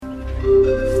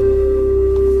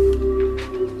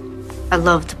I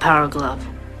love the Power Glove.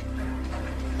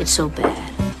 It's so bad.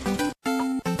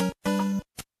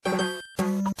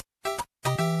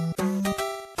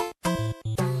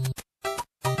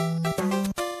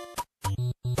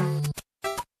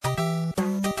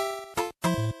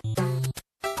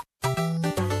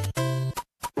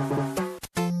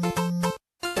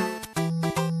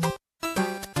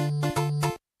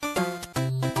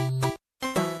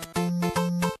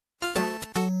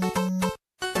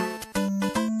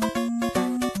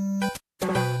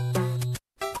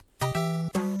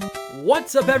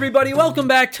 What's up, everybody? Welcome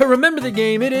back to Remember the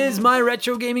Game. It is my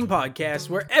retro gaming podcast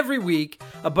where every week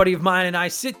a buddy of mine and I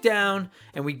sit down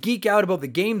and we geek out about the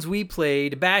games we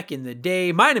played back in the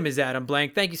day. My name is Adam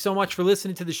Blank. Thank you so much for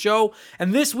listening to the show.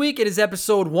 And this week it is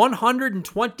episode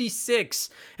 126.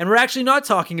 And we're actually not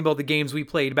talking about the games we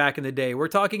played back in the day. We're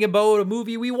talking about a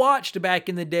movie we watched back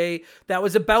in the day that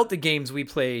was about the games we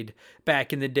played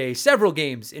back in the day. Several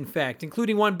games, in fact,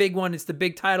 including one big one. It's the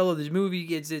big title of the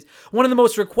movie. It's one of the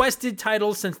most requested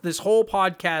titles since this whole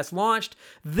podcast launched.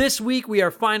 This week, we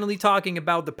are finally talking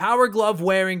about the Power Glove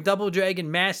wearing, Double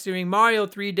Dragon mastering, Mario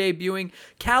 3 debuting,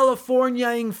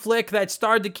 California-ing flick that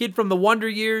starred the kid from the Wonder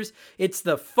Years. It's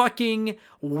the fucking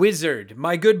Wizard.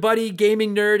 My good buddy,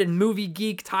 gaming nerd, and movie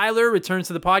geek Tyler returns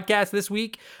to the podcast this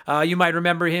week. You might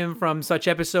remember him from such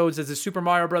episodes as the Super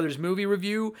Mario Brothers movie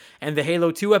review and the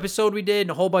Halo 2 episode we did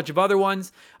and a whole bunch of other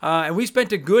ones. And we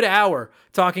spent a good hour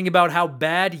talking about how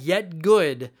bad yet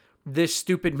good this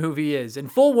stupid movie is.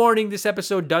 And full warning, this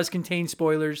episode does contain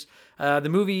spoilers. The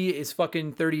movie is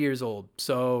fucking 30 years old,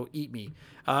 so eat me.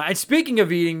 And speaking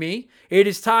of eating me, it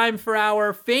is time for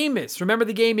our famous Remember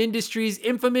the Game Industries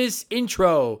infamous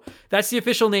intro. That's the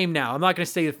official name now. I'm not going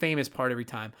to say the famous part every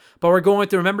time, but we're going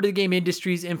with the Remember the Game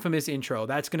Industries infamous intro.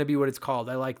 That's going to be what it's called.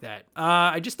 I like that.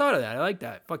 I just thought of that. I like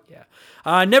that. Fuck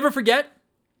yeah. Never forget,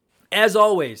 as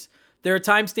always, there are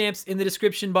timestamps in the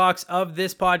description box of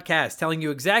this podcast telling you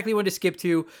exactly when to skip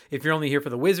to if you're only here for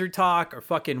the Wizard talk or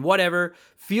fucking whatever.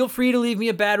 Feel free to leave me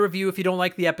a bad review if you don't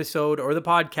like the episode or the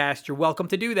podcast. You're welcome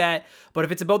to do that. But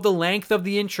if it's about the length of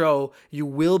the intro, you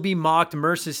will be mocked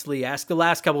mercilessly. Ask the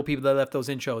last couple people that left those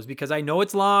intros because I know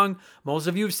it's long. Most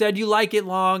of you have said you like it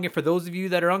long. And for those of you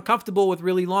that are uncomfortable with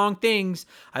really long things,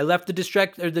 I left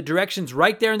the directions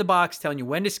right there in the box telling you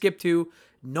when to skip to.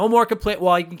 No more complaint.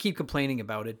 Well, you can keep complaining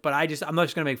about it, but I'm not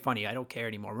just going to make fun of you. I don't care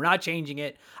anymore. We're not changing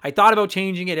it. I thought about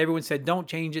changing it. Everyone said don't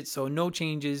change it, so no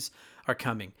changes are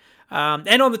coming.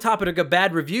 And on the topic of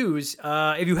bad reviews,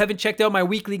 if you haven't checked out my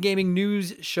weekly gaming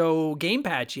news show Game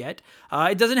Patch yet,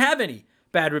 it doesn't have any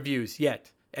bad reviews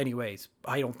yet. Anyways,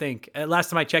 I don't think. Last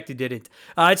time I checked, it didn't.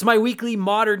 It's my weekly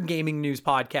modern gaming news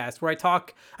podcast where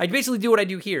I basically do what I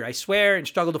do here. I swear and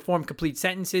struggle to form complete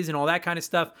sentences and all that kind of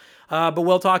stuff. But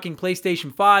we're talking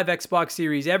PlayStation 5, Xbox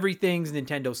Series, everything's,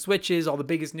 Nintendo Switches, all the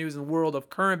biggest news in the world of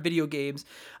current video games.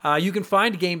 You can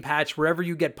find Game Patch wherever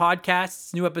you get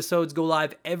podcasts. New episodes go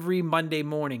live every Monday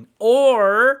morning.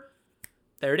 Or,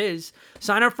 there it is,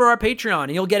 sign up for our Patreon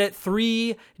and you'll get it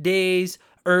 3 days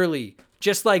early.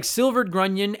 Just like Silver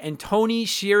Grunion and Tony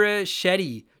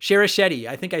Shirachetti.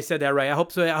 I think I said that right. I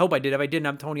hope so. I hope I did. If I didn't,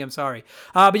 I'm Tony. I'm sorry.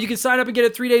 But you can sign up and get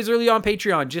it 3 days early on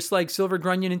Patreon, just like Silver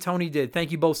Grunion and Tony did.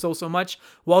 Thank you both so much.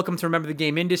 Welcome to Remember the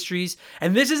Game Industries.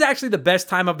 And this is actually the best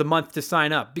time of the month to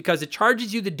sign up because it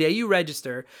charges you the day you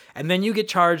register, and then you get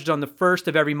charged on the first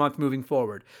of every month moving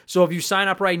forward. So if you sign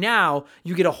up right now,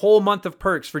 you get a whole month of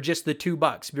perks for just the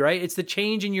 $2, right? It's the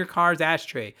change in your car's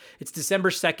ashtray. It's December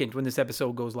 2nd when this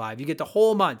episode goes live. You get the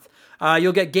whole month.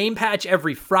 You'll get Game Patch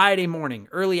every Friday morning,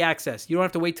 early access. You don't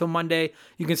have to wait till Monday.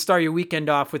 You can start your weekend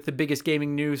off with the biggest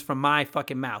gaming news from my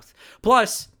fucking mouth.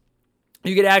 Plus,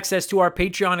 you get access to our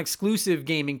Patreon exclusive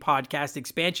gaming podcast,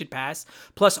 Expansion Pass,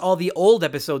 plus all the old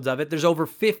episodes of it. There's over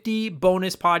 50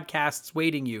 bonus podcasts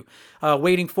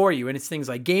waiting for you. And it's things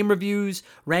like game reviews,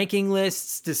 ranking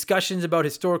lists, discussions about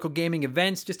historical gaming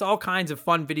events, just all kinds of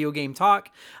fun video game talk.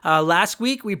 Last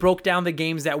week, we broke down the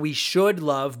games that we should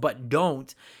love but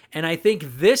don't. And I think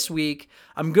this week,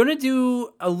 I'm going to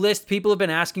do a list people have been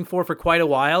asking for quite a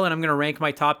while, and I'm going to rank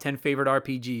my top 10 favorite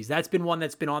RPGs. That's been one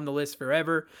that's been on the list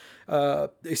forever. On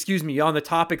the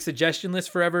topic suggestion list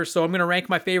forever. So I'm going to rank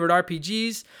my favorite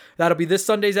RPGs. That'll be this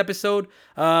Sunday's episode.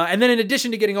 And then in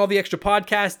addition to getting all the extra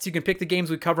podcasts, you can pick the games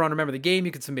we cover on Remember the Game.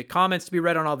 You can submit comments to be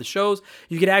read on all the shows.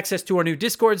 You get access to our new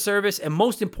Discord service. And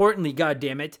most importantly,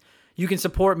 goddammit, you can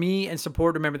support me and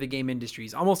support Remember the Game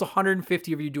Industries. Almost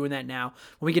 150 of you doing that now.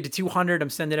 When we get to 200, I'm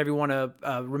sending everyone a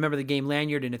Remember the Game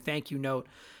lanyard and a thank you note.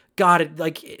 God,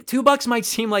 like $2 might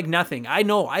seem like nothing. I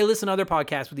know. I listen to other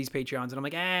podcasts with these Patreons and I'm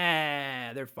like,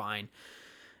 they're fine.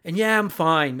 And yeah, I'm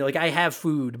fine. Like I have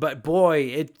food, but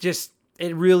boy,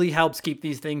 it really helps keep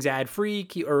these things ad-free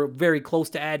or very close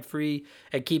to ad-free.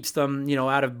 It keeps them,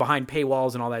 out of behind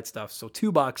paywalls and all that stuff. So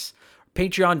 $2,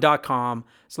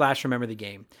 patreon.com/remember the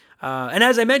game. And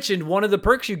as I mentioned, one of the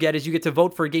perks you get is you get to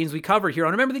vote for games we cover here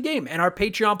on Remember the Game. And our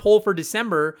Patreon poll for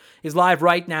December is live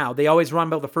right now. They always run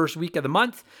about the first week of the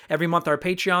month. Every month, our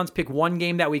Patreons pick one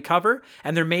game that we cover,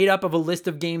 and they're made up of a list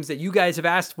of games that you guys have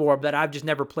asked for that I've just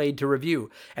never played to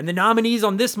review. And the nominees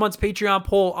on this month's Patreon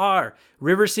poll are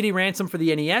River City Ransom for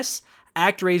the NES,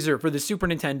 ActRaiser for the Super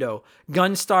Nintendo,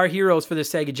 Gunstar Heroes for the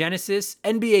Sega Genesis,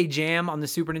 NBA Jam on the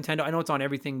Super Nintendo. I know it's on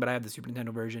everything, but I have the Super Nintendo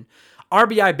version.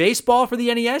 RBI Baseball for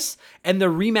the NES, and the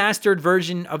remastered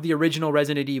version of the original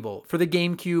Resident Evil. For the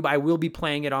GameCube, I will be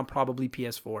playing it on probably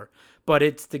PS4, but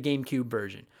it's the GameCube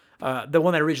version. The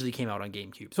one that originally came out on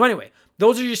GameCube. So anyway,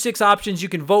 those are your 6 options. You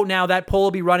can vote now. That poll will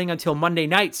be running until Monday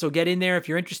night. So get in there if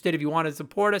you're interested, if you want to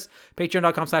support us.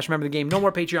 Patreon.com/remember the game. No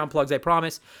more Patreon plugs, I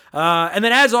promise. And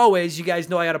then as always, you guys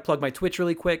know I got to plug my Twitch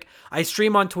really quick. I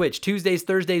stream on Twitch Tuesdays,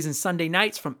 Thursdays, and Sunday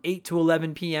nights from 8 to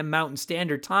 11 p.m. Mountain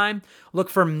Standard Time.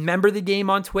 Look for Member the Game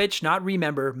on Twitch, not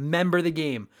Remember, Member the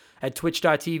Game at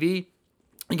twitch.tv.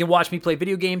 You can watch me play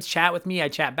video games, chat with me. I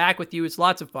chat back with you. It's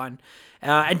lots of fun.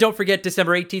 And don't forget,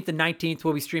 December 18th and 19th,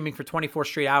 we'll be streaming for 24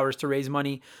 straight hours to raise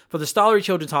money for the Stollery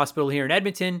Children's Hospital here in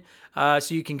Edmonton.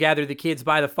 So you can gather the kids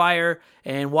by the fire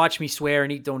and watch me swear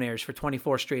and eat donaires for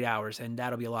 24 straight hours. And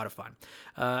that'll be a lot of fun.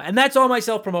 And that's all my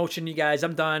self-promotion, you guys.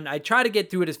 I'm done. I try to get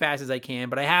through it as fast as I can,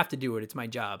 but I have to do it. It's my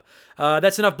job.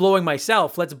 That's enough blowing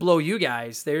myself. Let's blow you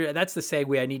guys. That's the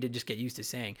segue I need to just get used to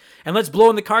saying. And let's blow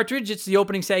in the cartridge. It's the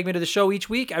opening segment of the show each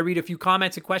week. I read a few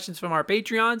comments and questions from our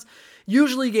Patreons,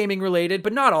 usually gaming related,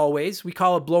 but not always. We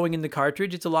call it blowing in the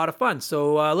cartridge. It's a lot of fun.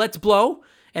 So let's blow.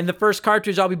 And the first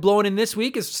cartridge I'll be blowing in this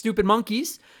week is Stupid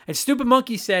Monkeys. And Stupid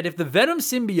Monkey said, if the Venom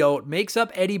symbiote makes up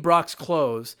Eddie Brock's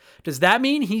clothes, does that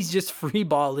mean he's just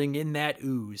freeballing in that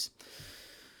ooze?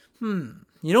 You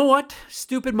know what,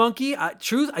 Stupid Monkey?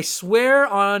 Truth, I swear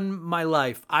on my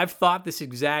life, I've thought this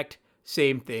exact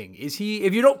same thing. Is he,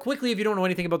 if you don't know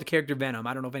anything about the character Venom,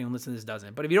 I don't know if anyone listening to this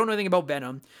doesn't, but if you don't know anything about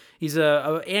Venom, he's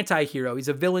a anti-hero. He's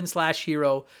a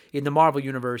villain/hero in the Marvel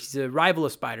universe. He's a rival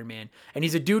of Spider-Man, and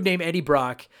he's a dude named Eddie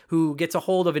Brock who gets a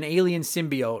hold of an alien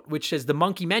symbiote, which, as the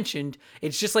monkey mentioned,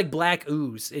 it's just like black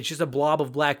ooze. It's just a blob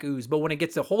of black ooze, but when it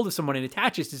gets a hold of someone and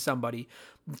attaches to somebody,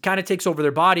 it kind of takes over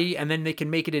their body, and then they can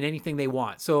make it in anything they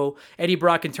want. So Eddie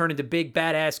Brock can turn into big,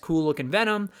 badass, cool-looking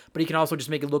Venom, but he can also just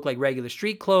make it look like regular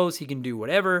street clothes. He can do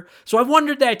whatever. So I've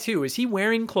wondered that too. Is he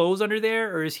wearing clothes under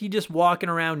there, or is he just walking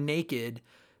around naked,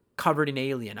 covered in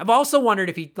alien? I've also wondered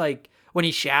if he, like, when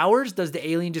he showers, does the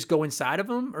alien just go inside of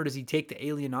him, or does he take the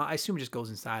alien off? I assume it just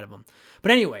goes inside of him.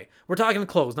 But anyway, we're talking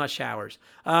clothes, not showers.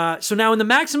 So now in the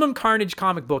Maximum Carnage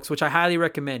comic books, which I highly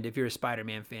recommend if you're a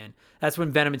Spider-Man fan, that's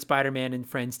when Venom and Spider-Man and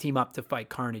friends team up to fight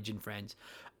Carnage and friends.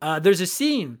 There's a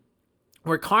scene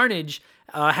where Carnage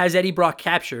has Eddie Brock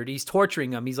captured. He's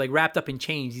torturing him. He's like wrapped up in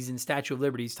chains. He's in Statue of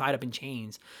Liberty. He's tied up in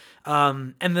chains.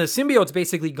 And the symbiote's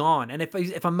basically gone. And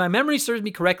if my memory serves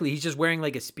me correctly, he's just wearing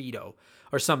like a Speedo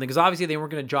or something, because obviously they weren't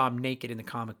going to draw him naked in the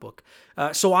comic book.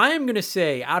 So I am going to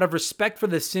say, out of respect for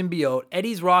the symbiote,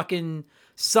 Eddie's rocking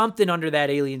something under that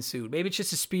alien suit. Maybe it's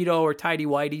just a Speedo or tidy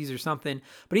whities or something,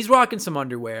 but he's rocking some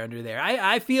underwear under there.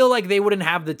 I feel like they wouldn't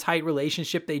have the tight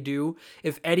relationship they do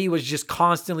if Eddie was just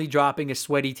constantly dropping a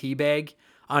sweaty teabag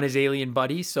on his alien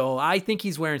buddy. So I think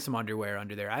he's wearing some underwear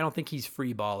under there. I don't think he's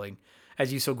free balling,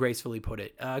 as you so gracefully put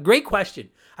it. Great question.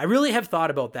 I really have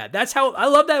thought about that. That's how I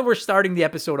love that we're starting the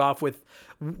episode off with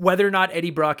whether or not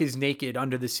Eddie Brock is naked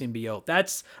under the symbiote.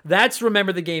 That's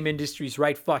Remember the Game Industries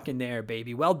right fucking there,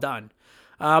 baby. Well done.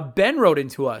 Ben wrote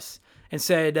into us and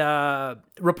said,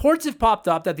 reports have popped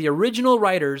up that the original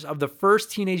writers of the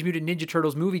first Teenage Mutant Ninja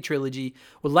Turtles movie trilogy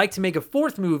would like to make a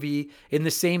fourth movie in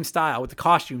the same style with the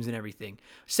costumes and everything.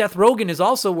 Seth Rogen is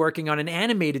also working on an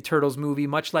animated Turtles movie,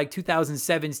 much like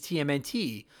 2007's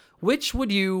TMNT. Which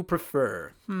would you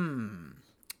prefer?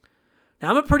 Now,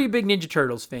 I'm a pretty big Ninja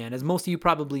Turtles fan, as most of you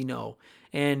probably know.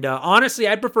 And honestly,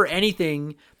 I'd prefer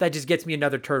anything that just gets me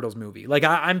another Turtles movie. Like,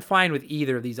 I'm fine with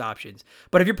either of these options.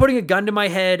 But if you're putting a gun to my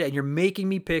head and you're making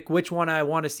me pick which one I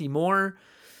want to see more,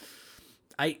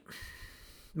 I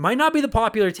might not be the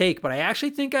popular take, but I actually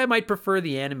think I might prefer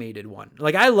the animated one.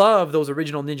 Like, I love those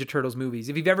original Ninja Turtles movies.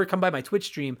 If you've ever come by my Twitch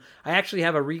stream, I actually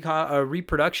have a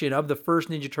reproduction of the first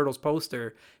Ninja Turtles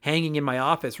poster hanging in my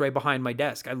office right behind my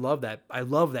desk. I love that. I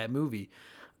love that movie.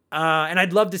 And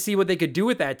I'd love to see what they could do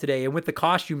with that today and with the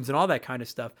costumes and all that kind of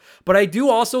stuff. But I do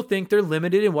also think they're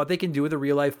limited in what they can do with a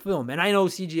real life film. And I know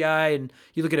CGI, and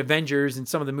you look at Avengers and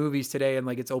some of the movies today, and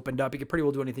like it's opened up. You can pretty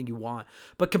well do anything you want.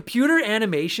 But computer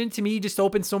animation to me just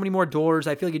opens so many more doors.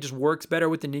 I feel like it just works better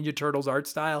with the Ninja Turtles art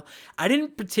style. I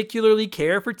didn't particularly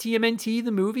care for TMNT,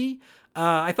 the movie.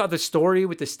 I thought the story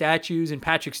with the statues and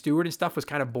Patrick Stewart and stuff was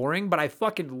kind of boring, but I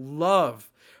fucking love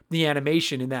the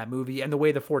animation in that movie and the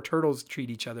way the four turtles treat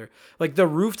each other. Like the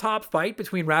rooftop fight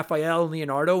between Raphael and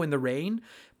Leonardo in the rain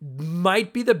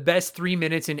might be the best 3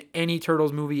 minutes in any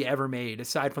Turtles movie ever made,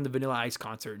 aside from the Vanilla Ice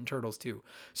concert in Turtles 2.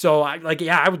 So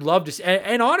I would love to see,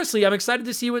 and honestly, I'm excited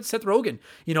to see what Seth Rogen,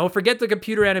 forget the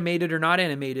computer animated or not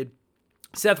animated.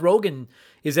 Seth Rogen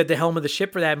is at the helm of the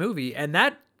ship for that movie. And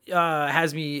that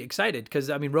has me excited because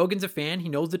Rogen's a fan. He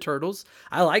knows the Turtles.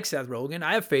 I like Seth Rogen.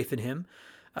 I have faith in him.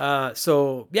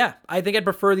 So yeah, I think I'd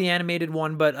prefer the animated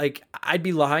one, but like I'd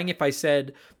be lying if I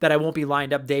said that I won't be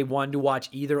lined up day one to watch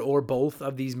either or both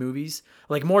of these movies.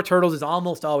 Like more Turtles is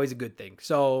almost always a good thing.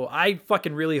 So I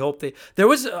fucking really hope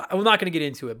I'm not going to get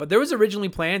into it, but there was originally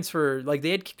plans for like,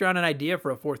 they had kicked around an idea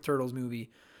for a fourth Turtles movie.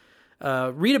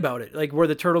 Read about it, like where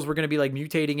the turtles were going to be like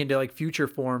mutating into like future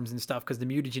forms and stuff because the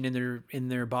mutagen in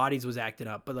their bodies was acting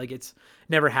up, but like it's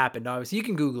never happened. Obviously, you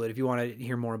can Google it if you want to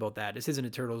hear more about that. This isn't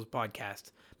a Turtles podcast,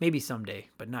 maybe someday,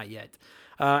 but not yet.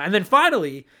 And then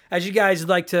finally, as you guys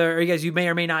you may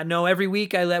or may not know, every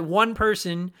week I let one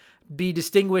person be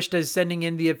distinguished as sending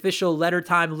in the official Letter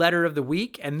Time letter of the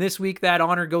week, and this week that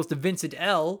honor goes to Vincent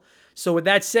L. So with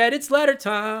that said, it's letter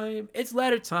time. It's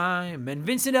letter time. And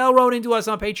Vincent L. wrote into us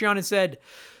on Patreon and said,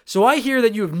 so I hear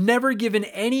that you have never given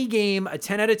any game a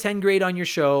 10 out of 10 grade on your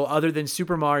show other than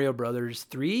Super Mario Brothers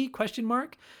 3, ?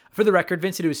 For the record,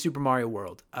 Vincent, it was Super Mario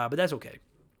World, but that's okay.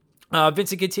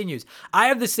 Vincent continues, I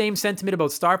have the same sentiment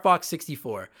about Star Fox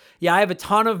 64. Yeah, I have a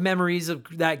ton of memories of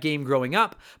that game growing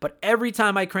up, but every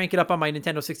time I crank it up on my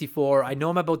Nintendo 64, I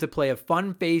know I'm about to play a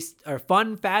fun,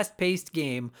 fast-paced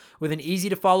game with an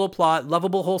easy-to-follow plot,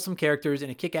 lovable, wholesome characters, and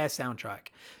a kick-ass soundtrack.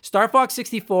 Star Fox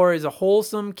 64 is a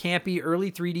wholesome, campy, early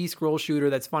 3D scroll shooter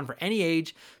that's fun for any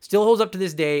age, still holds up to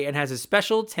this day, and has a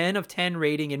special 10 of 10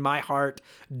 rating in my heart.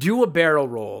 Do a barrel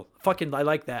roll. Fucking, I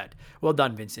like that. Well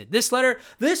done, Vincent. This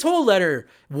whole letter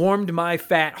warmed my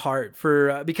fat heart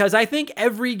because I think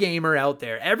every gamer out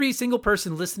there, every single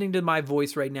person listening to my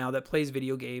voice right now that plays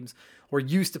video games or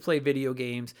used to play video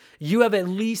games, you have at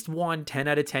least one 10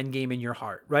 out of 10 game in your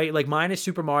heart, right? Like mine is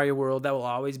Super Mario World. That will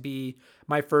always be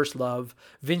my first love.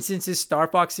 Vincent's is Star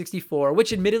Fox 64,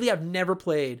 which admittedly I've never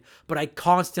played, but I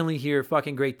constantly hear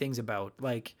fucking great things about.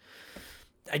 Like,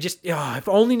 if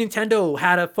only Nintendo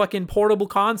had a fucking portable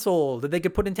console that they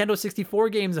could put Nintendo 64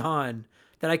 games on.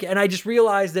 And I just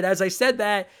realized that as I said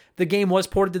that, the game was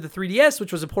ported to the 3DS,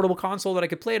 which was a portable console that I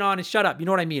could play it on, and shut up. You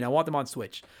know what I mean? I want them on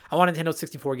Switch. I want Nintendo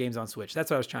 64 games on Switch. That's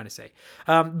what I was trying to say.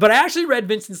 But I actually read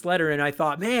Vincent's letter, and I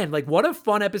thought, man, like what a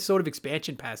fun episode of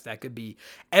Expansion Pass that could be.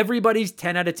 Everybody's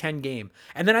 10 out of 10 game.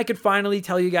 And then I could finally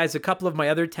tell you guys a couple of my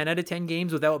other 10 out of 10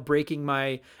 games without breaking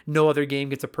my no other game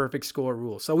gets a perfect score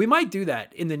rule. So we might do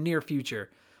that in the near future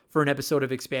for an episode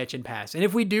of Expansion Pass. And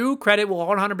if we do, credit will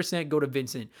 100% go to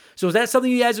Vincent. So is that something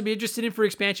you guys would be interested in for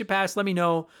Expansion Pass? Let me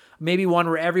know. Maybe one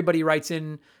where everybody writes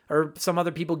in, or some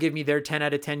other people give me their 10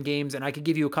 out of 10 games, and I could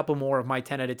give you a couple more of my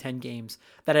 10 out of 10 games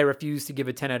that I refuse to give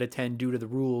a 10 out of 10 due to the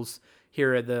rules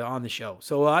here on the show.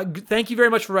 So thank you very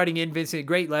much for writing in, Vincent.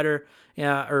 Great letter,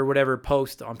 or whatever,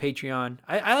 post on Patreon.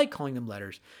 I like calling them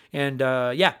letters. And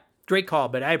great call,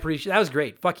 but I appreciate that. Was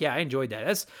great. Fuck yeah, I enjoyed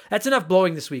that. That's enough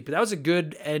blowing this week, but that was a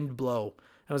good end blow.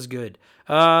 That was good.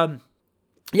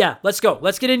 Let's go.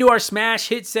 Let's get into our smash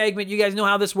hit segment. You guys know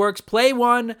how this works. Play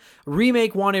one,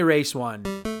 remake one, erase one.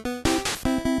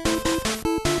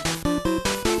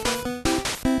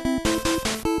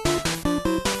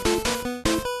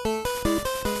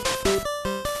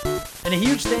 And a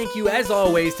huge thank you, as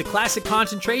always, to Classic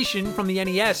Concentration from the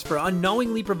NES for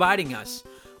unknowingly providing us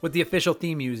with the official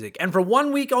theme music. And for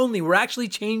 1 week only, we're actually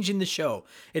changing the show.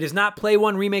 It is not play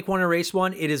one, remake one, erase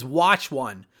one. It is watch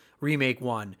one, remake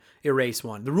one, erase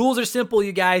one. The rules are simple,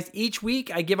 you guys. Each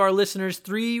week, I give our listeners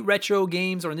 3 retro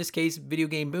games, or in this case, video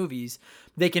game movies.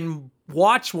 They can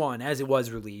watch one as it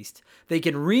was released. They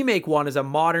can remake one as a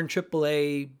modern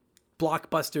AAA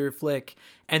blockbuster flick,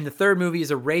 and the third movie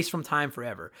is Erased from Time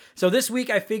Forever. So this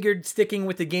week I figured, sticking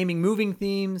with the gaming moving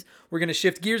themes, we're going to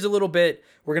shift gears a little bit.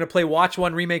 We're going to play watch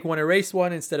one, remake one, erase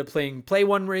one, instead of playing play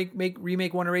one,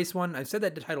 remake one, erase one. I've said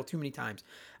that title too many times.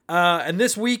 And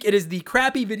this week it is the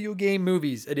crappy video game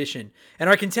movies edition. And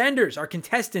our contenders, our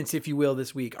contestants, if you will,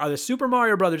 this week are the Super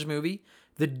Mario Brothers movie,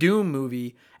 the Doom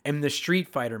movie, and the Street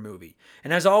Fighter movie.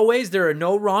 And as always, there are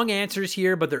no wrong answers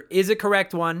here, but there is a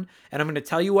correct one, and I'm going to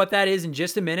tell you what that is in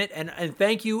just a minute. And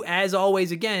thank you, as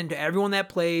always, again, to everyone that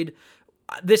played.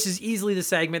 This is easily the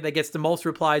segment that gets the most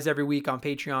replies every week on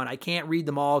Patreon. I can't read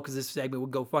them all because this segment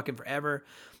would go fucking forever,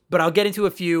 but I'll get into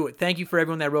a few. Thank you for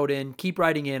everyone that wrote in. Keep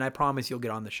writing in. I promise you'll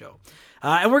get on the show.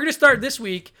 And we're going to start this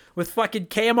week with fucking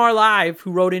KMR Live,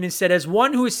 who wrote in and said, as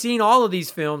one who has seen all of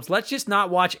these films, let's just not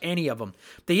watch any of them.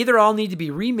 They either all need to be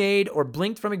remade or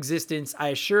blinked from existence. I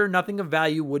assure nothing of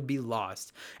value would be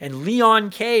lost. And Leon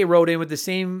K wrote in with the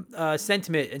same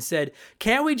sentiment and said,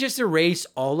 can't we just erase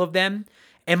all of them?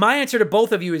 And my answer to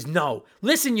both of you is no.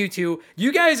 Listen, you two,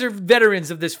 you guys are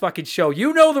veterans of this fucking show.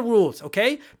 You know the rules,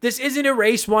 okay? This isn't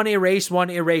erase one, erase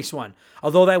one, erase one.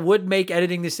 Although that would make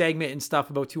editing the segment and stuff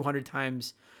about 200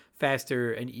 times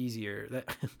faster and easier.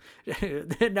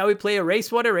 Now we play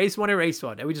erase one, erase one, erase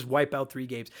one, and we just wipe out 3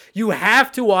 games. You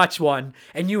have to watch one,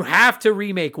 and you have to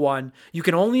remake one. You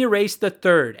can only erase the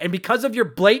third. And because of your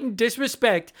blatant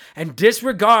disrespect and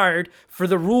disregard for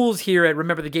the rules here at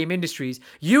Remember the Game Industries,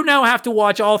 you now have to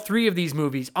watch all 3 of these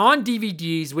movies on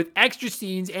DVDs with extra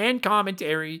scenes and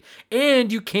commentary,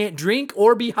 and you can't drink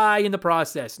or be high in the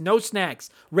process. No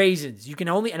snacks. Raisins. You can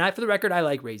only, and for the record, I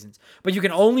like raisins, but you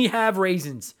can only have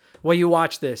raisins while you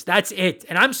watch this. That's it.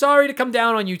 And I'm sorry to come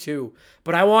down on you two,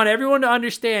 but I want everyone to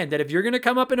understand that if you're going to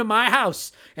come up into my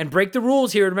house and break the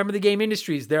rules here, Remember the Game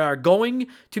Industries, there are going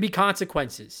to be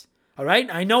consequences. All right?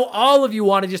 I know all of you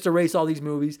want to just erase all these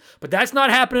movies, but that's not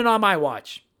happening on my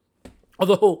watch.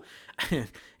 Although,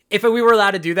 if we were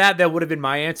allowed to do that, that would have been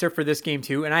my answer for this game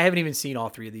too, and I haven't even seen all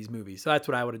 3 of these movies, so that's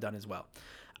what I would have done as well.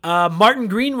 Martin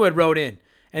Greenwood wrote in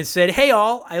and said, hey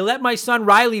all, I let my son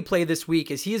Riley play this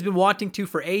week as he has been wanting to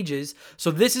for ages,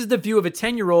 so this is the view of a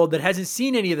 10-year-old that hasn't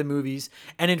seen any of the movies,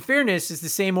 and in fairness, is the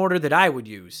same order that I would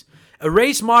use.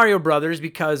 Erase Mario Brothers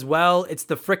because, well, it's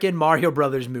the frickin' Mario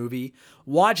Brothers movie.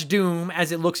 Watch Doom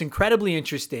as it looks incredibly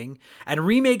interesting, and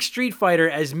remake Street Fighter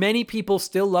as many people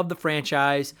still love the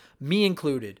franchise, me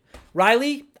included.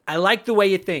 Riley, I like the way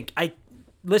you think.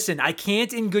 Listen, I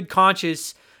can't in good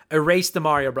conscience erase the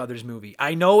Mario Brothers movie.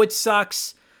 I know it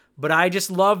sucks, but I just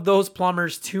love those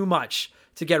plumbers too much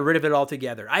to get rid of it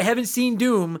altogether. I haven't seen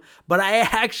Doom, but I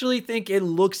actually think it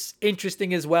looks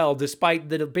interesting as well, despite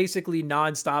the basically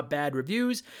nonstop bad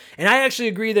reviews. And I actually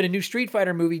agree that a new Street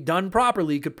Fighter movie done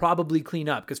properly could probably clean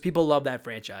up because people love that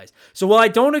franchise. So while I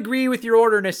don't agree with your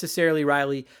order necessarily,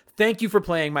 Riley, thank you for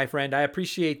playing, my friend. I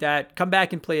appreciate that. Come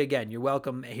back and play again. You're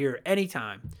welcome here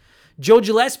anytime. Joe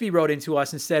Gillespie wrote into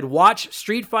us and said, watch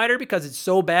Street Fighter because it's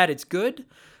so bad it's good.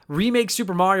 Remake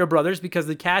Super Mario Brothers because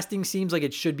the casting seems like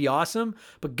it should be awesome,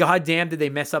 but goddamn did they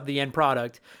mess up the end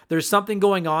product. There's something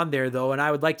going on there though, and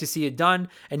I would like to see it done,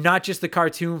 and not just the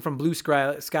cartoon from Blue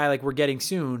Sky like we're getting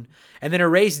soon. And then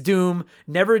erase Doom,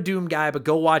 never a Doom guy, but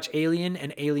go watch Alien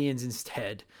and Aliens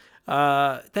instead.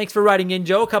 Thanks for writing in,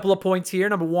 Joe. A couple of points here.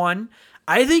 Number 1,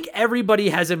 I think everybody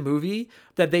has a movie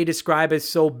that they describe as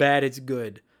so bad it's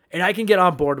good. And I can get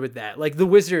on board with that. Like The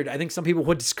Wizard, I think some people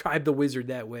would describe The Wizard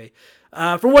that way.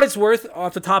 For what it's worth,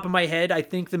 off the top of my head, I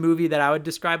think the movie that I would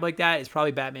describe like that is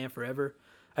probably Batman Forever.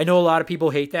 I know a lot of people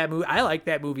hate that movie. I like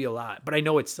that movie a lot, but I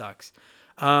know it sucks.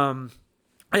 I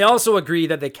also agree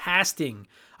that the casting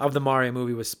of the Mario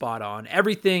movie was spot on.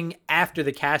 Everything after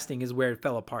the casting is where it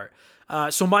fell apart.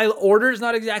 So my order is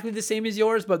not exactly the same as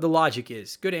yours, but the logic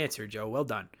is. Good answer, Joe. Well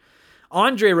done.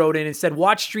 Andre wrote in and said,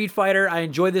 watch Street Fighter. I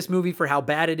enjoy this movie for how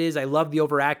bad it is. I love the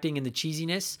overacting and the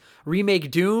cheesiness. Remake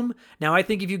Doom. Now, I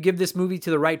think if you give this movie to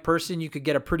the right person, you could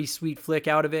get a pretty sweet flick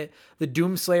out of it. The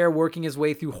Doom Slayer working his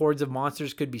way through hordes of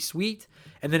monsters could be sweet.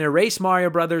 And then erase Mario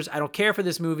Brothers. I don't care for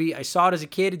this movie. I saw it as a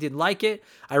kid. I didn't like it.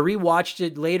 I rewatched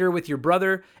it later with your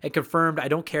brother and confirmed I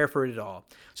don't care for it at all.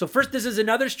 So first, this is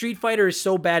another Street Fighter is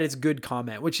so bad it's good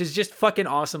comment, which is just fucking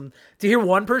awesome. To hear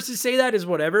one person say that is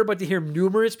whatever, but to hear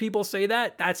numerous people say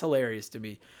that, that's hilarious to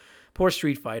me. Poor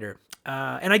Street Fighter.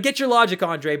 And I get your logic,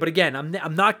 Andre, but again,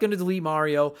 I'm not going to delete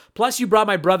Mario. Plus, you brought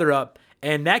my brother up,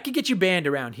 and that could get you banned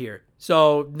around here.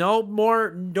 So no more,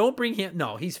 don't bring him.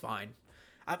 No, he's fine.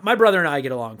 My brother and I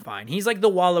get along fine. He's like the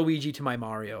Waluigi to my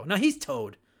Mario. No, he's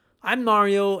Toad. I'm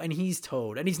Mario, and he's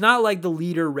Toad. And he's not like the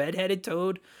leader redheaded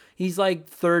Toad. He's like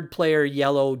third player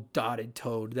yellow dotted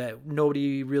Toad that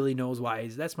nobody really knows why.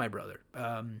 That's my brother.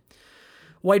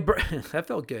 That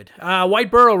felt good. White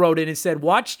Burrow wrote in and said,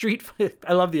 watch Street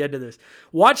I love the end of this.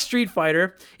 Watch Street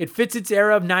Fighter. It fits its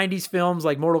era of 90s films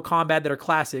like Mortal Kombat that are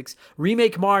classics.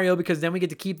 Remake Mario because then we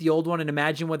get to keep the old one and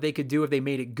imagine what they could do if they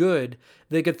made it good.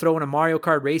 They could throw in a Mario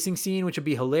Kart racing scene, which would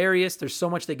be hilarious. There's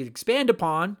so much they could expand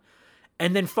upon.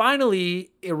 And then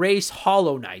finally, erase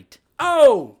Hollow Knight.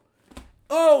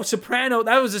 oh, Soprano.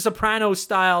 That was a Soprano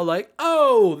style, like,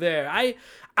 oh, there. I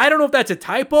don't know if that's a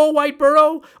typo, White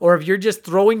Burrow, or if you're just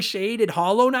throwing shade at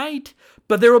Hollow Knight,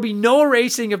 but there will be no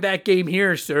erasing of that game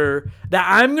here, sir. That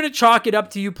I'm going to chalk it up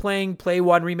to you playing Play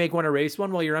 1, Remake 1, Erase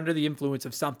 1 while you're under the influence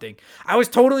of something. I was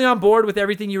totally on board with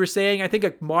everything you were saying. I think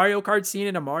a Mario Kart scene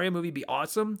in a Mario movie would be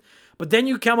awesome. But then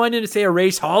you come on in and say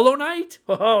erase Hollow Knight?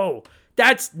 Oh,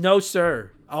 that's no,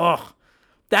 sir. Oh,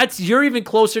 you're even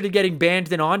closer to getting banned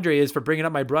than Andre is for bringing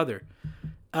up my brother.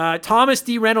 Thomas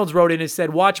D. Reynolds wrote in and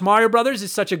said, watch Mario Brothers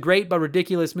is such a great but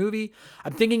ridiculous movie.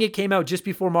 I'm thinking it came out just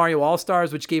before Mario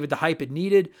All-Stars, which gave it the hype it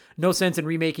needed. No sense in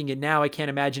remaking it now. I can't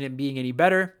imagine it being any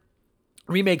better.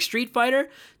 Remake Street Fighter,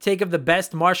 take of the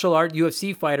best martial art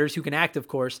UFC fighters who can act, of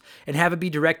course, and have it be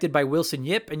directed by Wilson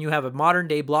Yip, and you have a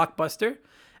modern-day blockbuster.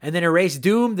 And then erase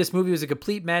Doom. This movie was a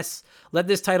complete mess. Let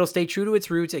this title stay true to its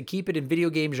roots and keep it in video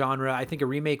game genre. I think a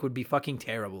remake would be fucking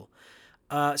terrible.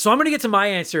 So I'm going to get to my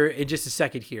answer in just a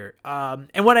second here.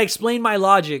 And when I explain my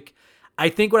logic, I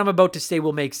think what I'm about to say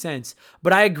will make sense.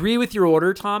 But I agree with your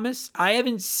order, Thomas. I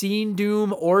haven't seen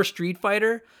Doom or Street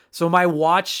Fighter, so my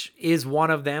watch is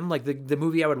one of them. Like the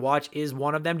movie I would watch is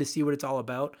one of them to see what it's all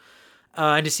about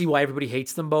and to see why everybody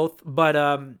hates them both. But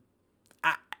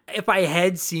if I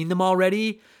had seen them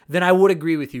already, then I would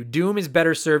agree with you. Doom is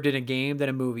better served in a game than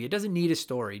a movie. It doesn't need a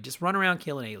story. Just run around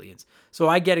killing aliens. So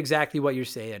I get exactly what you're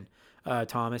saying.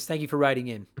 Thomas, thank you for writing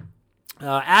in.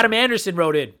 Adam Anderson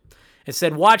wrote in and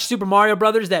said, watch Super Mario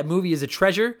Brothers. That movie is a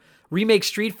treasure. Remake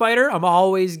Street Fighter. I'm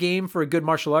always game for a good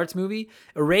martial arts movie.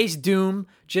 Erase Doom.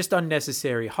 Just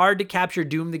unnecessary. Hard to capture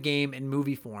Doom the game in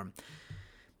movie form.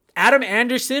 Adam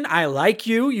Anderson, I like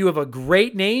you. You have a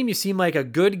great name. You seem like a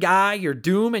good guy. Your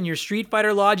Doom and your Street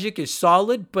Fighter logic is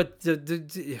solid, but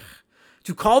to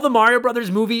call the Mario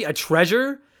Brothers movie a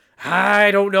treasure,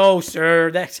 I don't know,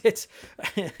 sir.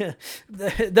 The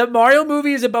Mario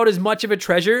movie is about as much of a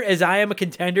treasure as I am a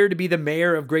contender to be the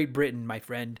mayor of Great Britain, my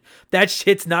friend. That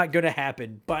shit's not going to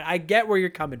happen, but I get where you're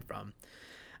coming from.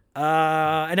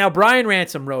 And now Brian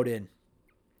Ransom wrote in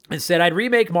and said, I'd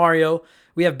remake Mario.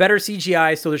 We have better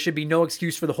CGI, so there should be no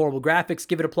excuse for the horrible graphics.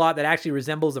 Give it a plot that actually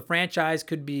resembles a franchise.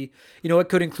 Could be, it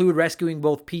could include rescuing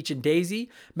both Peach and Daisy.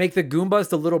 Make the Goombas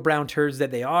the little brown turds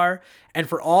that they are. And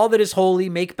for all that is holy,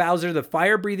 make Bowser the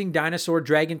fire-breathing dinosaur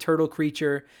dragon turtle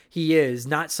creature he is,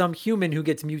 not some human who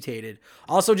gets mutated.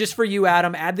 Also, just for you,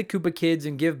 Adam, add the Koopa Kids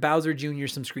and give Bowser Jr.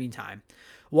 some screen time.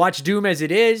 Watch Doom as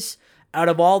it is. Out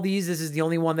of all these, this is the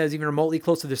only one that is even remotely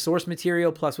close to the source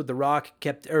material. Plus, The Rock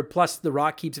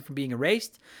keeps it from being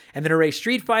erased. And then erase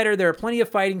Street Fighter. There are plenty of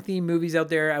fighting themed movies out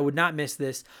there. I would not miss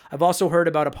this. I've also heard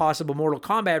about a possible Mortal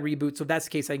Kombat reboot, so if that's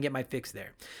the case, I can get my fix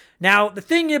there. Now, the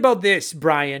thing about this,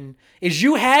 Brian, is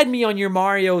you had me on your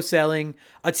Mario selling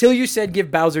until you said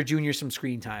give Bowser Jr. some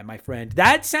screen time, my friend.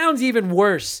 That sounds even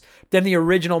worse than the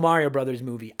original Mario Brothers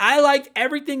movie. I liked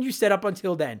everything you said up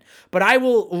until then, but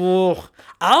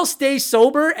I'll stay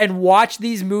sober and watch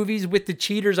these movies with the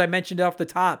cheaters I mentioned off the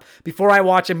top before I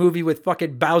watch a movie with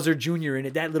fucking Bowser Jr. in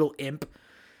it, that little imp.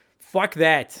 Fuck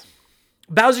that.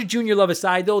 Bowser Jr. love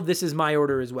aside, though, this is my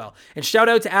order as well. And shout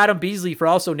out to Adam Beasley for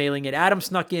also nailing it. Adam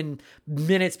snuck in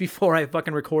minutes before I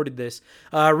fucking recorded this.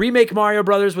 Remake Mario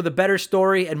Brothers with a better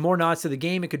story and more nods to the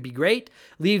game. It could be great.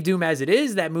 Leave Doom as it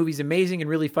is. That movie's amazing and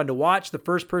really fun to watch. The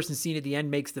first person scene at the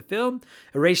end makes the film.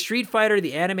 Erase Street Fighter.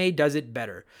 The anime does it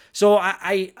better. So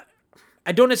I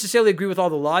don't necessarily agree with all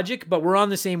the logic, but we're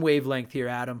on the same wavelength here,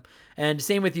 Adam. And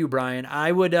same with you, Brian.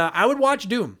 I would watch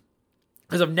Doom.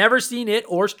 Because I've never seen it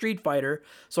or Street Fighter,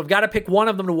 so I've got to pick one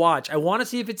of them to watch. I want to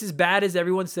see if it's as bad as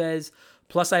everyone says.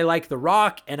 Plus, I like The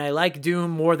Rock, and I like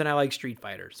Doom more than I like Street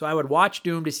Fighter. So I would watch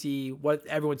Doom to see what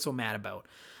everyone's so mad about.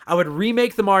 I would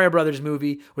remake the Mario Brothers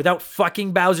movie without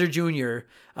fucking Bowser Jr.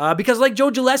 Because like Joe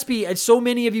Gillespie and so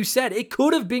many of you said, it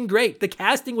could have been great. The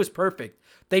casting was perfect.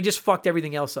 They just fucked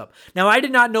everything else up. Now, I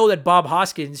did not know that Bob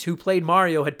Hoskins, who played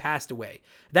Mario, had passed away.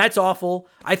 That's awful.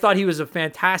 I thought he was a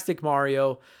fantastic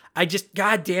Mario.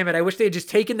 God damn it, I wish they had just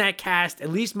taken that cast, at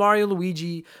least Mario and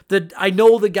Luigi. I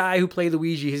know the guy who played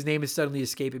Luigi, his name is suddenly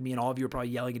escaping me, and all of you are probably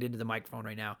yelling it into the microphone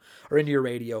right now, or into your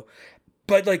radio.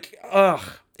 But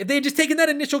if they had just taken that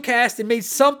initial cast and made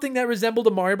something that resembled a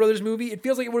Mario Brothers movie, it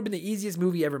feels like it would have been the easiest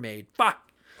movie ever made.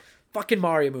 Fucking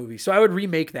Mario movie. So I would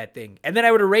remake that thing. And then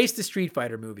I would erase the Street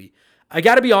Fighter movie. I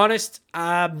gotta be honest,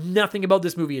 nothing about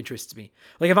this movie interests me.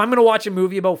 Like, if I'm gonna watch a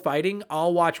movie about fighting,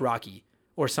 I'll watch Rocky.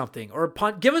 Or something, or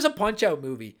give us a Punch-Out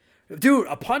movie. Dude,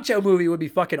 a Punch-Out movie would be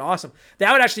fucking awesome.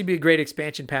 That would actually be a great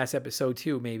expansion pass episode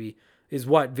too, maybe, is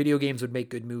what video games would make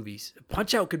good movies.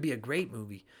 Punch-Out could be a great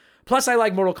movie. Plus, I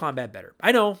like Mortal Kombat better.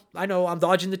 I know. I'm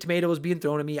dodging the tomatoes being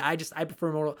thrown at me. I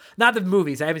prefer not the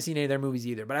movies. I haven't seen any of their movies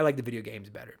either, but I like the video games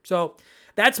better. So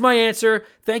that's my answer.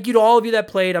 Thank you to all of you that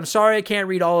played. I'm sorry I can't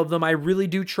read all of them. I really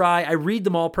do try. I read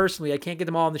them all personally. I can't get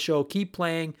them all on the show. Keep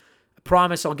playing. I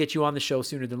promise I'll get you on the show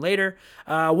sooner than later.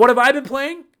 What have I been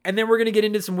playing? And then we're going to get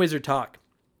into some Wizard talk.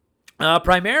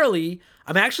 Primarily,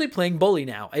 I'm actually playing Bully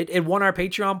now. It won our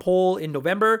Patreon poll in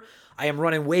November. I am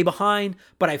running way behind,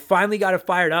 but I finally got it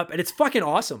fired up, and it's fucking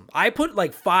awesome. I put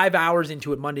like 5 hours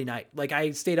into it Monday night. Like,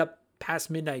 I stayed up past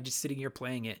midnight just sitting here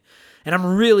playing it, and I'm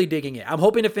really digging it. I'm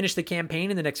hoping to finish the campaign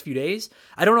in the next few days.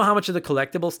 I don't know how much of the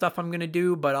collectible stuff I'm going to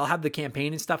do, but I'll have the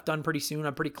campaign and stuff done pretty soon.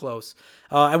 I'm pretty close.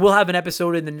 I will have an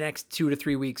episode in the next 2 to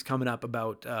 3 weeks coming up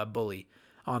about Bully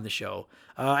on the show.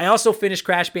 I also finished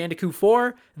Crash Bandicoot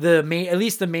 4, at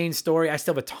least the main story. I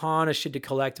still have a ton of shit to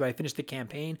collect, but I finished the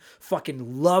campaign.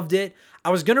 Fucking loved it.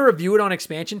 I was going to review it on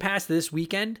Expansion Pass this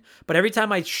weekend, but every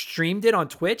time I streamed it on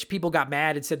Twitch, people got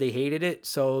mad and said they hated it.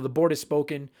 So the board has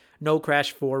spoken. No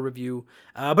Crash 4 review.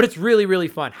 But it's really, really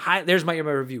fun. There's my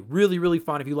review. Really, really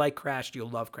fun. If you like Crash, you'll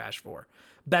love Crash 4.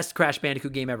 Best Crash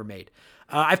Bandicoot game ever made.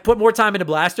 I've put more time into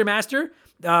Blaster Master,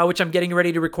 which I'm getting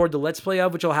ready to record the Let's Play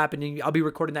of, which will happen. I'll be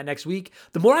recording that next week.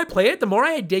 The more I play it, the more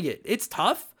I dig it. It's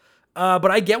tough, but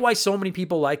I get why so many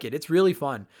people like it. It's really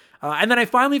fun. And then I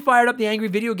finally fired up the Angry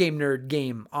Video Game Nerd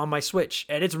game on my Switch,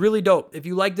 and it's really dope. If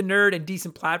you like the nerd and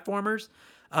decent platformers,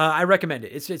 I recommend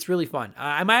it. It's really fun.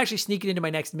 I might actually sneak it into my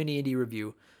next mini indie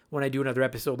review when I do another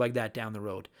episode like that down the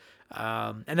road.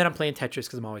 And then I'm playing Tetris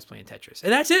because I'm always playing Tetris.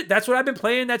 And that's it. That's what I've been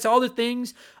playing. That's all the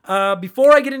things.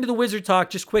 Before I get into the Wizard talk,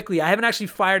 just quickly, I haven't actually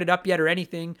fired it up yet or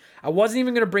anything. I wasn't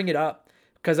even going to bring it up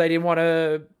because I didn't want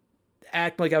to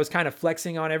act like I was kind of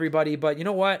flexing on everybody. But you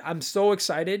know what? I'm so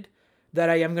excited that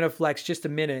I am going to flex just a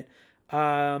minute.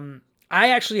 I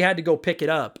actually had to go pick it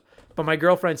up, but my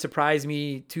girlfriend surprised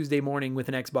me Tuesday morning with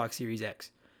an Xbox Series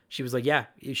X. She was like, yeah,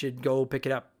 you should go pick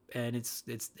it up. And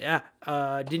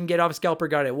didn't get off Scalper,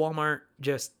 got it at Walmart.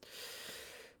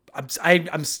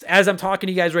 I'm as I'm talking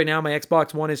to you guys right now, my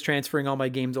Xbox One is transferring all my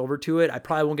games over to it. I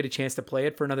probably won't get a chance to play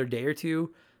it for another day or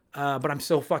two, but I'm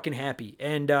so fucking happy.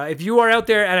 And if you are out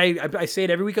there, and I say it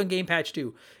every week on Game Patch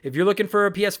too, if you're looking for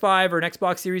a PS5 or an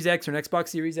Xbox Series X or an Xbox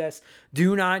Series S,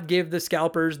 do not give the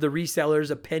scalpers, the resellers,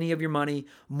 a penny of your money.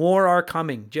 More are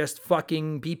coming. Just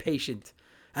fucking be patient.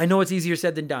 I know it's easier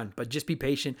said than done, but just be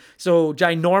patient. So,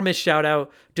 ginormous shout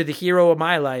out to the hero of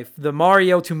my life, the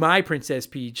Mario to my Princess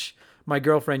Peach, my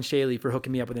girlfriend Shaylee, for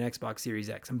hooking me up with an Xbox Series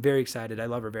X. I'm very excited. I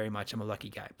love her very much. I'm a lucky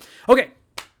guy. Okay.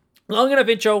 Long enough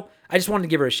intro. I just wanted to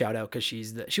give her a shout out because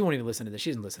she won't even listen to this. She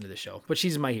doesn't listen to this show, but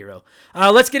she's my hero.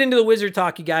 Let's get into the Wizard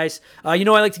talk, you guys. I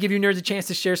like to give you nerds a chance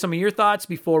to share some of your thoughts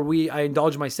before I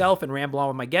indulge myself and ramble on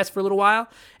with my guests for a little while.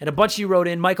 And a bunch of you wrote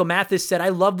in. Michael Mathis said, I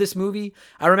love this movie.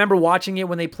 I remember watching it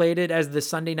when they played it as the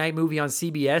Sunday night movie on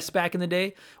CBS back in the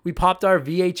day. We popped our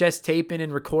VHS tape in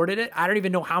and recorded it. I don't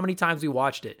even know how many times we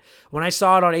watched it. When I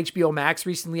saw it on HBO Max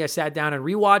recently, I sat down and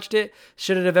rewatched it.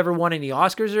 Should it have ever won any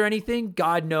Oscars or anything?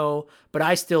 God, no. But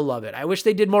I still love it. I wish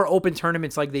they did more open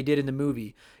tournaments like they did in the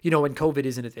movie, when COVID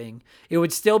isn't a thing. It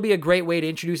would still be a great way to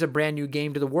introduce a brand new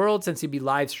game to the world since it'd be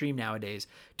live streamed nowadays.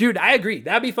 Dude, I agree.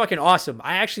 That'd be fucking awesome.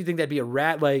 I actually think that'd be a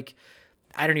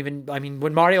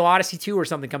when Mario Odyssey 2 or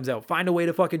something comes out, find a way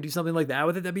to fucking do something like that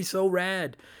with it. That'd be so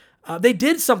rad. They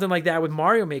did something like that with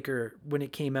Mario Maker when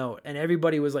it came out, and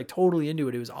everybody was like totally into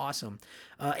it. It was awesome.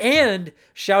 And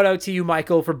shout out to you,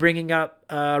 Michael, for bringing up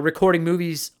recording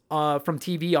movies from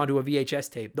TV onto a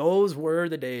VHS tape. Those were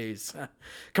the days.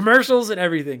 Commercials and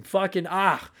everything. Fucking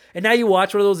And now you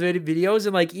watch one of those videos,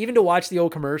 and like even to watch the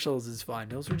old commercials is fun.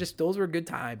 Those were good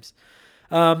times.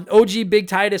 OG Big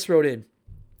Titus wrote in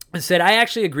and said, I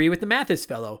actually agree with the Mathis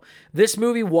fellow. This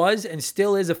movie was and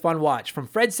still is a fun watch. From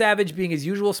Fred Savage being his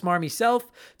usual smarmy self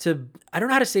to, I don't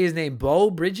know how to say his name, Beau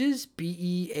Bridges,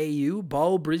 B-E-A-U,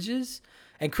 Beau Bridges,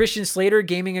 and Christian Slater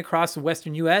gaming across the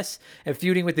Western U.S. and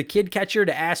feuding with the kid catcher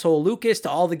to asshole Lucas to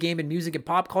all the game and music and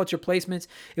pop culture placements.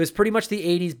 It was pretty much the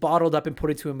 80s bottled up and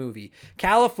put into a movie.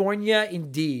 California,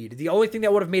 indeed. The only thing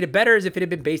that would have made it better is if it had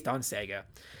been based on Sega.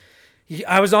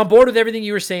 I was on board with everything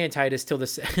you were saying, Titus, till a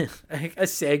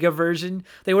Sega version.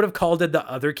 They would have called it The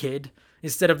Other Kid.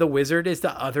 Instead of The Wizard, it's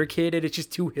The Other Kid, and it's just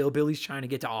two hillbillies trying to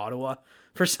get to Ottawa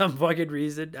for some fucking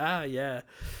reason. Yeah.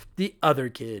 The Other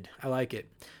Kid. I like it.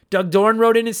 Doug Dorn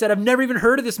wrote in and said, I've never even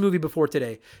heard of this movie before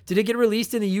today. Did it get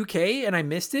released in the UK and I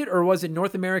missed it, or was it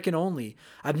North American only?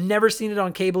 I've never seen it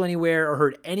on cable anywhere or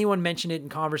heard anyone mention it in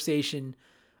conversation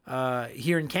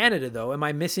here in Canada, though. Am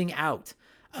I missing out?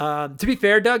 To be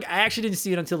fair, Doug, I actually didn't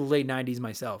see it until the late 90s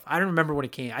myself. I don't remember when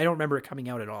it came. I don't remember it coming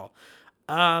out at all.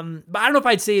 But I don't know if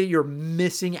I'd say you're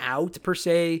missing out per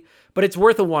se, but it's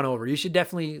worth a one over. You should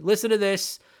definitely listen to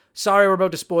this. Sorry, we're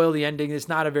about to spoil the ending. It's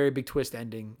not a very big twist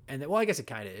ending. And well, I guess it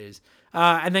kind of is.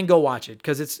 And then go watch it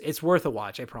because it's worth a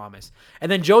watch, I promise.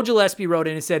 And then Joe Gillespie wrote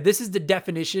in and said, this is the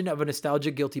definition of a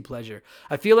nostalgic guilty pleasure.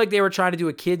 I feel like they were trying to do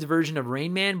a kid's version of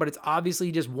Rain Man, but it's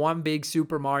obviously just one big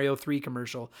Super Mario 3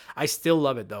 commercial. I still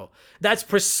love it though. That's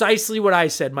precisely what I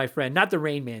said, my friend. Not the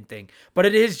Rain Man thing, but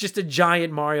it is just a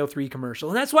giant Mario 3 commercial.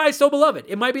 And that's why I so love it.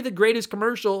 It might be the greatest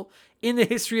commercial in the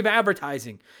history of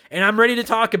advertising. And I'm ready to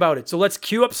talk about it. So let's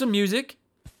cue up some music.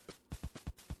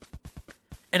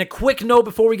 And a quick note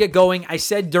before we get going, I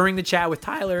said during the chat with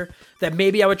Tyler that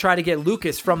maybe I would try to get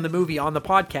Lucas from the movie on the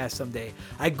podcast someday.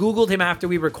 I Googled him after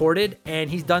we recorded, and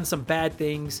he's done some bad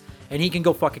things, and he can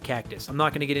go fuck a cactus. I'm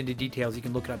not going to get into details. You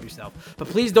can look it up yourself. But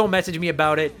please don't message me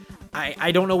about it.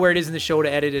 I don't know where it is in the show to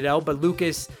edit it out, but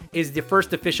Lucas is the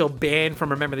first official ban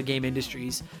from Remember the Game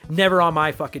Industries. Never on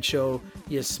my fucking show,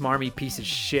 you smarmy piece of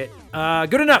shit.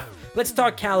 Good enough. Let's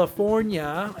talk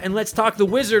California, and let's talk The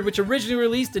Wizard, which originally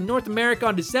released in North America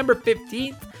on December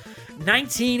 15th,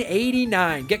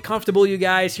 1989. Get comfortable, you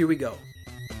guys. Here we go.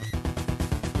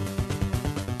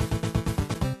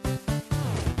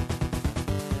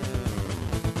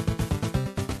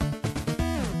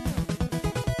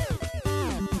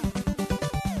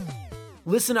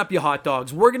 Listen up, you hot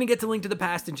dogs. We're going to get to Link to the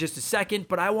Past in just a second,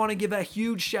 but I want to give a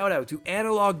huge shout out to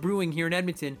Analog Brewing here in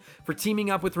Edmonton for teaming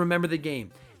up with Remember the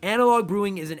Game. Analog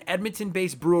Brewing is an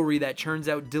Edmonton-based brewery that churns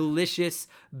out delicious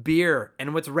beer.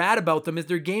 And what's rad about them is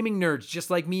they're gaming nerds,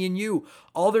 just like me and you.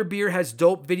 All their beer has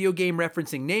dope video game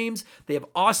referencing names. They have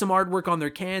awesome artwork on their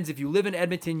cans. If you live in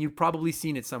Edmonton, you've probably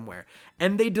seen it somewhere.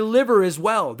 And they deliver as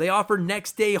well. They offer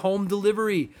next day home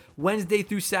delivery, Wednesday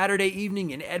through Saturday evening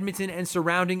in Edmonton and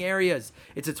surrounding areas.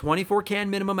 It's a 24 can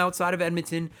minimum outside of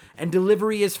Edmonton, and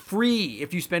delivery is free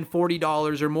if you spend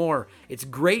 $40 or more. It's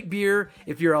great beer.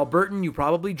 If you're Albertan, you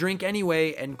probably drink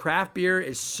anyway, and craft beer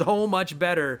is so much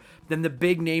better than the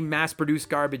big name mass-produced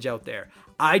garbage out there.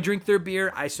 I drink their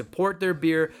beer, I support their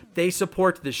beer, they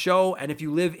support the show, and if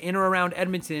you live in or around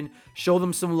Edmonton, show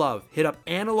them some love. Hit up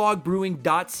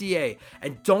analogbrewing.ca,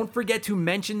 and don't forget to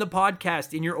mention the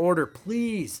podcast in your order,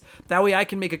 please. That way I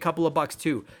can make a couple of bucks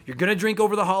too. You're gonna drink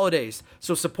over the holidays,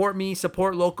 so support me,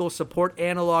 support local, support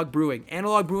Analog Brewing.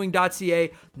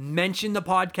 Analogbrewing.ca, mention the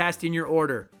podcast in your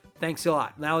order. Thanks a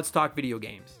lot. Now let's talk video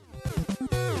games.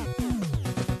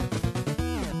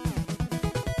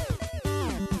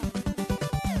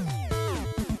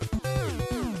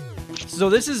 So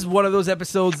this is one of those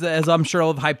episodes that, as I'm sure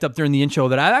I'll have hyped up during the intro,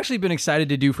 that I've actually been excited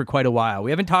to do for quite a while.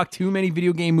 We haven't talked too many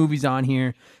video game movies on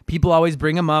here. People always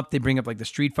bring them up. They bring up like the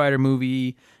Street Fighter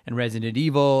movie and Resident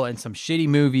Evil and some shitty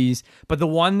movies. But the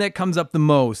one that comes up the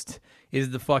most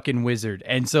is the fucking Wizard.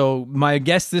 And so my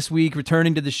guest this week,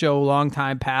 returning to the show,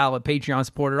 longtime pal, a Patreon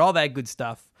supporter, all that good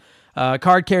stuff.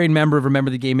 Card-carrying member of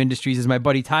Remember the Game Industries is my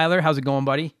buddy Tyler. How's it going,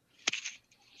 buddy?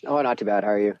 Oh, not too bad.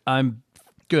 How are you? I'm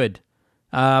good.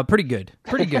 Pretty good.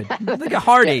 Like a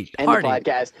hard eight. And hard the eight.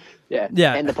 podcast.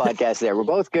 Yeah. And the podcast there. We're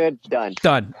both good. Done.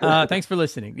 Thanks for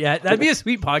listening. Yeah, that'd be a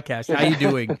sweet podcast. How you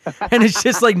doing? And it's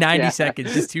just like 90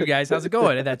 seconds. Just two guys. How's it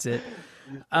going? And that's it.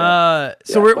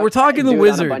 So we're talking the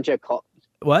Wizard.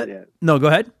 What? Yeah. No, go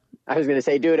ahead. I was gonna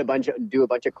say do a bunch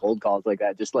of cold calls like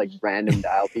that. Just like random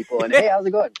dial people and hey, how's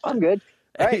it going? I'm good.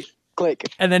 All right. Click.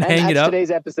 And then hang it up. Today's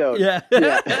episode. Yeah.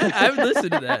 I would listen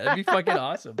to that. That'd be fucking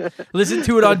awesome. Listen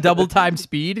to it on double time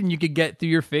speed and you could get through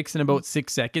your fix in about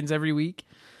 6 seconds every week.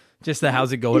 Just the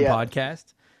How's It Going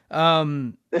podcast.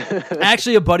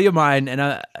 Actually, a buddy of mine, and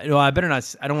I better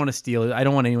not, I don't want to steal it. I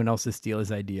don't want anyone else to steal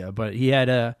his idea, but he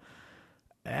had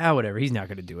whatever. He's not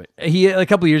going to do it. A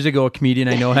couple of years ago, a comedian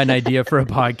I know had an idea for a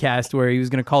podcast where he was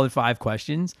going to call it 5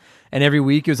 questions. And every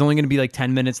week it was only going to be like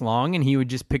 10 minutes long. And he would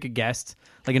just pick a guest,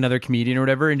 like another comedian or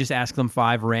whatever, and just ask them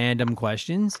 5 random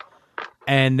questions.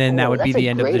 And then that would be the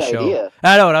end of the show. Idea.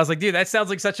 I know. And I was like, dude, that sounds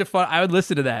like such a fun, I would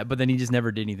listen to that. But then he just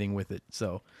never did anything with it.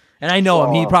 So, and I know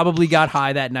him. He probably got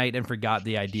high that night and forgot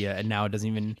the idea. And now it doesn't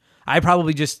even, I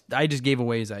just gave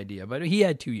away his idea. But he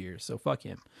had 2 years. So fuck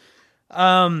him.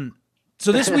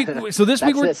 So this week, we're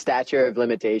the stature of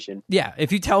limitation. Yeah,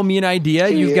 if you tell me an idea,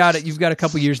 you've got a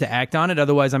couple years to act on it.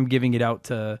 Otherwise, I'm giving it out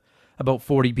to about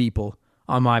 40 people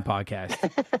on my podcast.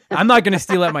 I'm not going to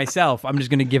steal it myself. I'm just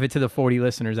going to give it to the 40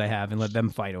 listeners I have and let them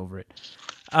fight over it.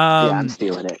 I'm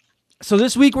stealing it. So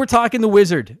this week we're talking The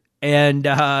Wizard, and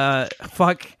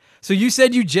fuck. So you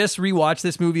said you just rewatched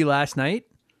this movie last night?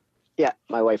 Yeah,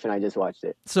 my wife and I just watched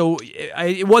it. So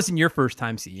it wasn't your first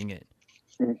time seeing it?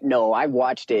 No, I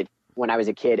watched it when I was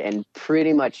a kid and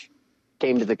pretty much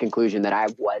came to the conclusion that I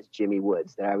was Jimmy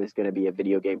Woods, that I was going to be a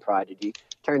video game prodigy.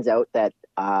 Turns out that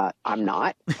I'm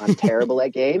not. I'm terrible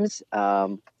at games.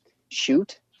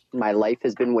 Shoot, my life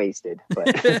has been wasted.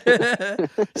 But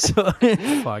So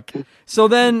fuck. So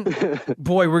then,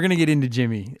 boy, we're gonna get into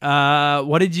Jimmy.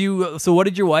 What did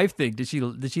your wife think? Did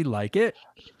she like it?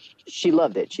 she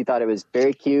loved it. She thought it was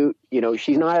very cute. You know,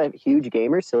 she's not a huge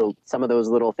gamer, so some of those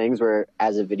little things where,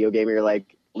 as a video gamer, you're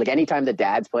like anytime the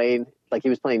dad's playing, like he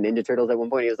was playing Ninja Turtles at one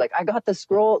point, he was like, "I got the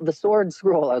sword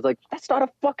scroll." I was like, "That's not a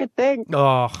fucking thing."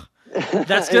 Oh,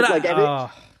 that's good. Like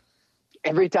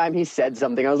every time he said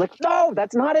something, I was like, "No,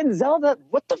 that's not in Zelda.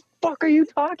 What the fuck are you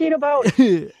talking about?"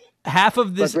 Half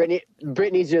of this, but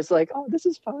Brittany's just like, "Oh, this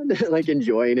is fun," like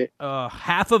enjoying it.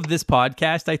 Half of this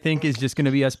podcast, I think, is just going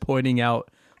to be us pointing out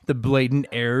the blatant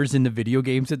errors in the video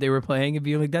games that they were playing and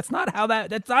being like, that's not how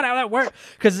that worked.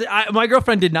 Because my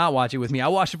girlfriend did not watch it with me. I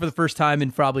watched it for the first time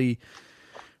in probably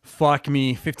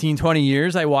 15, 20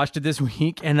 years. I watched it this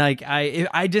week, and like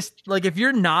I just like, if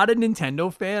you're not a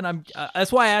Nintendo fan,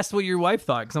 that's why I asked what your wife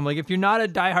thought, because I'm like, if you're not a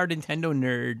diehard Nintendo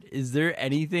nerd, is there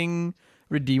anything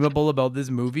redeemable about this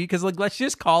movie? Because like, let's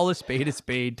just call a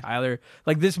spade, Tyler.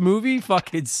 Like, this movie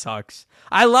fucking sucks.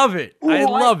 I love it. What? I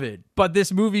love it, but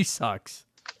this movie sucks.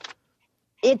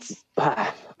 It's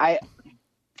I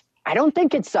don't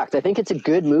think it sucks. I think it's a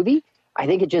good movie. I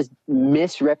think it just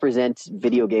misrepresents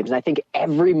video games. And I think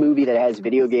every movie that has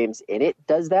video games in it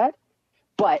does that.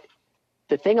 But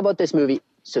the thing about this movie,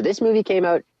 so this movie came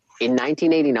out in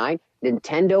 1989.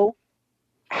 Nintendo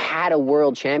had a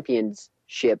world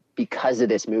championship because of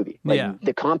this movie. Like, yeah.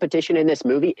 The competition in this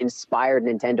movie inspired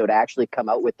Nintendo to actually come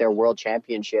out with their world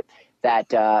championship that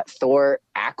Thor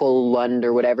Ackland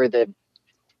or whatever,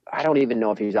 I don't even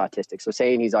know if he's autistic, so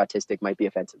saying he's autistic might be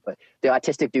offensive, but the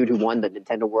autistic dude who won the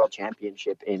Nintendo World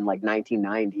Championship in like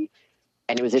 1990,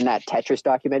 and it was in that Tetris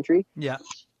documentary. Yeah.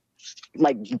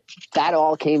 Like, that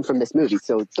all came from this movie.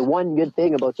 So the one good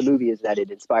thing about the movie is that it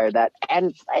inspired that.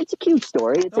 And it's a cute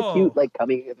story. It's a cute, like,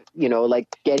 coming, you know, like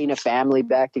getting a family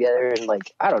back together, and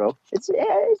like, I don't know.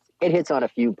 It hits on a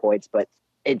few points, but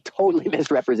it totally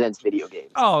misrepresents video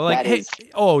games. Oh, like,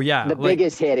 yeah. The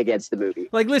biggest hit against the movie.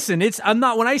 Like, listen,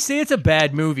 when I say it's a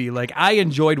bad movie, like, I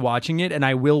enjoyed watching it and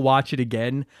I will watch it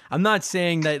again. I'm not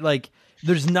saying that, like,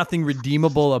 there's nothing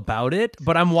redeemable about it,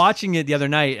 but I'm watching it the other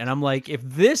night and I'm like, if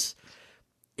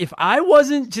I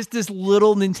wasn't just this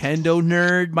little Nintendo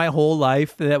nerd my whole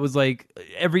life that was like,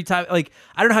 every time, like,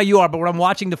 I don't know how you are, but when I'm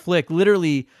watching the flick,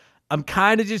 literally, I'm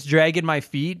kind of just dragging my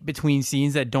feet between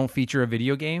scenes that don't feature a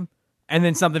video game. And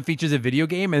then something features a video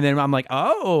game, and then I'm like,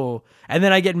 oh. And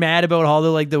then I get mad about all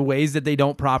the ways that they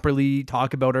don't properly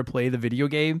talk about or play the video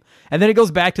game. And then it goes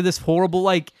back to this horrible,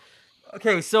 like,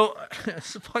 okay, so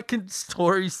this fucking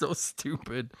story's so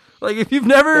stupid. Like, if you've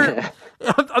never,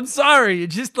 I'm sorry,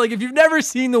 it's just like, if you've never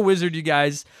seen The Wizard, you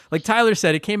guys, like Tyler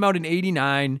said, it came out in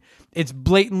 '89. It's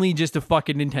blatantly just a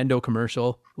fucking Nintendo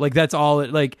commercial. Like, that's all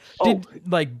it, like,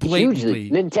 blatantly.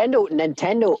 Hugely.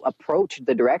 Nintendo approached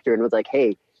the director and was like,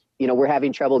 hey, you know, we're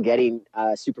having trouble getting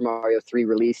Super Mario 3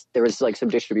 released. There was like some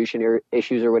distribution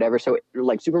issues or whatever. So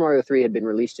like Super Mario 3 had been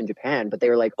released in Japan, but they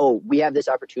were like, oh, we have this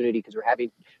opportunity because we're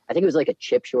having, I think it was like a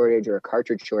chip shortage or a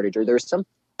cartridge shortage, or there was some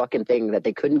fucking thing that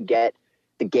they couldn't get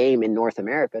the game in North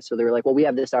America. So they were like, well, we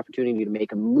have this opportunity to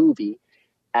make a movie.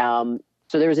 So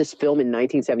there was this film in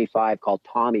 1975 called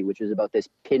Tommy, which was about this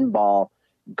pinball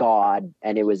god.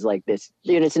 And it was like this,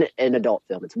 you know, it's an adult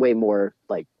film. It's way more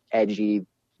like edgy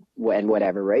and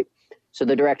whatever, right? So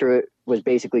the director was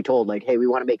basically told, like, hey, we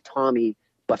want to make Tommy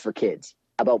but for kids,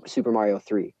 about Super Mario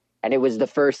 3. And it was the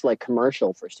first like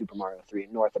commercial for Super Mario 3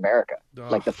 in North America.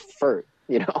 Like the first,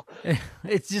 you know.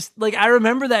 It's just like, I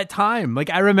remember that time. Like,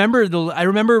 I remember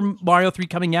Mario 3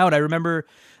 coming out. I remember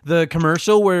the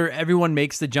commercial where everyone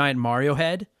makes the giant Mario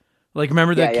head. Like,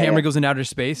 remember the camera goes in outer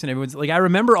space and everyone's like, I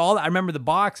remember all that. I remember the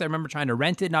box. I remember trying to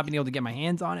rent it, not being able to get my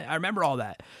hands on it. I remember all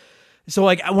that. So,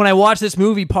 like, when I watch this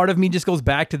movie, part of me just goes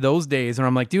back to those days where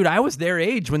I'm like, dude, I was their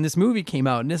age when this movie came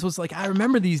out. And this was like, I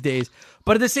remember these days.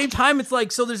 But at the same time, it's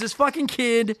like, so there's this fucking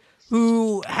kid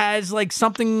who has, like,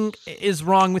 something is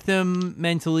wrong with him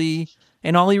mentally.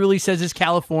 And all he really says is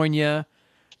California.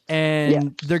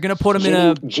 And they're going to put him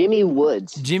in Jimmy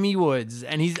Woods.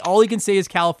 And all he can say is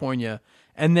California.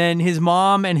 And then his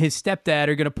mom and his stepdad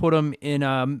are going to put him in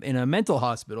a mental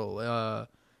hospital,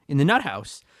 in the nut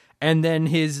house. And then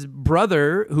his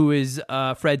brother, who is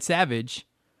Fred Savage,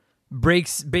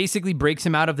 basically breaks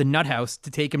him out of the nut house to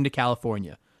take him to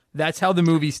California. That's how the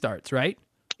movie starts, right?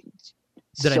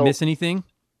 Did I miss anything?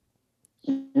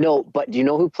 No, but do you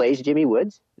know who plays Jimmy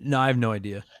Woods? No, I have no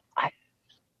idea.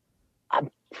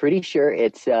 I'm pretty sure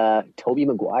it's Tobey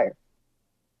Maguire.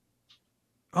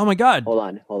 Oh my God. Hold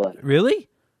on. Really?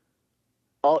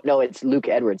 Oh no, it's Luke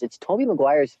Edwards. It's Tobey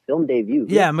Maguire's film debut.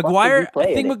 Who Yeah, the fuck did Maguire. he play I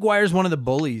think in it? Maguire's one of the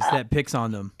bullies that picks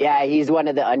on them. Yeah, he's one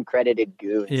of the uncredited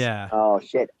goons. Yeah. Oh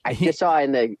shit! I just saw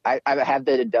in the I have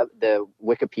the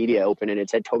Wikipedia open and it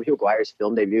said Tobey Maguire's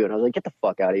film debut, and I was like, get the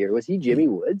fuck out of here. Was he Jimmy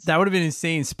Woods? That would have been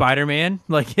insane. Spider-Man.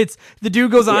 Like it's the dude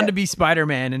goes on Yeah. to be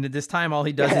Spider-Man, and at this time all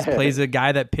he does is plays a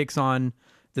guy that picks on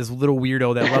this little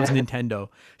weirdo that loves Nintendo.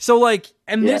 So like,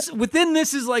 and this within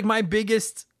this is like my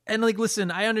biggest. And like,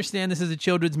 listen, I understand this is a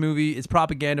children's movie. It's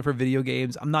propaganda for video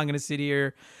games. I'm not going to sit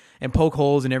here and poke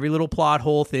holes in every little plot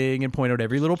hole thing and point out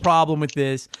every little problem with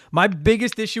this. My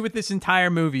biggest issue with this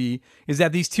entire movie is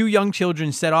that these two young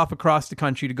children set off across the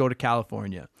country to go to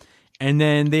California. And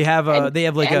then they have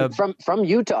from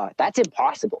Utah. That's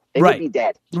impossible. They Right. would be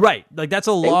dead. Right. Like that's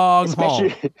a long haul.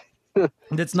 Especially,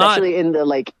 That's not especially in the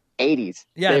like 80s.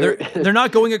 Yeah, they're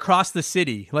not going across the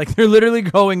city. Like they're literally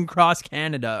going across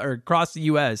Canada or across the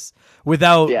US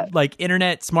without like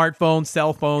internet, smartphones,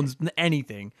 cell phones,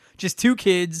 anything. Just two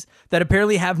kids that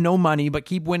apparently have no money but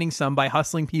keep winning some by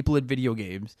hustling people at video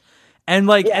games. And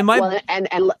like Yeah, and my well, and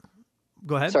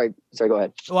go ahead. sorry, go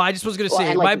ahead. Well, I just was gonna say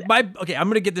and like- my okay. I'm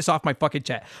gonna get this off my fucking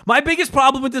chat. My biggest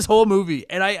problem with this whole movie,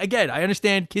 and I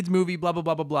understand kids movie, blah blah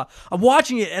blah blah blah. I'm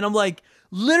watching it and I'm like,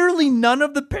 literally none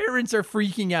of the parents are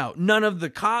freaking out. None of the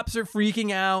cops are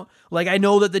freaking out. Like I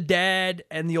know that the dad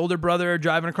and the older brother are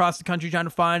driving across the country trying to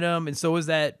find him, and so is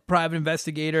that private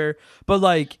investigator. But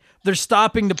like they're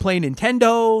stopping to play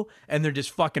Nintendo and they're just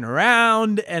fucking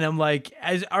around. And I'm like,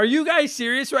 are you guys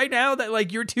serious right now that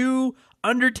like you're two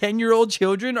under 10-year-old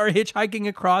children are hitchhiking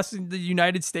across the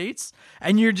United States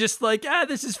and you're just like,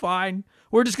 this is fine.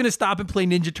 We're just going to stop and play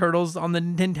Ninja Turtles on the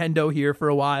Nintendo here for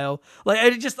a while. Like,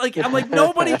 I'm like,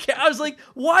 nobody cares. I was like,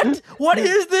 what? What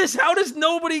is this? How does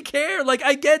nobody care? Like,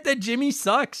 I get that Jimmy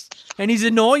sucks and he's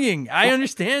annoying. I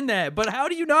understand that. But how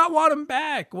do you not want him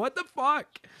back? What the fuck?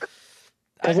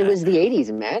 Because it was the 80s,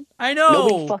 man. I know.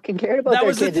 Nobody fucking cared about that their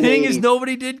was the kids in the thing is 80s.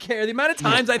 nobody did care. The amount of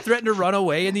times I threatened to run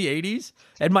away in the 80s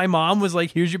and my mom was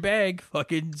like, here's your bag.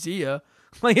 Fucking see ya.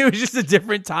 Like it was just a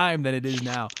different time than it is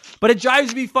now. But it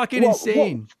drives me fucking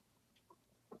insane.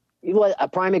 Well, a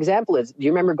prime example is, do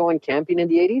you remember going camping in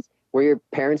the 80s where your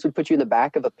parents would put you in the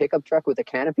back of a pickup truck with a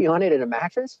canopy on it and a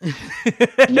mattress?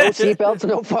 No seatbelts,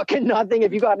 no fucking nothing.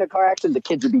 If you got in a car accident, the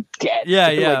kids would be dead. Yeah,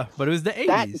 Like, yeah. But it was the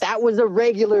 80s. That was a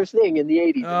regular thing in the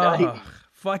 80s. and 90s.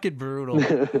 Fucking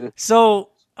brutal. So,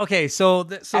 okay, so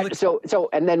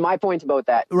And then my point about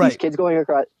that, Right. these kids going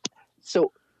across.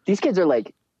 So these kids are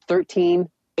like 13,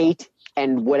 8,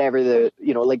 and whatever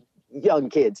like young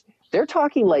kids. They're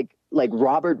talking like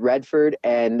Robert Redford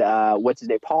and what's his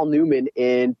name, Paul Newman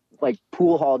in like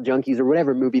Pool Hall Junkies or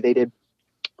whatever movie they did,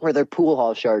 where they're pool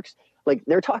hall sharks. Like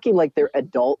they're talking like they're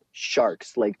adult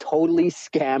sharks, like totally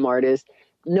scam artists.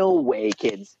 No way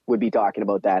kids would be talking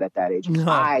about that at that age.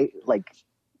 No.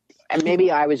 And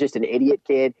maybe I was just an idiot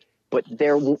kid, but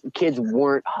kids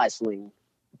weren't hustling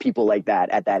people like that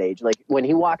at that age. Like when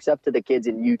he walks up to the kids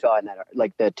in Utah and that,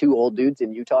 like the two old dudes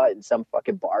in Utah in some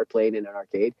fucking bar playing in an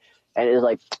arcade, and it's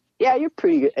like, yeah, you're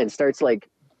pretty good, and starts like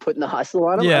putting the hustle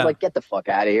on him. Yeah. I'm like, get the fuck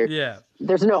out of here. yeah.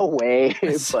 There's no way.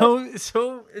 It's But-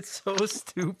 so it's so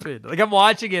stupid. Like I'm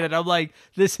watching it and I'm like,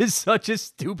 this is such a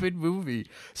stupid movie.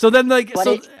 So then like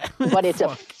but it's a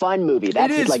fun movie.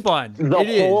 That's is like fun. The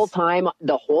It whole is.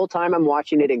 time I'm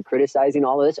watching it and criticizing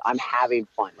all of this, I'm having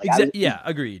fun. Like yeah,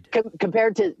 agreed.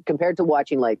 compared to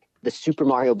watching like the Super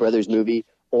Mario Brothers movie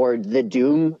or the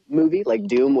Doom movie, like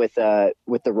Doom with The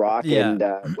Rock Yeah.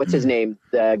 and what's his name,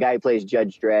 the guy who plays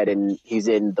Judge Dredd, and he's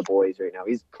in The Boys right now.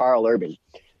 He's Carl Urban.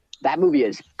 That movie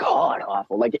is god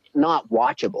awful, like not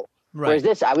watchable. Whereas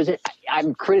Right. this,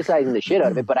 I'm criticizing the shit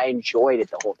out of it, but I enjoyed it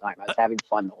the whole time. I was having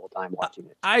fun the whole time watching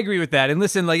it. I agree with that. And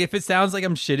listen, like if it sounds like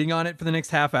I'm shitting on it for the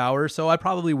next half hour or so, I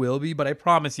probably will be, but I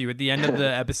promise you at the end of the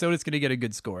episode it's going to get a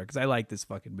good score because I like this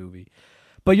fucking movie.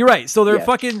 But you're right. So they're Yeah.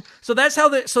 fucking. So that's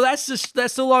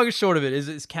that's the long and short of it.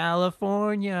 Is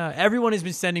California? Everyone has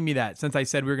been sending me that since I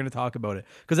said we were going to talk about it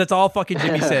because that's all fucking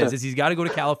Jimmy says is he's got to go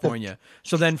to California.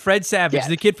 So then Fred Savage, Yeah.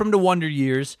 the kid from the Wonder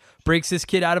Years, breaks this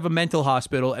kid out of a mental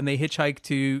hospital and they hitchhike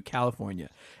to California.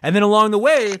 And then along the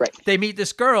way, Right. they meet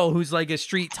this girl who's like a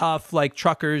street tough like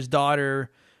trucker's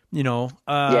daughter. You know,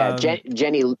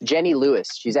 Jenny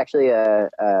Lewis. She's actually a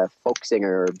folk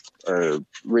singer or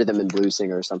rhythm and blues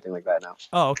singer or something like that now.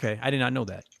 Oh, okay. I did not know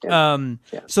that. Yeah.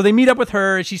 Yeah. So they meet up with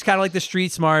her. And she's kind of like the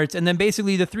street smarts. And then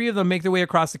basically the three of them make their way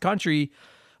across the country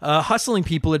hustling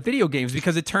people at video games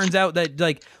because it turns out that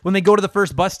like when they go to the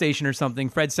first bus station or something,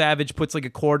 Fred Savage puts like a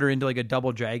quarter into like a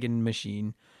Double Dragon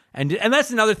machine. And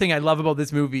that's another thing I love about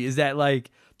this movie is that like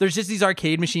there's just these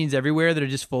arcade machines everywhere that are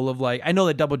just full of like, I know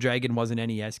that Double Dragon was an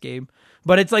NES game,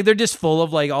 but it's like they're just full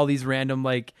of like all these random,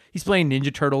 like he's playing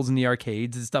Ninja Turtles in the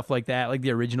arcades and stuff like that, like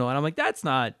the original. And I'm like, that's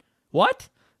not what?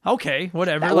 Okay,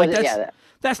 whatever. That Like wasn't-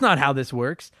 that's not how this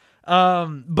works.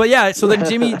 But yeah, so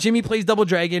then Jimmy plays Double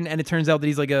Dragon, and it turns out that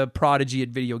he's like a prodigy at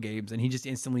video games, and he just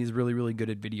instantly is really, really good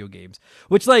at video games.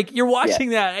 Which like you're watching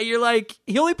that, and you're like,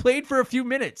 he only played for a few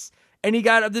minutes, and he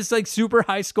got this like super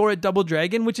high score at Double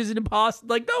Dragon, which is an impossible.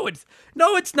 Like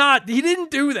no, it's not. He didn't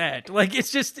do that. Like it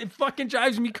fucking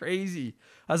drives me crazy.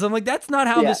 I'm like, that's not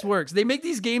how this works. They make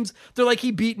these games. They're like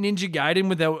he beat Ninja Gaiden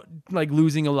without like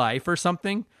losing a life or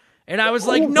something. And I was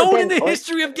like, no one in the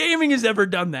history of gaming has ever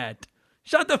done that.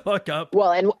 Shut the fuck up.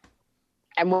 Well,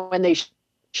 and when they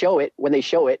show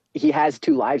it, he has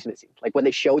 2 lives missing. Like when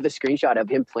they show the screenshot of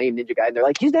him playing Ninja Gaiden, they're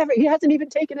like, he hasn't even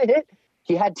taken a hit.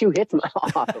 He had 2 hits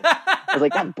off him. I was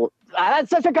like, that's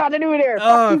such a continuity error.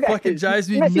 Oh, it fucking drives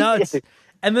me nuts.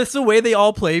 And that's the way they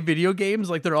all play video games.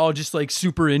 Like they're all just like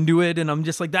super into it. And I'm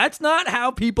just like, that's not how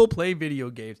people play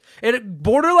video games. And it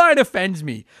borderline offends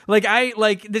me.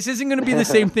 Like this isn't going to be the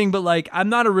same thing, but like, I'm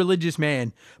not a religious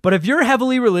man, but if you're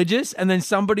heavily religious and then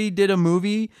somebody did a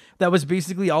movie that was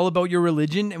basically all about your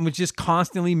religion and was just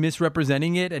constantly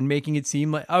misrepresenting it and making it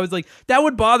seem like, I was like, that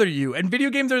would bother you. And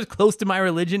video games are as close to my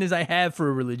religion as I have for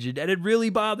a religion. And it really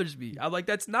bothers me. I'm like,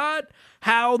 that's not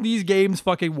how these games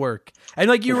fucking work. And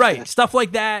like, you're right. Stuff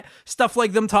like that, stuff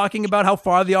like them talking about how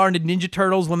far they are into Ninja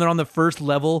Turtles when they're on the first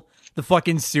level, the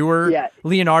fucking sewer. Yeah.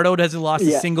 Leonardo hasn't lost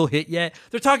a single hit yet.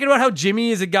 They're talking about how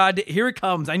Jimmy is a goddamn, here it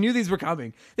comes. I knew these were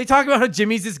coming. They talk about how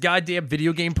Jimmy's this goddamn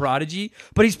video game prodigy,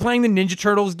 but he's playing the Ninja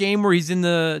Turtles game where he's in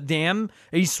the dam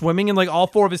and he's swimming and like all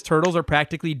 4 of his turtles are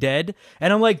practically dead.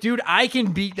 And I'm like, dude, I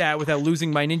can beat that without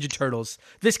losing my Ninja Turtles.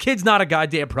 This kid's not a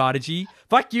goddamn prodigy.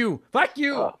 Fuck you. Fuck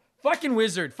you. Oh. Fucking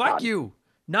wizard. Fuck God. you.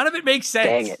 None of it makes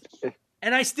sense. Dang it.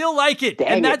 And I still like it.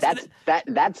 Dang and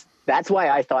it. That's why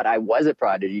I thought I was a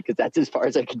prodigy, because that's as far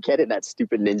as I could get in that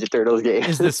stupid Ninja Turtles game.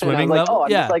 Is the swimming and I'm like, level? Oh, I'm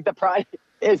just like the prodigy.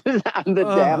 I'm the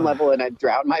dam level, and I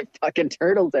drown my fucking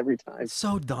turtles every time.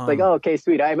 So dumb. It's like, oh, okay,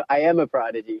 sweet. I am a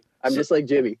prodigy. I'm just like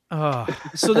Jimmy.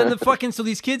 So then so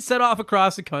these kids set off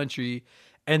across the country,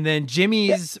 and then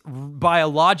Jimmy's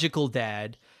biological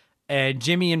dad and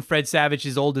Jimmy and Fred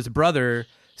Savage's oldest brother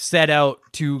set out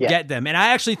to get them. And I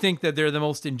actually think that they're the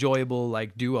most enjoyable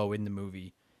like duo in the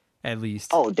movie, at least.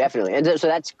 Oh, definitely. And so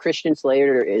that's Christian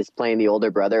Slater is playing the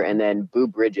older brother, and then Boo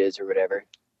Bridges or whatever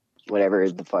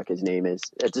the fuck his name is.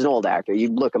 It's an old actor. You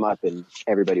look him up and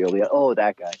everybody will be like, oh,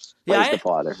 that guy. Plays the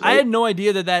father. Right? I had no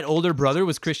idea that older brother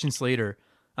was Christian Slater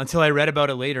until I read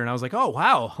about it later. And I was like, oh,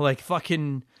 wow. Like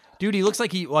fucking dude, he looks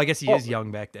like I guess he is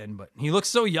young back then, but he looks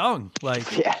so young. Like,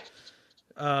 yeah.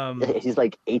 He's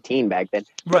like 18 back then.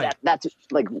 Right. That's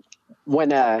like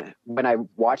when I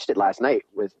watched it last night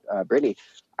with Brittany,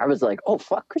 I was like, oh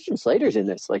fuck, Christian Slater's in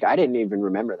this. Like I didn't even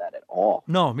remember that at all.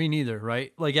 No, me neither.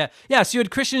 Right? Like yeah. So you had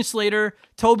Christian Slater,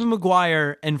 Tobey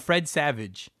Maguire, and Fred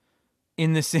Savage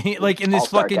in the same, like in this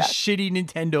All-star fucking cast. shitty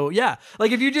Nintendo. Yeah.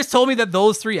 Like if you just told me that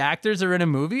those 3 actors are in a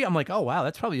movie, I'm like, oh wow,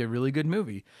 that's probably a really good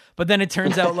movie. But then it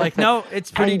turns out like, no,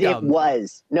 it's pretty And dumb. It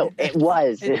was.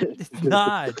 It's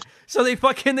not. So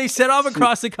they set off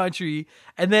across the country,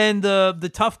 and then the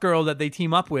tough girl that they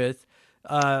team up with,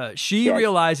 she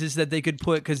realizes that they could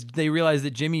because they realize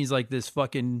that Jimmy's like this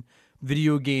fucking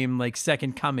video game like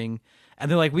second coming,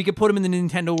 and they're like, we could put him in the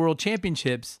Nintendo World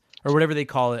Championships or whatever they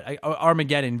call it,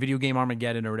 Armageddon, video game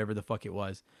Armageddon or whatever the fuck it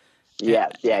was. Yeah.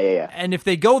 And if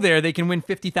they go there, they can win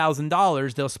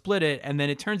 $50,000. They'll split it, and then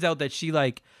it turns out that she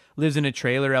like lives in a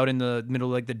trailer out in the middle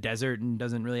of like the desert and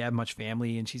doesn't really have much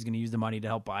family, and she's going to use the money to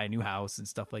help buy a new house and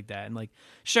stuff like that. And like,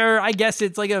 sure, I guess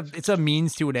it's like it's a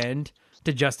means to an end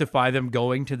to justify them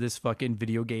going to this fucking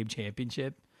video game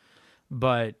championship.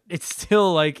 But it's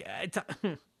still like,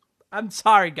 I'm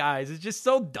sorry guys, it's just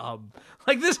so dumb.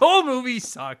 Like this whole movie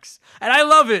sucks and I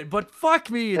love it, but fuck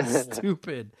me, it's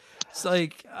stupid. It's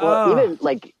like,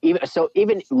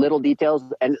 even little details,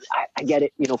 and I get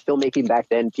it, filmmaking back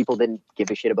then, people didn't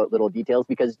give a shit about little details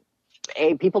because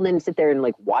people didn't sit there and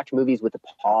like watch movies with a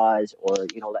pause or,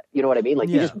 you know what I mean? Like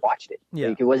you just watched it. Yeah.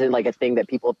 Like, it wasn't like a thing that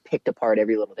people picked apart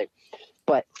every little thing.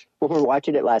 But when we're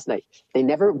watching it last night, they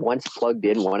never once plugged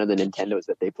in one of the Nintendos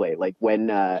that they play. Like when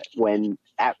at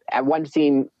one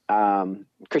scene,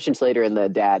 Christian Slater and the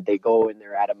dad, they go and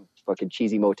they're at a fucking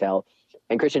cheesy motel,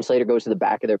 and Christian Slater goes to the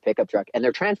back of their pickup truck, and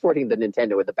they're transporting the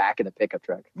Nintendo in the back of the pickup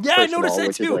truck. Yeah, I noticed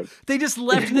that too. Like... They just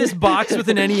left this box with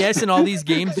an NES and all these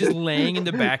games just laying in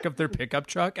the back of their pickup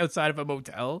truck outside of a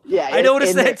motel. Yeah, I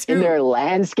noticed that too. In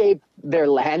their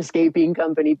landscaping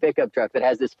company pickup truck that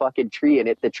has this fucking tree in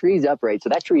it. The tree's upright, so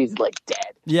that tree is like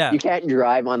dead. Yeah, you can't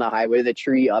drive on the highway with a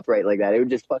tree upright like that. It would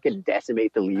just fucking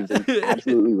decimate the leaves and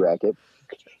absolutely wreck it.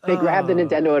 They grab the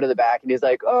Nintendo out of the back, and he's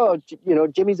like, "Oh,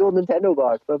 Jimmy's old Nintendo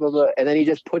box, blah blah blah," and then he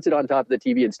just puts it on top of the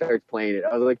TV and starts playing it.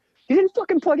 I was like, "You didn't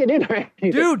fucking plug it in, right,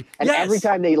 dude?" And yes. every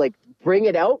time they bring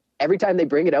it out,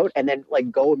 and then like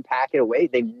go and pack it away,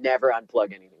 they never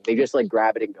unplug anything. They just like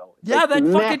grab it and go. It's yeah,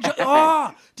 like, that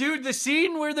fucking dude, the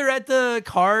scene where they're at the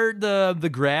car, the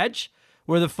garage.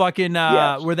 Where the fucking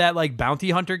where that like bounty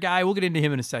hunter guy, we'll get into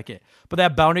him in a second, but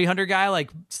that bounty hunter guy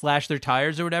like slashed their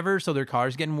tires or whatever, so their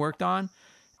car's getting worked on,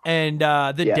 and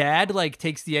dad like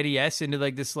takes the NES into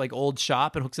like this like old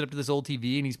shop and hooks it up to this old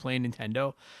TV, and he's playing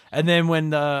Nintendo. And then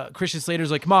when Christian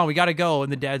Slater's like, "Come on, we gotta go,"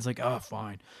 and the dad's like, "Oh,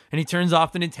 fine," and he turns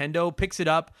off the Nintendo, picks it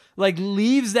up, like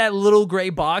leaves that little gray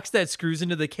box that screws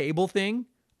into the cable thing.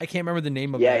 I can't remember the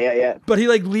name of it. Yeah. But he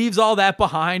like leaves all that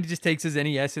behind, just takes his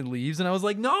NES and leaves. And I was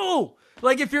like, no.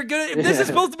 Like if this is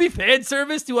supposed to be fan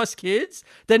service to us kids,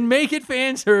 then make it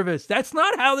fan service. That's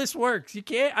not how this works. You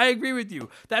can't. I agree with you.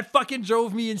 That fucking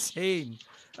drove me insane.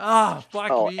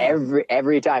 Fuck me.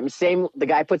 Every time. Same. The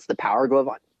guy puts the power glove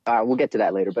on. We'll get to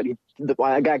that later. But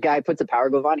the guy puts the power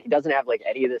glove on. He doesn't have like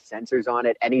any of the sensors on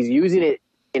it, and he's using it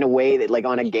in a way that like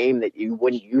on a game that you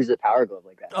wouldn't use the power glove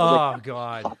like that.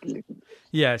 God.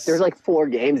 Yes. There's like 4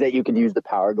 games that you could use the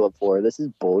power glove for. This is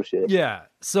bullshit. Yeah.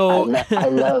 So I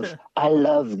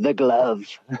love the glove.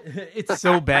 It's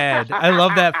so bad. I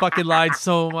love that fucking line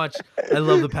so much. I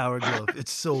love the power glove.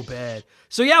 It's so bad.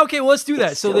 So yeah, okay, well, let's do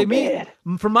that. So they meet,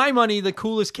 for my money, the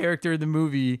coolest character in the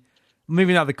movie,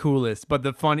 maybe not the coolest, but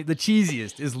the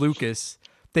cheesiest is Lucas.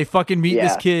 They fucking meet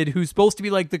this kid who's supposed to be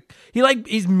like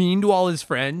he's mean to all his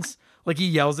friends. Like he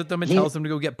yells at them and tells them to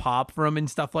go get pop for him and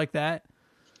stuff like that.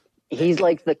 He's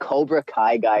like the Cobra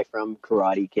Kai guy from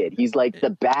Karate Kid. He's like the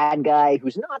bad guy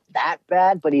who's not that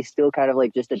bad, but he's still kind of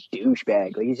like just a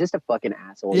douchebag. Like he's just a fucking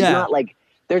asshole. Yeah. He's not like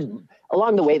there's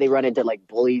along the way they run into like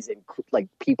bullies and like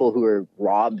people who are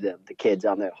robbed them, the kids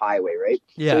on the highway, right?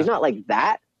 Yeah. So he's not like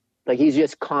that. Like he's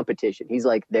just competition. He's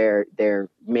like their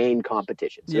main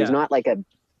competition. So he's not like a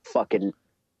fucking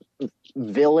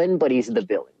villain, but he's the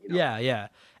villain. You know? Yeah.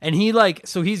 And he's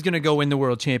gonna go win the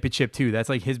world championship too. That's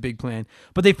like his big plan.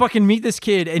 But they fucking meet this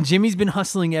kid, and Jimmy's been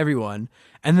hustling everyone.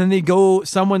 And then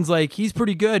someone's like, he's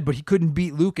pretty good, but he couldn't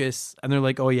beat Lucas. And they're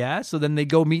like, oh yeah? So then they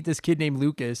go meet this kid named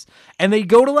Lucas, and they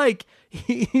go to like,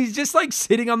 he's just like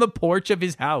sitting on the porch of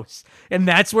his house. And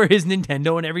that's where his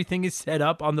Nintendo and everything is set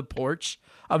up, on the porch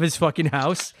of his fucking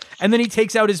house. And then he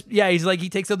takes out he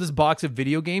takes out this box of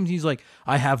video games. He's like,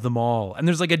 I have them all. And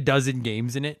there's like a dozen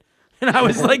games in it. And I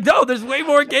was like, no, there's way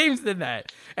more games than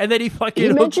that. And then he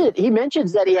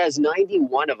mentions that he has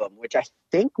 91 of them, which I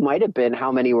think might have been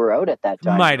how many were out at that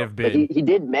time. Might have been.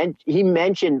 But he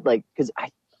mentioned like, because I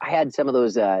had some of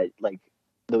those like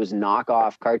those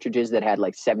knockoff cartridges that had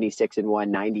like 76 in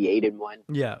one, 98 in one.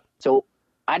 Yeah. So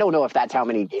I don't know if that's how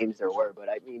many games there were, but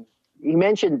I mean, he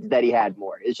mentioned that he had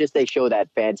more. It's just they show that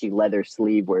fancy leather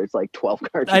sleeve where it's like 12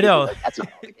 cartridges. I know. Like, that's not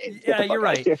all the games. Yeah, you're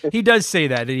right. He does say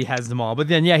that he has them all. But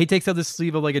then, he takes out the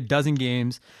sleeve of like a dozen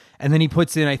games, and then he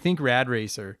puts in, I think, Rad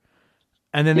Racer.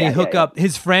 And then they hook up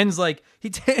his friends. Like he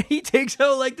takes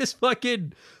out like this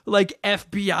fucking like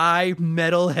FBI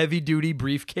metal heavy duty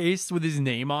briefcase with his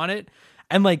name on it.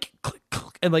 And like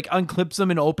and like unclips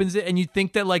them and opens it. And you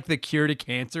think that like the cure to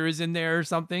cancer is in there or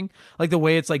something. Like the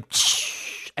way it's like...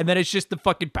 And then it's just the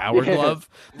fucking power glove,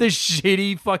 the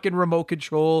shitty fucking remote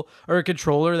control or a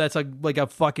controller that's like a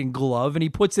fucking glove. And he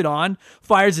puts it on,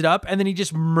 fires it up, and then he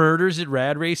just murders it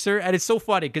Rad Racer. And it's so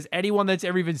funny because anyone that's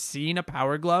ever even seen a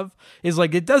power glove is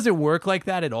like, it doesn't work like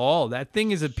that at all. That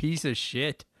thing is a piece of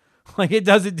shit. Like it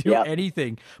doesn't do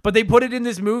anything. But they put it in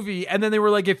this movie, and then they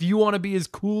were like, if you want to be as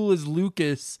cool as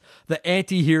Lucas, the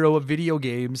anti-hero of video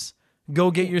games, go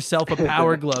get yourself a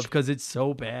power glove because it's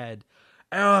so bad.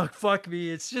 Oh, fuck me.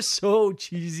 It's just so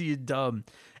cheesy and dumb.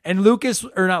 And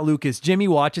Jimmy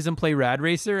watches him play Rad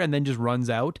Racer and then just runs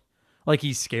out. Like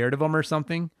he's scared of him or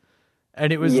something.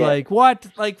 And it was like, what?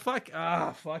 Like, fuck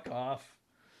off.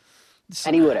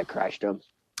 And he would have crushed him.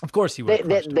 Of course he would.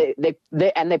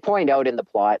 They point out in the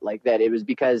plot like that it was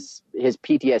because his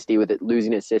PTSD with it,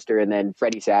 losing his sister, and then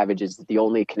Freddie Savage is the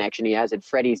only connection he has, and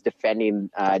Freddie's defending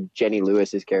Jenny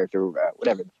Lewis's character,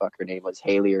 whatever the fuck her name was,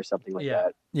 Haley or something like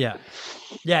that.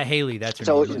 Yeah, Haley, that's her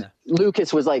name. So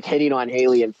Lucas was like hitting on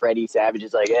Haley, and Freddie Savage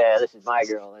is like, yeah, this is my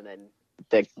girl, and then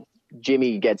the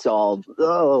Jimmy gets all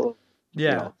So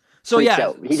freaks yeah,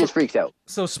 out. He just freaks out.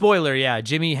 So spoiler, yeah,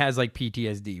 Jimmy has like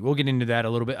PTSD. We'll get into that a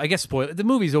little bit. I guess spoiler. The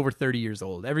movie's over 30 years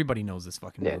old. Everybody knows this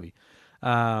fucking movie.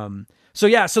 So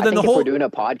then I think the if whole we're doing a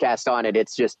podcast on it,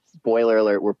 it's just spoiler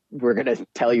alert. We're gonna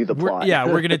tell you the plot.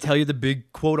 we're gonna tell you the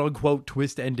big quote unquote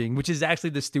twist ending, which is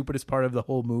actually the stupidest part of the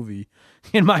whole movie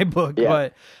in my book. Yeah.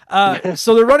 But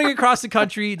so they're running across the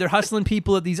country. They're hustling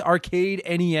people at these arcade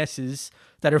NESs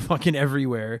that are fucking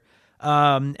everywhere.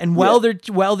 And while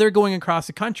they're going across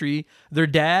the country, their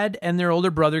dad and their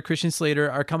older brother Christian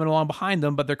Slater are coming along behind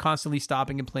them, but they're constantly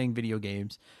stopping and playing video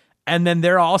games. And then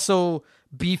they're also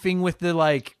beefing with the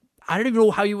I don't even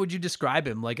know would you describe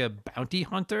him, like a bounty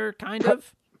hunter kind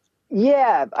of.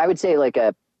 Yeah, I would say like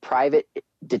a private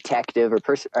detective or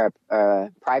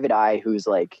private eye who's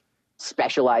like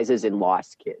specializes in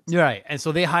lost kids. Right, and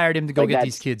so they hired him to go Like get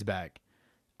these kids back.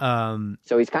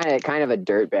 So he's kind of a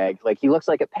dirtbag. Like he looks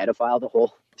like a pedophile the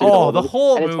whole. The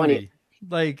whole and movie. it's funny.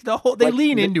 Like they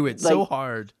lean into it so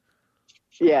hard.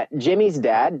 Yeah, Jimmy's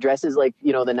dad dresses like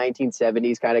the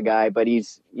 1970s kind of guy, but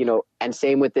he's and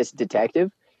same with this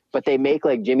detective. But they make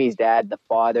like Jimmy's dad the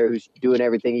father who's doing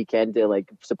everything he can to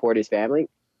like support his family.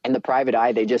 And the private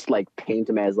eye, they just like paint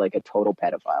him as like a total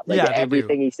pedophile. Like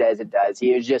everything he says and does,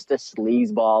 he is just a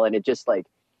sleazeball. And it just like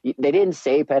they didn't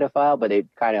say pedophile, but it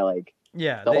kind of like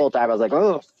the whole time I was like,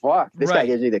 oh fuck, this guy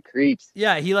gives me the creeps.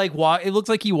 Yeah, he like it looks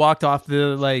like he walked off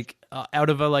the out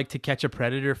of a To Catch a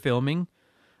Predator filming.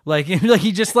 Like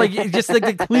he just like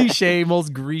the cliche,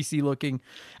 most greasy looking.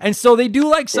 And so they do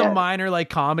like some minor like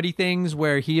comedy things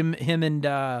where him and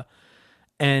the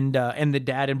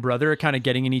dad and brother are kind of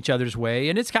getting in each other's way,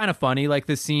 and it's kind of funny. Like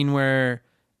the scene where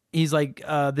he's like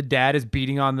the dad is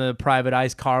beating on the private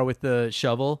eye's car with the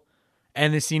shovel,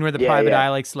 and the scene where the private eye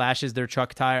like slashes their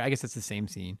truck tire. I guess that's the same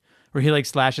scene where he like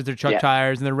slashes their truck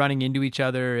tires and they're running into each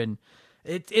other, and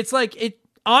it's like it.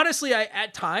 Honestly,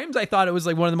 at times I thought it was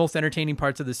like one of the most entertaining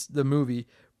parts of the movie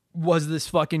was this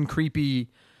fucking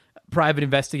creepy private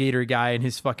investigator guy and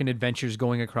his fucking adventures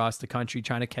going across the country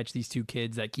trying to catch these two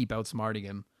kids that keep outsmarting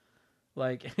him.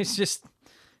 Like it's just,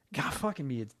 God fucking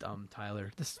me, it's dumb,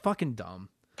 Tyler. This is fucking dumb.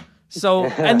 So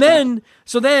then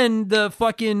the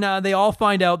fucking they all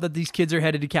find out that these kids are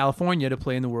headed to California to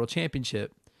play in the World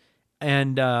Championship,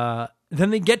 and then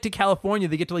they get to California.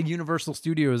 They get to like Universal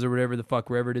Studios or whatever the fuck,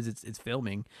 wherever it is it's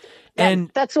filming.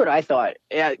 And that's what I thought.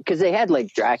 Yeah, because they had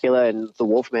like Dracula and the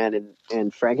Wolfman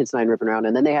and Frankenstein ripping around,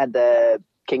 and then they had the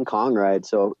King Kong ride.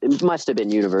 So it must have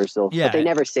been Universal. Yeah. But they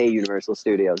never say Universal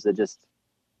Studios. It just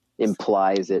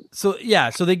implies it. So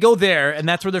they go there, and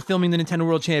that's where they're filming the Nintendo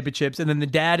World Championships. And then the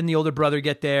dad and the older brother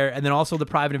get there, and then also the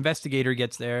private investigator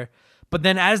gets there. But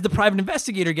then as the private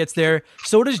investigator gets there,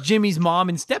 so does Jimmy's mom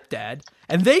and stepdad.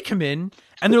 And they come in,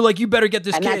 and they're like, you better get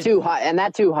this kid.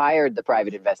 That too hired the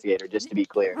private investigator, just to be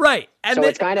clear. Right. And so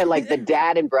it's kind of like the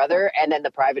dad and brother, and then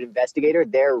the private investigator,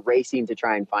 they're racing to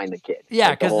try and find the kid.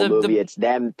 Yeah, because the whole movie, it's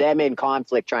them in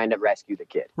conflict trying to rescue the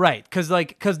kid. Right, because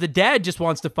the dad just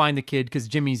wants to find the kid because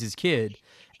Jimmy's his kid.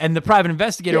 And the private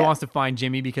investigator wants to find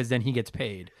Jimmy because then he gets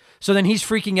paid. So then he's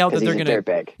freaking out that they're going to...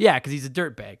 dirtbag. Yeah, because he's a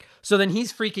dirtbag. So then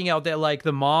he's freaking out that like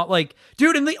the mom... Like,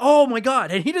 dude, and oh my God.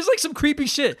 And he does like some creepy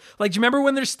shit. Like, do you remember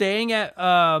when they're staying at...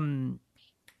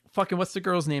 fucking, what's the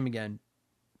girl's name again?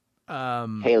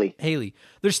 Haley.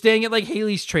 They're staying at like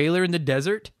Haley's trailer in the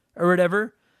desert or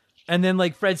whatever. And then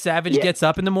like Fred Savage gets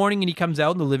up in the morning and he comes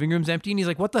out and the living room's empty and he's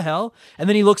like, what the hell? And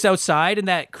then he looks outside and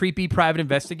that creepy private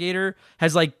investigator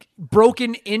has like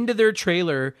broken into their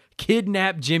trailer,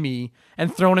 kidnapped Jimmy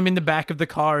and thrown him in the back of the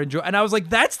car. And I was like,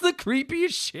 that's the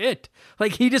creepiest shit.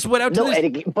 Like he just went out to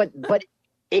this... But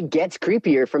it gets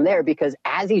creepier from there because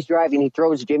as he's driving, he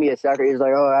throws Jimmy a sucker. He's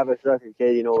like, oh, I have a sucker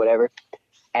kid, whatever.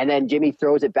 And then Jimmy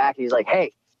throws it back and he's like,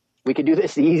 hey, we could do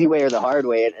this the easy way or the hard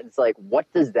way. And it's like,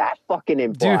 what does that fucking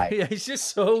imply? Dude, yeah, it's just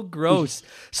so gross.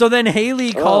 So then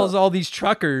Haley calls all these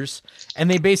truckers and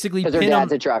they basically pin them. Because her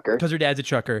dad's a trucker. Because her dad's a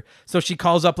trucker. So she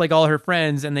calls up like all her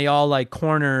friends and they all like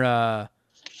corner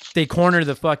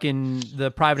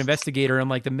the private investigator in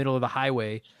like the middle of the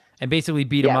highway and basically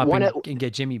beat him up and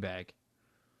get Jimmy back.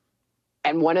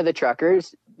 And one of the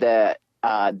truckers, the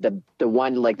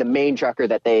one, like the main trucker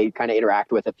that they kind of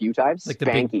interact with a few times, like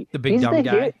Spanky. the big dumb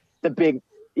guy.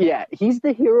 He's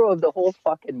the hero of the whole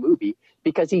fucking movie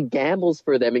because he gambles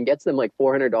for them and gets them like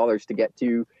 $400 to get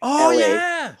to LA.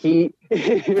 Yeah.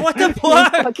 What the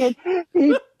fuck?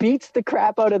 He beats the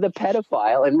crap out of the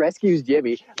pedophile and rescues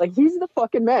Jimmy. Like he's the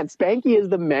fucking man. Spanky is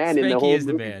the man in the whole movie.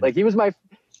 The man. Like he was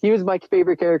He was my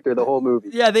favorite character the whole movie.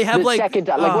 Yeah, they have the second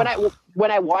time, when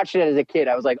I watched it as a kid,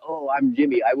 I was like, "Oh, I'm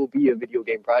Jimmy. I will be a video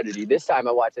game prodigy." This time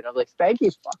I watched it, I was like,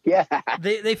 "Spanky, fuck yeah!"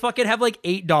 They fucking have like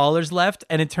 $8 left,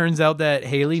 and it turns out that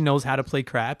Haley knows how to play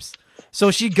craps,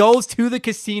 so she goes to the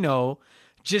casino,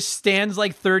 just stands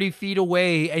like 30 feet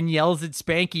away and yells at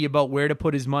Spanky about where to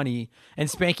put his money. And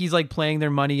Spanky's like playing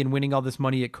their money and winning all this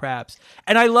money at craps.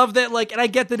 And I love that, like, and I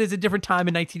get that it's a different time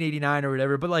in 1989 or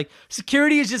whatever, but like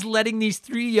security is just letting these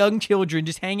 3 young children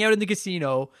just hang out in the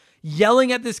casino,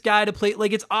 yelling at this guy to play.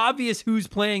 Like, it's obvious who's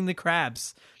playing the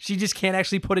craps. She just can't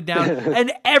actually put it down.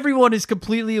 And everyone is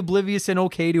completely oblivious and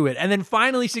okay to it. And then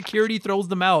finally security throws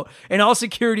them out. And all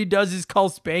security does is call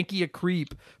Spanky a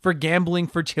creep for gambling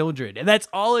for children. And that's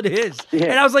all it is. Yeah.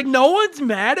 And I was like, no one's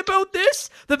mad about this?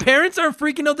 The parents aren't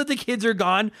freaking out that the kids are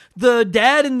gone. The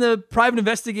dad and the private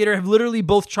investigator have literally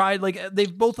both tried, like,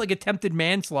 they've both like attempted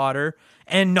manslaughter.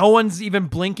 And no one's even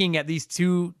blinking at these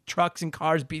 2 trucks and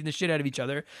cars beating the shit out of each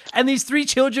other. And these 3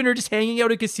 children are just hanging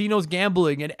out at casinos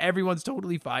gambling, and everyone's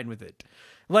totally fine with it.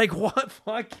 Like, what?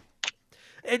 Fuck.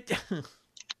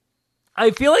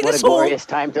 I feel like what this a glorious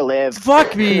time to live.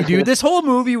 Fuck me, dude. This whole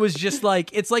movie was just like,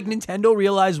 it's like Nintendo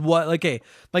realized what, like, okay,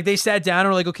 like they sat down and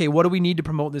were like, okay, what do we need to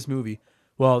promote this movie?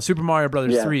 Well, Super Mario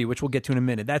Brothers 3, which we'll get to in a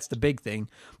minute. That's the big thing.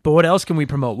 But what else can we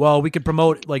promote? Well, we could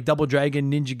promote like Double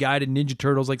Dragon, Ninja Gaiden, Ninja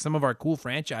Turtles, like some of our cool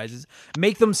franchises.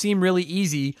 Make them seem really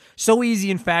easy. So easy,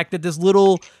 in fact, that this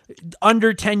little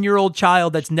under 10-year-old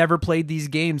child that's never played these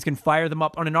games can fire them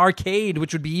up on an arcade,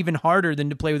 which would be even harder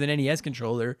than to play with an NES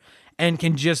controller, and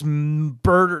can just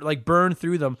burn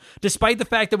through them, despite the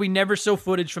fact that we never saw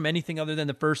footage from anything other than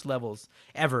the first levels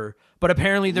ever. But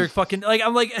apparently they're fucking like,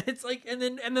 I'm like, it's like, and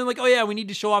then like, oh yeah, we need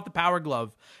to show off the Power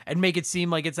Glove and make it seem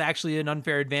like it's actually an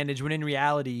unfair advantage, when in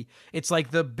reality it's like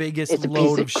the biggest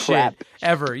load of shit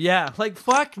ever. Yeah, like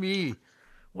fuck me.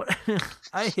 What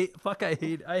I hate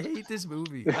this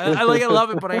movie. I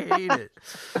love it, but I hate it.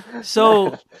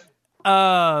 So,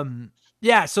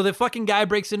 yeah, so the fucking guy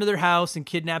breaks into their house and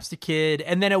kidnaps the kid,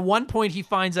 and then at one point he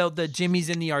finds out that Jimmy's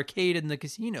in the arcade in the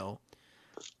casino.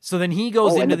 So then he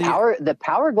goes into the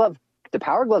Power Glove. The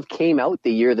Power Glove came out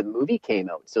the year the movie came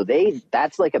out, so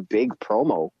that's like a big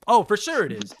promo. Oh, for sure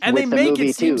it is, and they make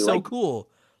it seem so cool.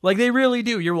 Like they really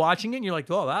do. You're watching it, and you're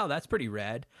like, oh wow, that's pretty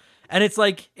rad. And it's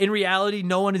like, in reality,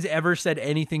 no one has ever said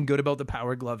anything good about the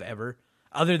Power Glove ever,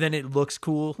 other than it looks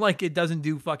cool. Like it doesn't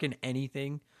do fucking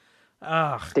anything.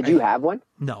 Did you have one?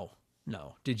 No.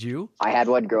 Did you? I had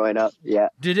one growing up. Yeah.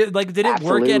 Did it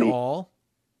work at all?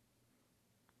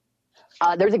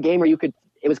 There's a game where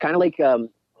it was kind of like, what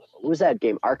was that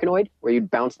game? Arkanoid, where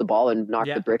you'd bounce the ball and knock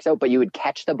the bricks out, but you would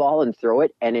catch the ball and throw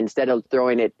it. And instead of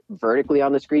throwing it vertically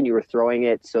on the screen, you were throwing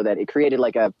it so that it created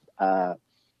like an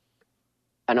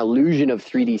illusion of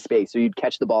 3D space. So you'd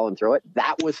catch the ball and throw it.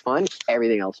 That was fun.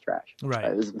 Everything else trash. Right.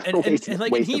 And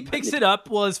like he picks it up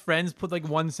while his friends put like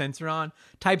one sensor on,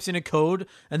 types in a code,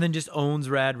 and then just owns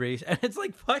Rad Race. And it's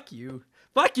like, fuck you,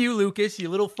 Lucas, you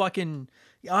little fucking.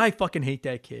 I fucking hate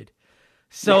that kid.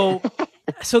 So,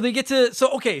 they get to.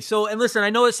 And listen,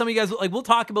 I know that some of you guys like. We'll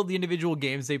talk about the individual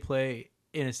games they play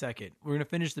in a second. We're gonna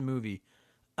finish the movie.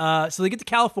 So they get to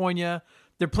California.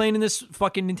 They're playing in this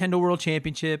fucking Nintendo World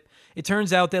Championship. It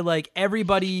turns out that like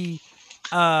everybody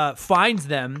finds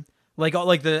them.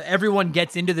 Everyone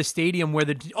gets into the stadium where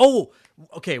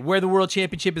where the World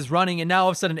Championship is running, and now all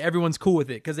of a sudden everyone's cool with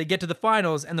it because they get to the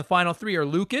finals, and the final 3 are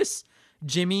Lucas,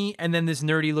 Jimmy, and then this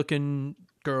nerdy looking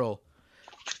girl.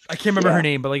 I can't remember her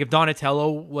name, but like if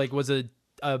Donatello like was a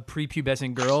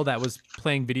prepubescent girl that was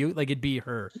playing video, like it'd be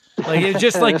her. Like it's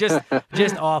just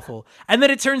awful. And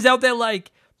then it turns out that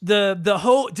like the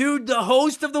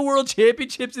host of the World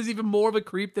Championships is even more of a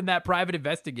creep than that private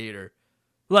investigator.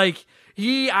 Like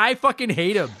I fucking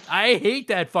hate him. I hate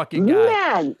that fucking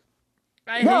guy.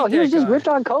 Man, he was just ripped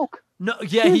on coke. No,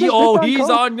 yeah, he's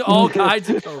on all kinds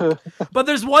of coke. But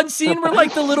there's one scene where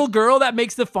like the little girl that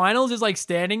makes the finals is like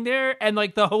standing there, and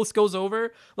like the host goes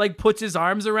over, like puts his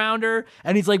arms around her,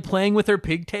 and he's like playing with her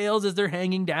pigtails as they're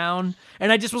hanging down.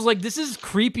 And I just was like, this is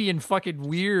creepy and fucking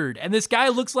weird. And this guy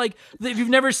looks like, if you've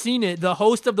never seen it, the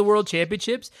host of the World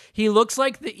Championships, he looks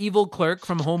like the evil clerk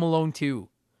from Home Alone 2.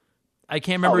 I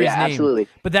can't remember his name. Absolutely.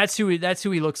 But that's who he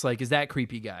looks like, is that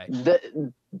creepy guy.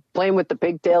 Playing with the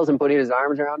pigtails and putting his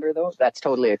arms around her, though, that's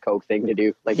totally a coke thing to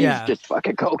do. Like, he's just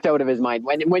fucking coked out of his mind.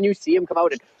 When you see him come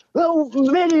out and,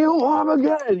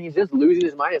 again, and he's just losing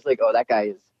his mind, it's like, oh, that guy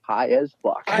is high as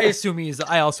fuck. I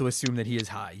also assume that he is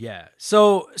high, yeah.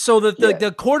 So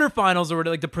the quarterfinals, or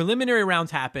like the preliminary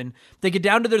rounds happen. They get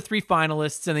down to their 3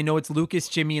 finalists, and they know it's Lucas,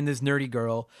 Jimmy, and this nerdy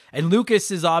girl. And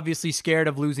Lucas is obviously scared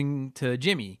of losing to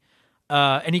Jimmy.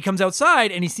 And he comes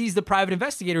outside and he sees the private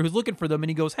investigator who's looking for them, and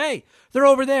he goes, "Hey, they're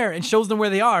over there," and shows them where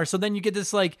they are. So then you get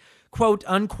this like quote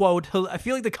unquote. I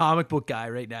feel like the comic book guy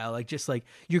right now, like just like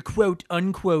your quote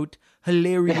unquote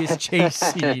hilarious chase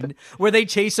scene where they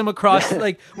chase him across,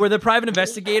 like where the private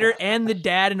investigator and the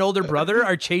dad and older brother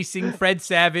are chasing Fred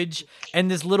Savage and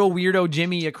this little weirdo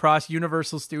Jimmy across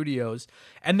Universal Studios.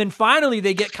 And then finally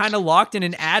they get kind of locked in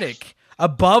an attic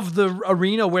above the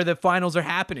arena where the finals are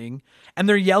happening. And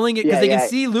they're yelling it because they can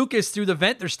see Lucas through the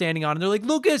vent they're standing on. And they're like,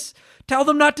 "Lucas, tell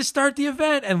them not to start the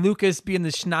event." And Lucas, being the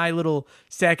schnai little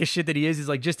sack of shit that he is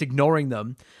like just ignoring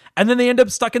them. And then they end up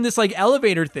stuck in this like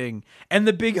elevator thing. And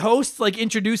the big host like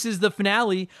introduces the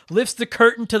finale, lifts the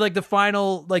curtain to like the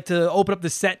final, like to open up the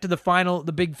set to the final,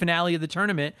 the big finale of the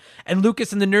tournament. And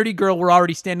Lucas and the nerdy girl were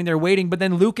already standing there waiting. But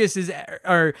then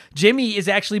Jimmy is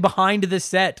actually behind the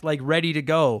set, like ready to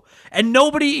go. And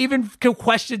nobody even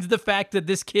questions the fact that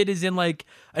this kid is in like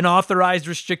an authorized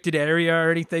restricted area or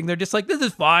anything. They're just like, "This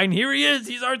is fine. Here he is.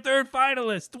 He's our third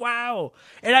finalist. Wow."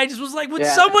 And I just was like, would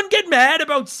someone get mad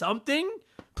about something?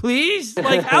 Please?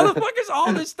 Like, how the fuck is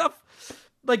all this stuff?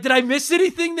 Like, did I miss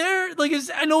anything there? Like,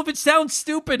 I know if it sounds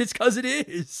stupid, it's because it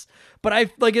is. But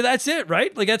that's it,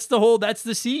 right? Like, that's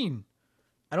the scene.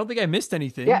 I don't think I missed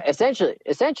anything. Yeah,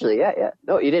 essentially, yeah.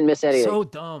 No, you didn't miss anything. So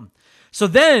dumb. So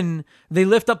then they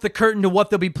lift up the curtain to what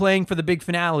they'll be playing for the big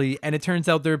finale, and it turns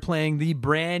out they're playing the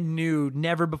brand new,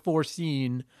 never before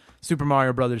seen Super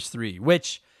Mario Brothers 3,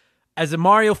 which, as a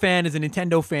Mario fan, as a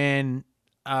Nintendo fan,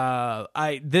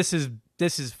 this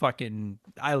is fucking,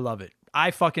 I love it.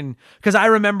 Because I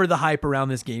remember the hype around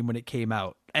this game when it came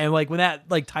out. And like when that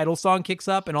like title song kicks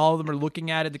up and all of them are looking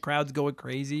at it, the crowd's going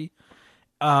crazy.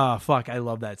 Fuck, I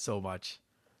love that so much.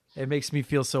 It makes me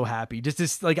feel so happy.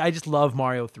 I just love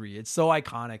Mario 3. It's so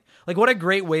iconic. Like, what a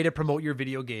great way to promote your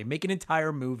video game. Make an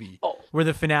entire movie where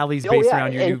the finale's based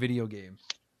around your new video game.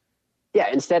 Yeah,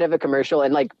 instead of a commercial.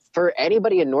 And like for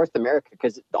anybody in North America,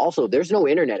 because also there's no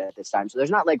internet at this time. So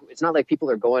it's not like people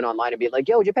are going online and being like,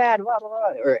 "Yo, Japan, blah, blah,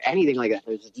 blah," or anything like that.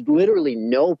 There's literally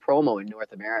no promo in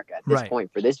North America at this point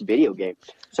for this video game.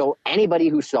 So anybody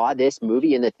who saw this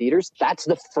movie in the theaters, that's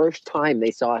the first time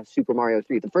they saw Super Mario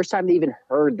 3. The first time they even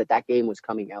heard that game was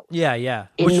coming out. Yeah.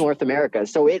 In North America.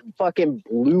 So it fucking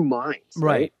blew minds.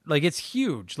 Right? Like, it's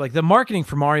huge. Like, the marketing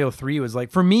for Mario 3 was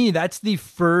like, for me, that's the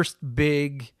first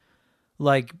big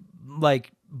like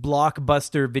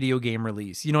blockbuster video game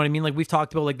release. You know what I mean? Like, we've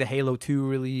talked about like the Halo 2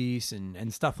 release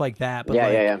and stuff like that.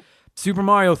 But Super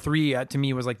Mario 3 to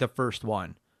me was like the first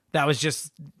one. That was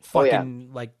just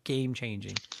fucking like game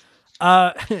changing.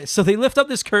 So they lift up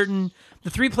this curtain. The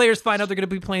three players find out they're going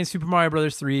to be playing Super Mario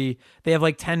Brothers 3. They have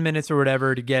like 10 minutes or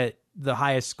whatever to get the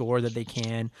highest score that they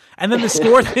can. And then the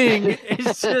score thing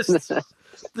is just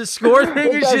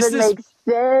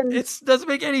it doesn't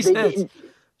make any sense.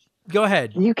 Go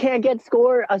ahead. You can't get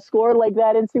a score like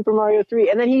that in Super Mario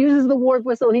 3. And then he uses the warp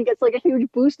whistle and he gets like a huge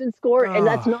boost in score. And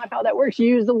that's not how that works. You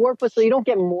use the warp whistle, you don't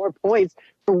get more points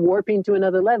for warping to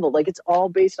another level. Like, it's all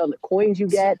based on the coins you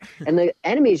get and the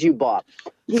enemies you bought.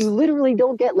 You literally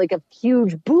don't get like a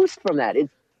huge boost from that.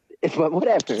 But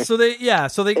whatever. So they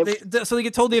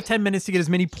get told they have 10 minutes to get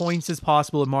as many points as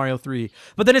possible in Mario 3.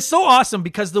 But then it's so awesome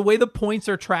because the way the points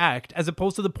are tracked, as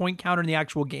opposed to the point counter in the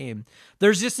actual game,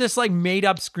 there's just this like made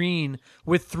up screen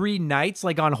with three knights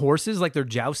like on horses, like they're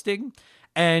jousting.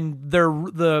 And they're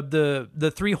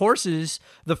the three horses,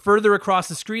 the further across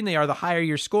the screen they are, the higher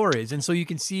your score is. And so you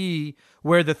can see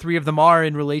where the three of them are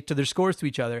and relate to their scores to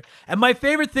each other. And my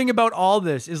favorite thing about all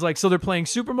this is like, so they're playing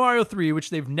Super Mario 3, which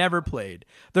they've never played.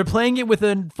 They're playing it with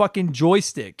a fucking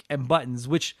joystick and buttons,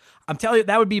 which I'm telling you,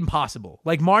 that would be impossible.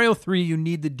 Like Mario 3, you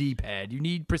need the D-pad. You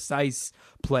need precise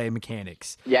play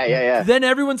mechanics. Yeah. Then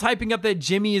everyone's hyping up that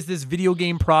Jimmy is this video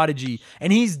game prodigy,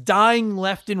 and he's dying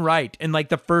left and right in like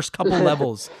the first couple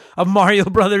levels of Mario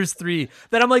Brothers 3.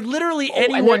 That I'm like, literally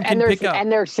anyone can pick up.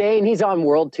 And they're saying he's on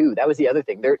World 2. That was the other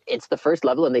thing. It's the first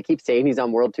level, and they keep saying he's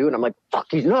on World 2, and I'm like, fuck,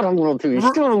 he's not on World 2. He's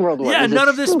still on World 1. Yeah, none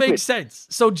of this makes sense.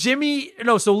 So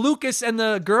Lucas and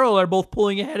the girl are both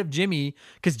pulling ahead of Jimmy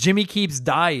because Jimmy keeps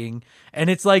dying. And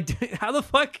it's like, how the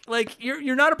fuck, like,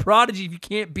 you're not a prodigy if you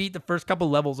can't beat the first couple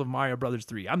levels of Mario Brothers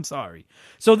 3. I'm sorry.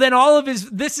 So then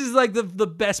this is like the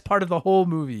best part of the whole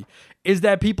movie, is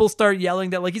that people start yelling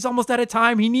that like he's almost out of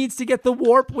time. He needs to get the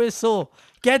warp whistle.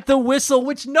 Get the whistle,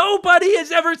 which nobody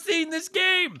has ever seen this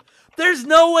game. There's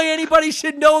no way anybody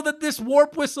should know that this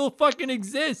warp whistle fucking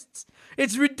exists.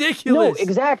 It's ridiculous. No,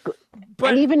 exactly.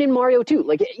 But, and even in Mario 2,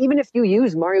 like, even if you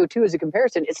use Mario 2 as a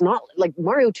comparison, it's not like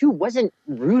Mario 2 wasn't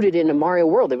rooted in a Mario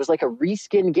world. It was like a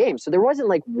reskin game. So there wasn't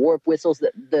like warp whistles.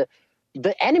 That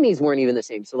the enemies weren't even the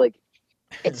same. So like,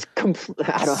 It's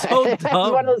I don't So It's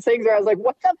dumb. one of those things where I was like,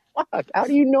 what the fuck? How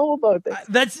do you know about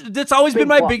this? That's always been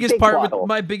my biggest big part plot with hole.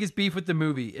 my biggest beef with the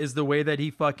movie is the way that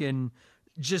he fucking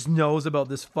just knows about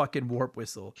this fucking warp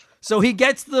whistle. So he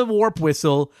gets the warp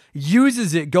whistle,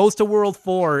 uses it, goes to World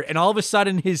 4, and all of a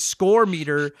sudden his score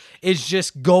meter is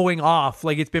just going off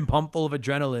like it's been pumped full of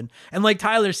adrenaline. And like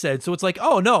Tyler said, so it's like,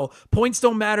 oh no, points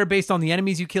don't matter based on the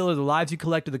enemies you kill or the lives you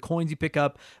collect or the coins you pick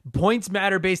up. Points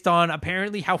matter based on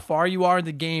apparently how far you are in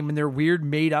the game and their weird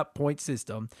made up point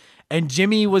system. And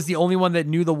Jimmy was the only one that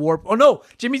knew the warp. Oh no,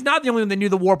 Jimmy's not the only one that knew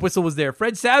the warp whistle was there.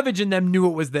 Fred Savage and them knew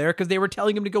it was there because they were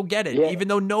telling him to go get it, even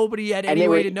though nobody had any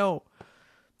way to know.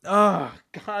 Oh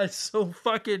God, it's so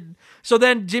fucking. So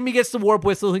then Jimmy gets the warp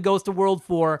whistle. He goes to World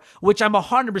 4, which I'm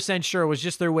 100% sure was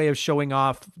just their way of showing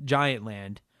off Giant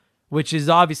Land, which is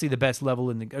obviously the best level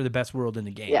in the best world in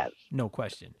the game. Yeah, no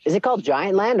question. Is it called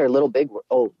Giant Land or Little Big World?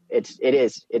 Oh, it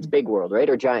is. It's Big World, right?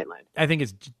 Or Giant Land? I think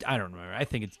it's. I don't remember. I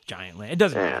think it's Giant Land. It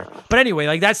doesn't matter. But anyway,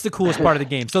 like that's the coolest part of the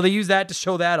game. So they use that to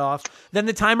show that off. Then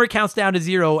the timer counts down to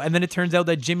 0, and then it turns out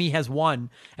that Jimmy has won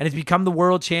and has become the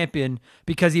world champion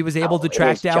because he was able to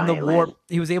track down the warp. Land.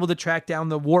 He was able to track down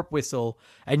the warp whistle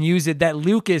and use it. That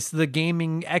Lucas, the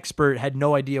gaming expert, had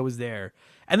no idea was there.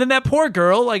 And then that poor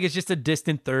girl, like, is just a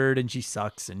distant third, and she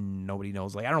sucks, and nobody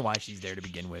knows. Like, I don't know why she's there to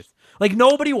begin with. Like,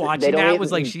 nobody watching that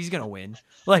was like, she's gonna win.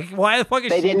 Like, why the fuck is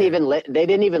they she? They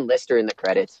didn't even list her in the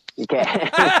credits. You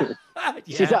can't.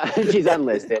 She's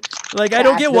unlisted. Like, I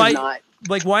don't get why.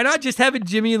 Like, why not just have it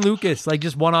Jimmy and Lucas, like,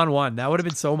 just 1-on-1? That would have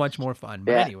been so much more fun.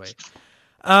 But anyway,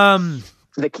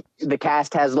 the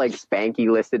cast has like Spanky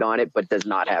listed on it, but does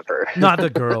not have her. Not the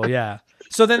girl. Yeah.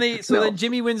 So then then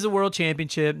Jimmy wins the world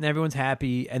championship and everyone's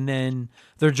happy. And then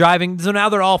they're driving. So now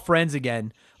they're all friends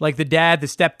again. Like the dad, the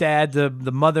stepdad,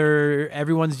 the mother,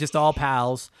 everyone's just all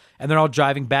pals. And they're all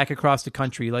driving back across the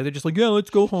country. Like they're just like, yeah, let's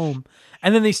go home.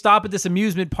 And then they stop at this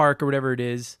amusement park or whatever it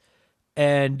is.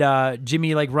 And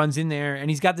Jimmy like runs in there and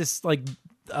he's got this like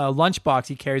lunchbox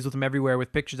he carries with him everywhere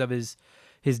with pictures of his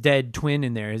dead twin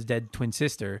in there, his dead twin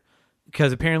sister.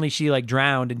 Because apparently she like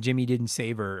drowned and Jimmy didn't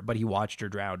save her, but he watched her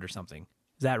drown or something.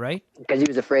 Is that right? Because he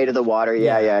was afraid of the water.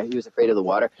 Yeah. He was afraid of the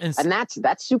water. And that's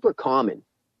super common.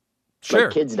 Sure.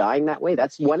 Like kids dying that way.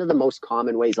 That's one of the most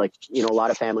common ways. Like, you know, a lot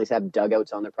of families have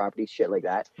dugouts on their property, shit like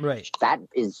that. Right. That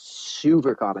is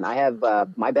super common. I have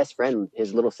my best friend,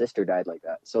 his little sister died like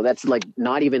that. So that's like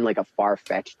not even like a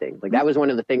far-fetched thing. Like that was one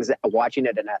of the things that watching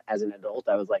it as an adult,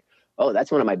 I was like, oh,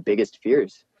 that's one of my biggest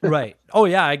fears. Right. Oh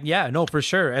yeah. Yeah, no, for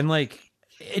sure. And like,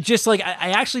 it just like,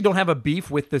 I actually don't have a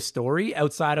beef with the story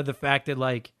outside of the fact that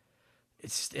like,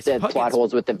 it's plot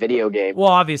holes with the video game. Well,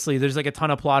 obviously there's like a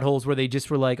ton of plot holes where they just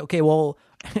were like, okay, well,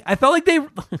 I felt like they,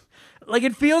 like,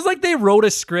 it feels like they wrote a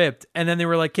script and then they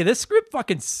were like, okay, this script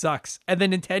fucking sucks. And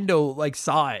then Nintendo like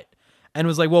saw it and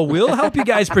was like, well, we'll help you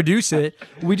guys produce it.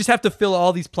 We just have to fill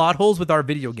all these plot holes with our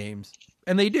video games.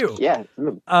 And they do. Yeah.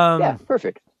 Yeah,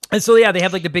 perfect. And so, yeah, they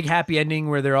have like the big happy ending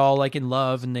where they're all like in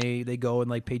love and they go and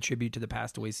like pay tribute to the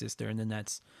passed away sister. And then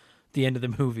that's the end of the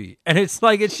movie. And it's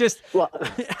like, it's just,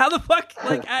 how the fuck?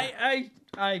 Like, I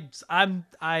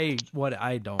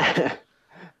don't.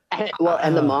 Well,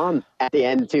 and the mom at the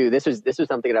end too, this was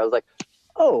something that I was like,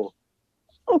 oh,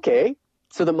 okay.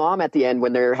 So the mom at the end,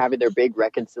 when they're having their big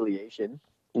reconciliation,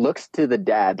 looks to the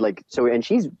dad, like, so, and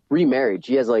she's remarried.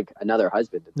 She has like another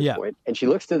husband at this point. And she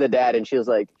looks to the dad and she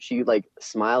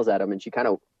smiles at him and she kind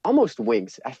of almost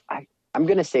winks. I'm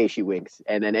going to say she winks,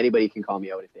 and then anybody can call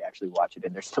me out if they actually watch it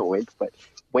and there's no winks, but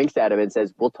winks at him and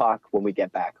says, we'll talk when we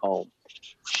get back home.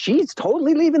 She's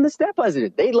totally leaving the step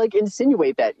husband. They like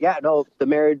insinuate that, yeah, no,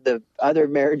 the other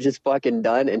marriage is fucking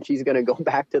done, and she's going to go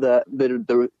back to the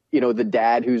the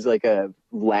dad who's like a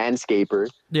landscaper,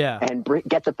 and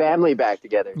get the family back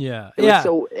together.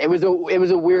 So it was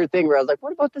a weird thing where I was like,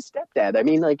 what about the stepdad? I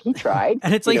mean, like, he tried.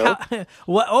 And it's like,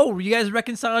 what? Oh, you guys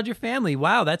reconciled your family?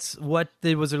 Wow, was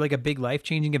there like a big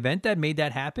life-changing event that made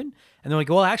that happen? And they're like,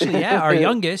 well, actually, yeah, our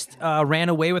youngest ran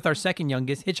away with our second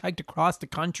youngest, hitchhiked across the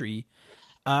country.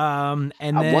 And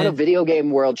then won a video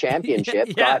game world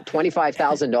championship, got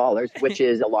 $25,000, which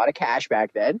is a lot of cash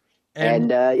back then. And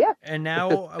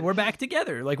now we're back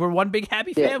together. Like, we're one big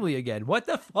happy family again. What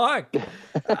the fuck?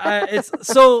 It's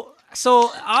so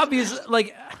obvious.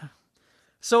 Like,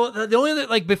 so the only other,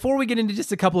 like, before we get into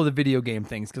just a couple of the video game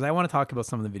things, because I want to talk about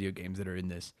some of the video games that are in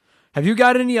this. Have you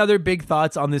got any other big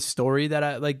thoughts on this story that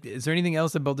I like? Is there anything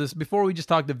else about this before we just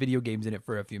talk the video games in it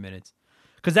for a few minutes?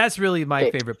 Because that's really my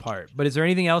favorite part. But is there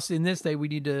anything else in this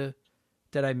that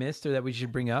I missed or that we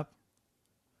should bring up?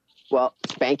 Well,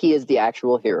 Spanky is the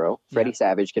actual hero. Freddie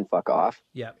Savage can fuck off.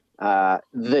 Yeah.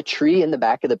 The tree in the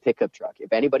back of the pickup truck.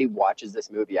 If anybody watches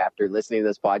this movie after listening to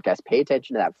this podcast, pay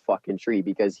attention to that fucking tree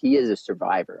because he is a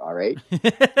survivor. All right.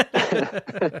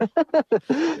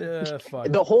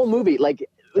 The whole movie, like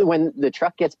when the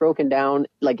truck gets broken down,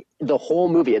 like the whole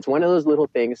movie, it's one of those little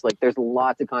things. Like there's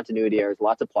lots of continuity, there's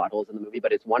lots of plot holes in the movie,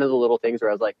 but it's one of the little things where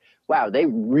I was like, wow, they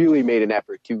really made an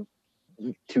effort to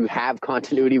have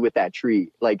continuity with that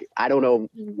tree. Like, I don't know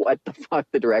what the fuck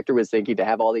the director was thinking to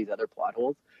have all these other plot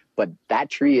holes, but that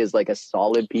tree is like a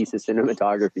solid piece of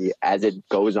cinematography as it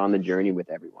goes on the journey with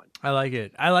everyone. I like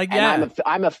it. I like and that.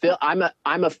 I'm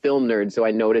a film nerd, so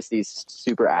I notice these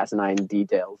super asinine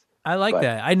details. I like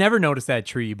that. I never noticed that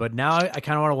tree, but now I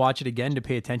kind of want to watch it again to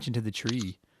pay attention to the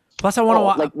tree. Plus, I want to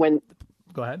watch. Like when.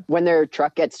 Go ahead. When their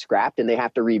truck gets scrapped and they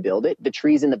have to rebuild it, the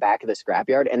tree's in the back of the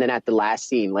scrapyard. And then at the last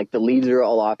scene, like the leaves are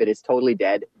all off it. It's totally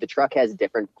dead. The truck has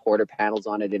different quarter panels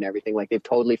on it and everything. Like they've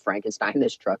totally Frankenstein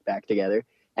this truck back together.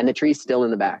 And the tree's still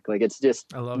in the back. Like it's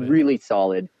just really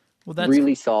solid. Well, that's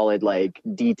really solid, like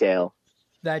detail.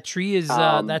 That tree is,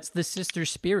 that's the sister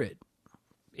spirit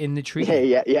in the tree.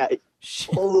 Yeah.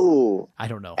 Oh, I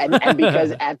don't know. and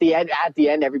because at the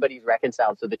end, everybody's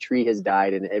reconciled, so the tree has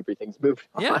died and everything's moved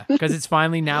on. Yeah, because it's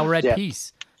finally now we're at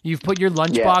peace. You've put your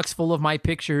lunchbox full of my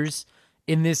pictures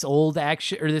in this old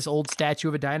this old statue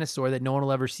of a dinosaur that no one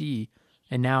will ever see,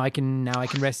 and now I can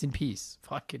rest in peace.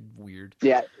 Fucking weird.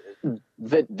 Yeah.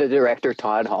 The director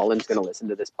Todd Holland's gonna listen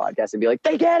to this podcast and be like,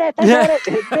 "They get it, they get it.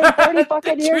 It's been 30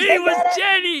 fucking years." Tree was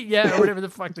Jenny, yeah, or whatever the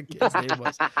fuck the kid's name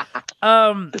was.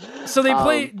 So they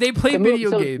play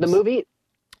video games. The movie.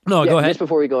 No, go ahead. Just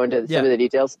before we go into some of the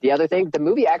details, the other thing, the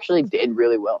movie actually did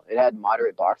really well. It had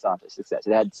moderate box office success.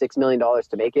 It had $6 million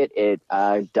to make it. It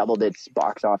doubled its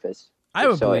box office. I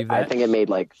would believe that. I think it made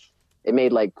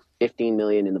like 15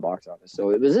 million in the box office. So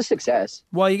it was a success.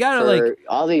 Well, you gotta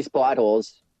all these plot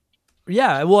holes.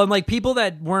 Yeah, well, and like people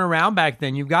that weren't around back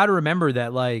then, you've got to remember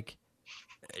that like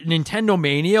Nintendo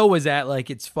Mania was at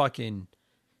like its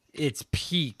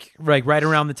peak, like right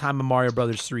around the time of Mario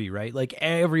Brothers 3, right? Like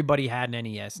everybody had an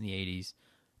NES in the 80s.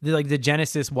 The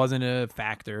Genesis wasn't a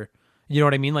factor. You know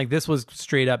what I mean? Like this was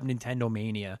straight up Nintendo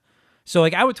Mania. So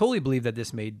like I would totally believe that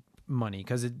this made money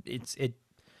because it's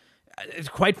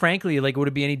quite frankly, like would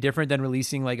it be any different than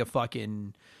releasing like a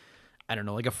fucking, I don't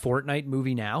know, like a Fortnite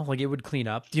movie now? Like it would clean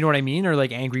up. Do you know what I mean? Or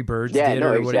like Angry Birds did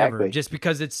or whatever. Just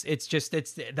because that's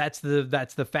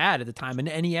the fad at the time. And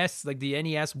NES, like the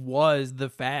NES was the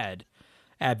fad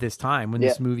at this time when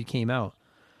this movie came out.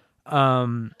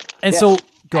 So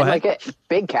go ahead. Like a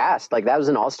big cast, like that was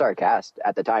an all-star cast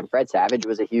at the time. Fred Savage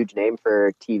was a huge name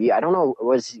for TV. I don't know,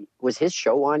 was his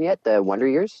show on yet? The Wonder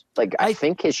Years? Like I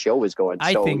think his show was going.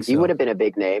 I think so. He would have been a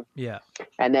big name. Yeah.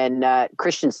 And then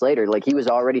Christian Slater, like he was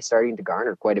already starting to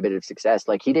garner quite a bit of success.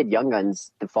 Like he did Young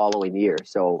Guns the following year.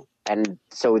 So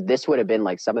this would have been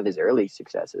like some of his early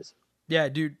successes. Yeah,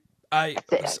 dude. I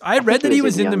read that he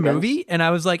was in the movie, and I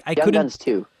was like, Young Guns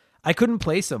too. I couldn't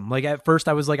place him. Like at first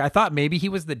I was like, I thought maybe he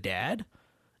was the dad.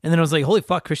 And then I was like, holy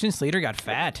fuck, Christian Slater got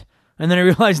fat. And then I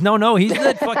realized, no, he's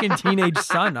that fucking teenage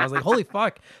son. I was like, holy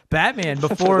fuck, Batman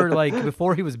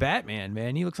before he was Batman,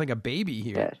 man. He looks like a baby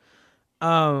here.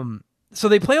 Yeah. So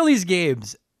they play all these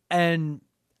games and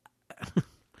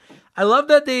I love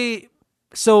that they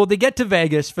get to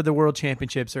Vegas for the World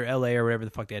Championships or LA or wherever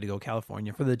the fuck they had to go,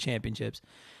 California for the championships.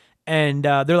 And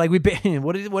they're like,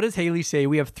 what does Haley say?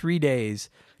 We have 3 days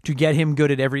to get him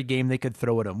good at every game they could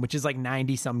throw at him, which is like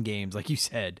 90 some games, like you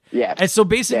said. Yeah. And so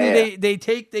basically they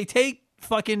take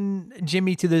fucking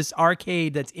Jimmy to this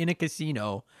arcade that's in a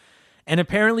casino. And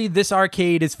apparently this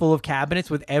arcade is full of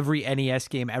cabinets with every NES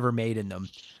game ever made in them.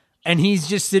 And he's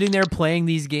just sitting there playing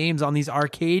these games on these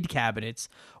arcade cabinets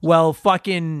while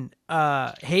fucking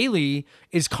Haley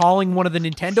is calling one of the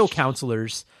Nintendo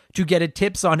counselors to get a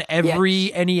tips on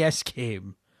every NES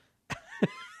game.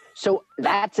 So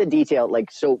that's a detail.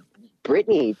 Like, so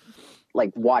Brittany,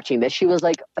 like watching this, she was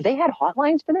like, they had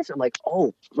hotlines for this? I'm like,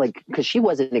 oh, like, because she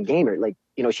wasn't a gamer. Like,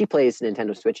 you know, she plays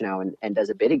Nintendo Switch now and does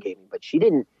a bit of gaming, but she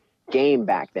didn't game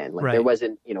back then. Like, there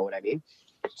wasn't, you know what I mean?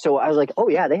 So I was like, oh,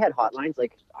 yeah, they had hotlines.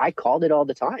 Like, I called it all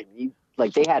the time.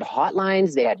 They had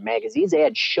hotlines, they had magazines, they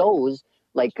had shows.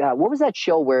 Like, what was that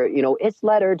show where, you know, it's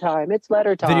letter time.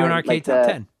 Video and Arcade Top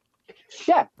 10.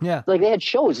 Yeah. Like they had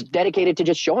shows dedicated to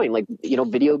just showing, like, you know,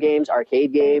 video games,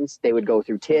 arcade games. They would go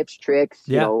through tips, tricks,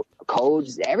 you know,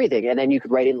 codes, everything. And then you could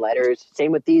write in letters.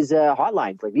 Same with these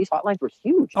hotlines. Like these hotlines were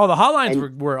huge. Oh, the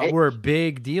hotlines were a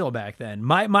big deal back then.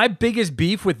 My biggest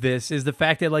beef with this is the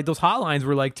fact that like those hotlines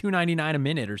were like $2.99 a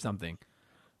minute or something.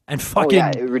 And Oh fucking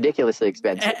yeah, ridiculously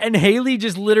expensive. and Haley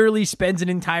just literally spends an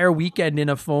entire weekend in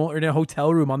a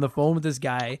hotel room on the phone with this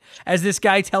guy as this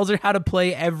guy tells her how to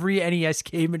play every NES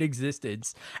game in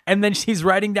existence. And then she's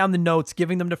writing down the notes,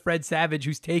 giving them to Fred Savage,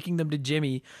 who's taking them to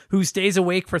Jimmy, who stays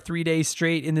awake for 3 days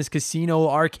straight in this casino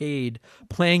arcade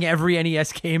playing every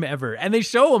NES game ever. And they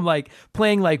show him like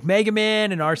playing like Mega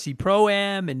Man and RC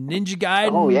Pro-Am and Ninja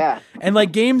Gaiden. Oh yeah. And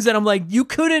like games that I'm like, you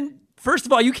couldn't. First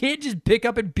of all, you can't just pick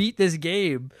up and beat this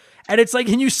game. And it's like,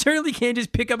 and you certainly can't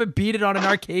just pick up and beat it on an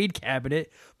arcade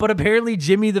cabinet. But apparently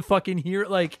Jimmy the fucking hero,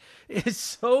 like,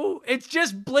 it's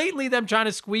just blatantly them trying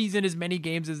to squeeze in as many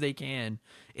games as they can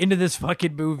into this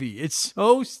fucking movie. It's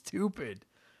so stupid.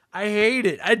 I hate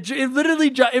it. It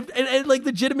literally, it like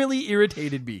legitimately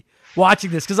irritated me watching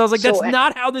this. Cause I was like, that's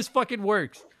not how this fucking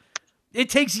works. It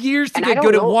takes years to get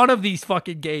good at one of these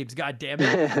fucking games. God damn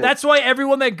it. That's why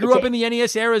everyone that grew up in the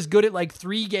NES era is good at like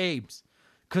 3 games.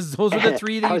 Because those were the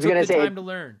 3 that you took the time to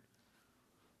learn.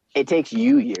 It takes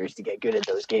you years to get good at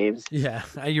those games. Yeah,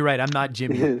 you're right. I'm not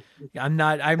Jimmy. I'm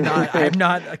not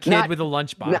a kid with a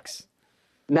lunchbox.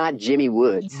 Not Jimmy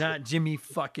Woods. Not Jimmy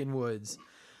fucking Woods.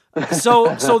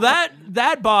 So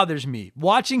that bothers me.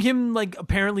 Watching him like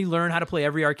apparently learn how to play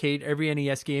every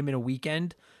NES game in a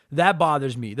weekend. That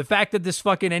bothers me. The fact that this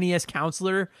fucking NES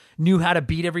counselor knew how to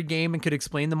beat every game and could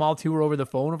explain them all to her over the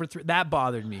phone that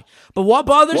bothered me. But what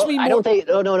bothers me more... I don't think...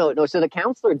 No. So the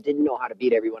counselor didn't know how to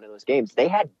beat every one of those games. They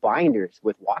had binders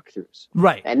with walkthroughs.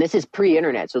 Right. And this is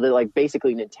pre-internet. So they're like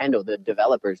basically Nintendo, the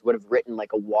developers, would have written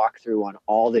like a walkthrough on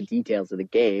all the details of the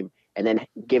game and then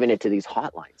given it to these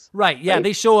hotlines. Right. Yeah. Right?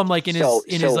 They show him like in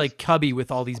his like cubby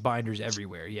with all these binders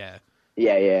everywhere. Yeah.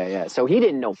 Yeah. So he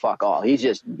didn't know fuck all. He's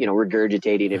just,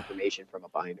 regurgitating information from a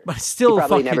binder. But still, he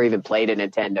probably never even played a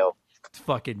Nintendo.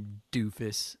 Fucking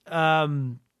doofus.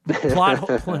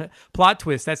 Plot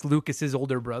twist. That's Lucas's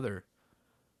older brother.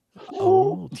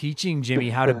 Oh, teaching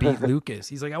Jimmy how to beat Lucas.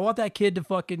 He's like, I want that kid to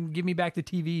fucking give me back the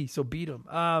TV, so beat him.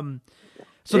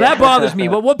 So that bothers me.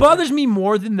 But what bothers me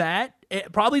more than that,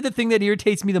 probably the thing that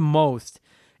irritates me the most,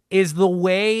 is the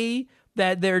way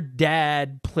that their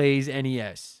dad plays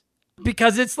NES.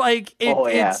 Because it's like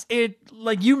it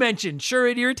like you mentioned, sure,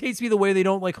 it irritates me the way they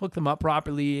don't like hook them up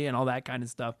properly and all that kind of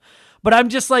stuff. But I'm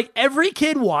just like, every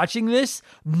kid watching this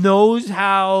knows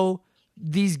how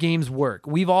these games work.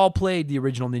 We've all played the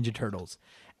original Ninja Turtles.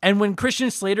 And when Christian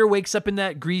Slater wakes up in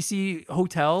that greasy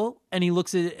hotel and he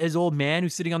looks at his old man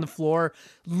who's sitting on the floor,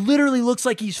 literally looks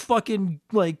like he's fucking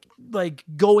like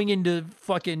going into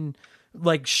fucking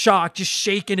like shock, just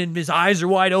shaking, and his eyes are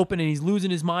wide open and he's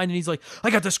losing his mind, and he's like, I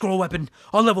got the scroll weapon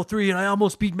on level 3 and I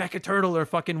almost beat Mecha Turtle or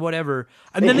fucking whatever.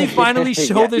 And then they finally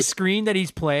show the screen that he's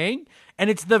playing, and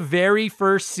it's the very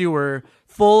first sewer,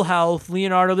 full health,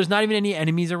 Leonardo. There's not even any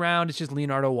enemies around. It's just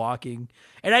Leonardo walking.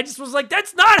 And I just was like,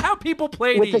 that's not how people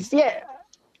play these.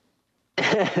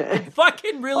 It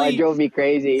fucking really it drove me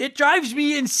crazy. It drives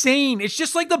me insane. It's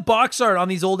just like the box art on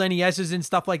these old NESs and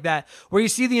stuff like that, where you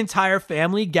see the entire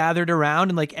family gathered around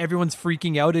and like everyone's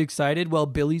freaking out and excited while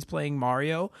Billy's playing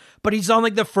Mario, but he's on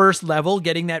like the first level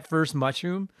getting that first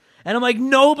mushroom. And I'm like,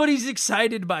 nobody's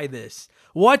excited by this.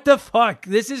 What the fuck?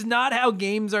 This is not how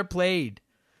games are played.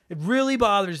 It really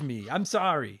bothers me. I'm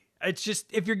sorry. It's just,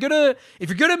 if you're gonna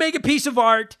make a piece of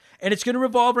art and it's gonna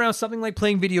revolve around something like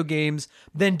playing video games,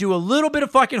 then do a little bit of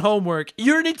fucking homework.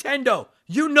 You're Nintendo.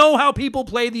 You know how people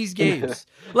play these games.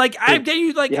 Like,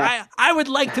 I would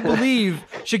like to believe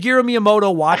Shigeru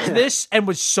Miyamoto watched this and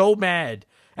was so mad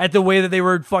at the way that they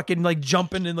were fucking like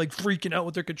jumping and like freaking out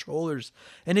with their controllers.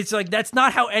 And it's like, that's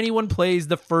not how anyone plays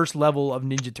the first level of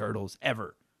Ninja Turtles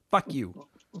ever. Fuck you.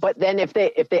 But then if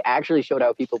they actually showed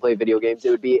how people play video games, it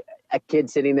would be a kid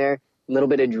sitting there, a little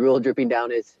bit of drool dripping down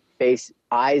his face,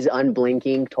 eyes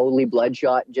unblinking, totally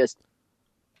bloodshot, just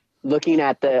looking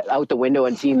at out the window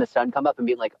and seeing the sun come up and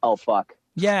being like, oh fuck.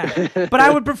 Yeah, but I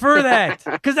would prefer that,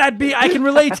 because I can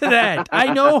relate to that.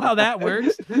 I know how that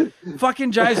works.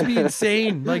 Fucking drives me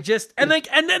insane. Like, just and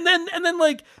then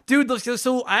like, dude.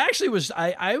 So I actually was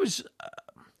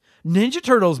Ninja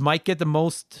Turtles might get the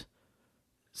most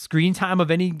screen time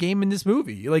of any game in this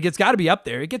movie. Like, it's got to be up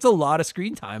there. It gets a lot of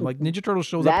screen time. Like, Ninja Turtles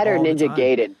shows up all the time. That or Ninja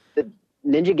Gaiden.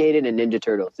 Ninja Gaiden and Ninja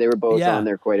Turtles. They were both on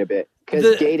there quite a bit.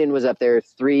 Because Gaiden was up there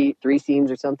three scenes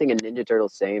or something, and Ninja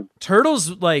Turtles same.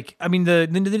 Turtles, like, I mean, the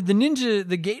Ninja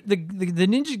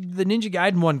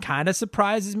Gaiden one kind of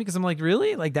surprises me, because I'm like,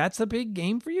 really? Like, that's a big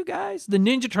game for you guys? The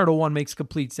Ninja Turtle one makes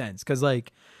complete sense, because,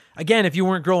 like, again, if you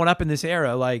weren't growing up in this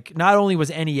era, like, not only was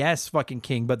NES fucking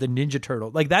king, but the Ninja Turtle,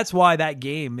 like, that's why that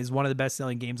game is one of the best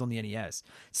selling games on the NES.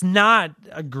 It's not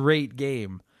a great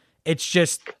game. It's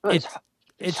just,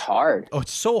 It's hard. Oh,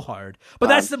 it's so hard. But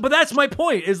that's my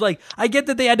point. Is like I get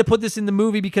that they had to put this in the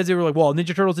movie because they were like, well,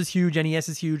 Ninja Turtles is huge, NES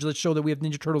is huge. Let's show that we have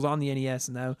Ninja Turtles on the NES,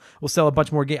 and now we'll sell a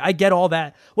bunch more games. I get all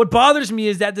that. What bothers me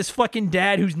is that this fucking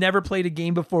dad who's never played a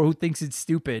game before, who thinks it's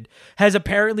stupid, has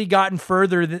apparently gotten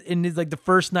further in his, like the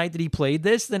first night that he played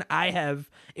this than I have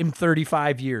in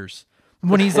 35 years.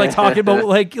 When he's like talking about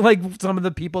like some of the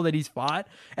people that he's fought,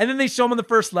 and then they show him on the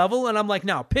first level, and I'm like,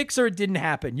 no, Pixar, it didn't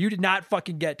happen. You did not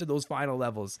fucking get to those final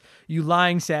levels. You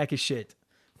lying sack of shit.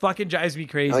 Fucking drives me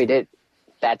crazy. No, he did.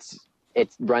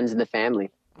 It runs in the family.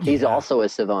 He's also a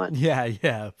savant.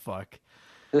 Yeah. Fuck.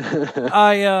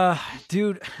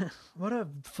 Dude, what a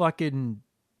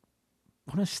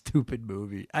stupid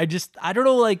movie. I don't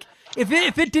know. Like, if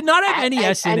it did not have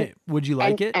NES in it, would you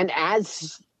like it? And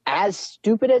as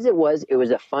stupid as it was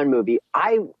a fun movie.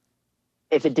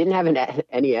 If it didn't have an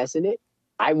NES in it,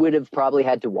 I would have probably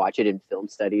had to watch it in film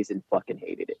studies and fucking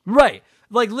hated it. Right.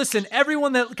 Like, listen, a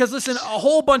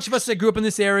whole bunch of us that grew up in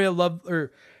this area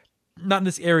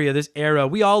this era,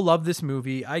 we all love this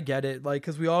movie. I get it. Like,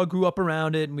 because we all grew up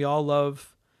around it and we all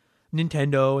love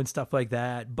Nintendo and stuff like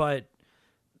that. But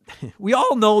we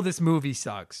all know this movie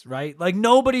sucks, right? Like,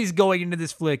 nobody's going into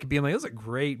this flick being like, this is a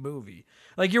great movie.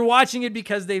 Like, you're watching it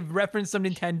because they've referenced some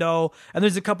Nintendo and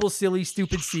there's a couple silly,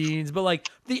 stupid scenes, but like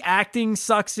the acting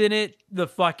sucks in it. The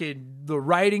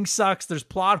writing sucks. There's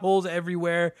plot holes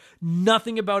everywhere.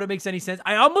 Nothing about it makes any sense.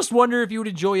 I almost wonder if you would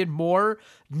enjoy it more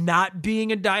not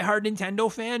being a diehard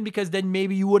Nintendo fan, because then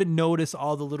maybe you wouldn't notice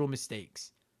all the little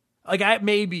mistakes. Like,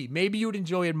 maybe you would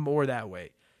enjoy it more that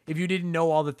way if you didn't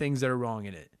know all the things that are wrong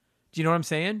in it. Do you know what I'm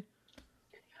saying?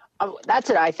 That's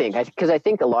what I think. Because I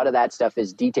think a lot of that stuff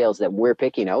is details that we're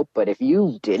picking out. But if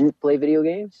you didn't play video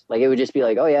games, like, it would just be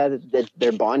like, oh yeah,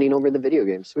 they're bonding over the video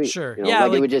game. Sweet. Sure. You know,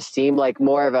 like, it would just seem like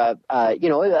more of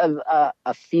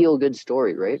a feel good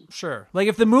story, right? Sure. Like,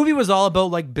 if the movie was all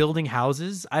about like building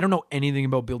houses, I don't know anything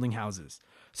about building houses.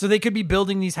 So they could be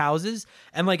building these houses,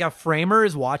 and like a framer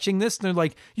is watching this, and they're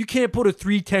like, you can't put a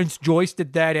 3/10 joist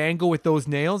at that angle with those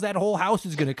nails. That whole house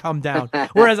is going to come down.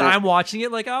 Whereas I'm watching it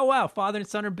like, oh, wow, father and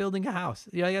son are building a house.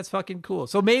 Yeah, that's fucking cool.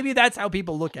 So maybe that's how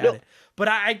people look at it. But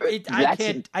I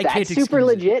can't That's super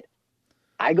legit.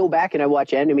 I go back and I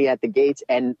watch Enemy at the Gates,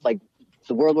 and like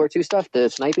the World War II stuff, the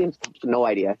sniping, no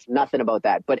idea. Nothing about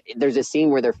that. But there's a scene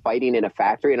where they're fighting in a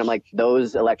factory, and I'm like,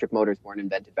 those electric motors weren't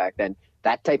invented back then.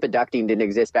 That type of ducting didn't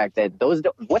exist back then.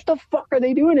 What the fuck are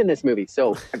they doing in this movie?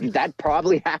 So that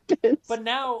probably happens. But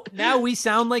now we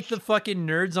sound like the fucking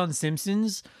nerds on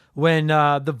Simpsons when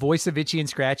the voice of Itchy and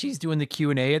Scratchy's doing the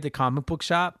Q&A at the comic book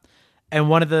shop, and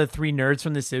one of the three nerds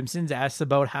from The Simpsons asks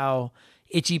about how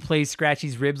Itchy plays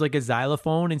Scratchy's ribs like a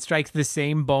xylophone and strikes the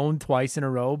same bone twice in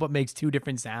a row but makes two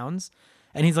different sounds.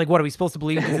 And he's like, what are we supposed to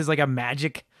believe? This is like a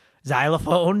magic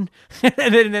xylophone?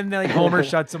 and then like Homer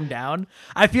shuts him down.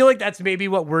 I feel like that's maybe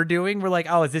what we're doing. We're like,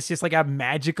 oh, is this just like a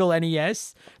magical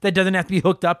NES that doesn't have to be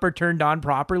hooked up or turned on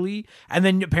properly? And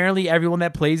then apparently everyone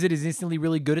that plays it is instantly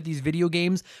really good at these video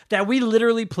games that we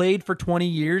literally played for 20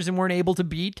 years and weren't able to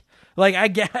beat. Like, I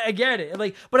get it.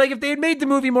 Like, but like, if they had made the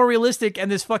movie more realistic and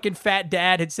this fucking fat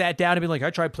dad had sat down and been like, I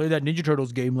tried playing that Ninja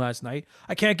Turtles game last night.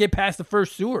 I can't get past the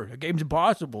first sewer. The game's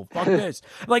impossible. Fuck this.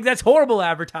 Like, that's horrible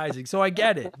advertising. So I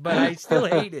get it, but I still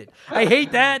hate it. I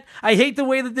hate that. I hate the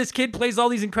way that this kid plays all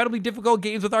these incredibly difficult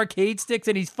games with arcade sticks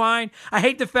and he's fine. I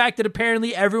hate the fact that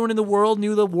apparently everyone in the world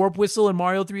knew the Warp Whistle and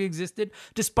Mario 3 existed,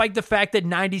 despite the fact that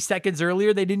 90 seconds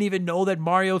earlier they didn't even know that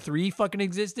Mario 3 fucking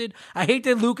existed. I hate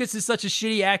that Lucas is such a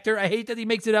shitty actor. I hate that he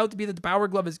makes it out to be that the Power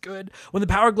Glove is good when the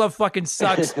Power Glove fucking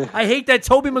sucks. I hate that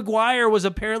Tobey Maguire was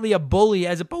apparently a bully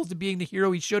as opposed to being the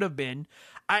hero he should have been.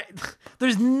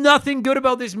 There's nothing good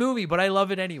about this movie, but I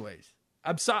love it anyways.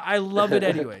 I love it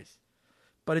anyways.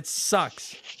 But it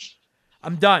sucks.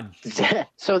 I'm done.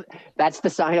 So that's the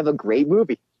sign of a great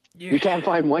movie. You can't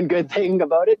find one good thing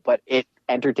about it, but it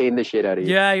entertained the shit out of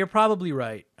you. Yeah, you're probably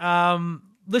right.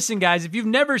 Listen, guys, if you've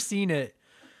never seen it,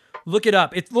 look it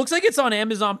up. It looks like it's on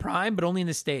Amazon Prime, but only in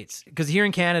the States. Because here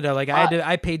in Canada, like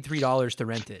I paid $3 to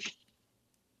rent it.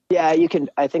 Yeah, you can.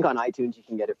 I think on iTunes you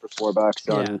can get it for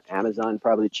 $4. On Amazon,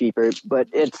 probably cheaper. But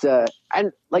it's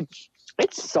and like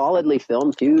it's solidly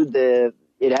filmed too.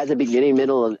 It has a beginning,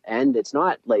 middle, and end. It's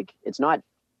not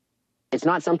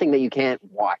something that you can't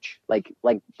watch. Like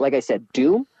I said,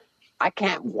 Doom. I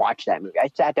can't watch that movie. I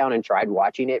sat down and tried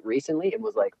watching it recently and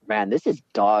was like, man, this is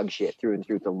dog shit through and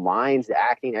through. The lines, the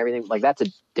acting, everything. Like, that's a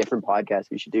different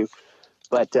podcast we should do.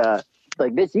 But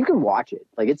like this, you can watch it.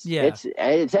 Like it's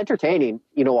entertaining.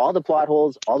 All the plot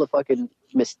holes, all the fucking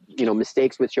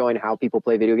mistakes with showing how people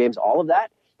play video games, all of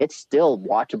that. it's still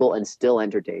watchable and still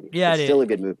entertaining. Yeah, it's still a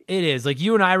good movie. It is. Like,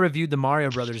 you and I reviewed the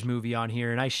Mario Brothers movie on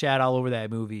here, and I shat all over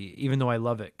that movie, even though I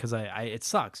love it because it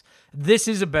sucks. This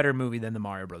is a better movie than the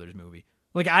Mario Brothers movie.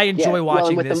 Like, I enjoy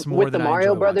watching this more than I enjoy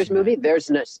Mario Brothers movie.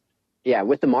 That.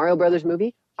 With the Mario Brothers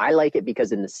movie, I like it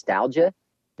because of nostalgia,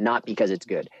 not because it's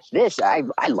good. This, I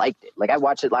liked it. Like, I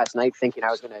watched it last night thinking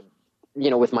I was gonna,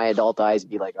 with my adult eyes,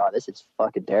 be like, "Oh, this is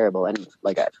fucking terrible," and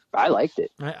like I liked it.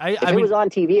 If it was on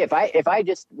TV, if I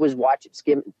just was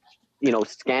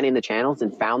scanning the channels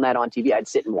and found that on TV, I'd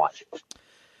sit and watch it.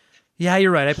 Yeah,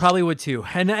 you're right. I probably would too.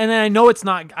 And I know it's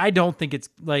not. I don't think it's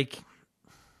like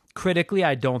critically.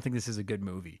 I don't think this is a good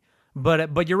movie.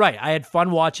 But you're right. I had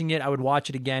fun watching it. I would watch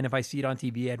it again if I see it on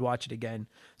TV. I'd watch it again.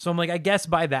 So I'm like, I guess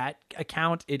by that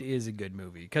account, it is a good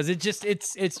movie because it's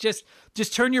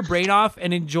just turn your brain off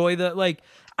and enjoy the like.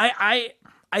 I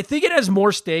think it has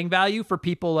more staying value for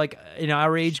people like in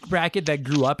our age bracket that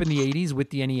grew up in the 80s with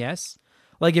the NES.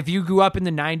 Like if you grew up in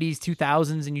the 90s,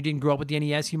 2000s, and you didn't grow up with the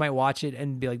NES, you might watch it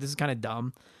and be like, this is kind of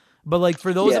dumb. But like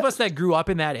for those of us that grew up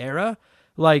in that era,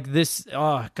 like this,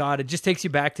 oh God, it just takes you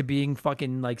back to being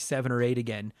fucking like 7 or 8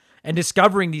 again and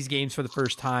discovering these games for the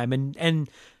first time. And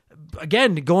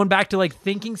again, going back to like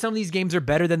thinking some of these games are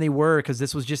better than they were because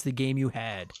this was just the game you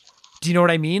had. Do you know what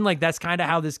I mean? Like that's kind of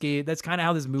how this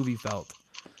movie felt.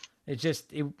 I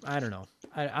don't know.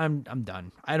 I'm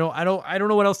done. I don't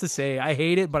know what else to say. I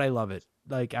hate it, but I love it.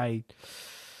 Like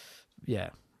yeah.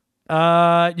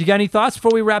 You got any thoughts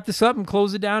before we wrap this up and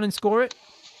close it down and score it?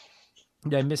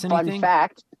 Did I miss anything?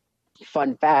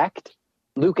 Fun fact.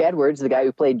 Luke Edwards, the guy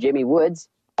who played Jimmy Woods,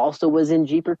 also was in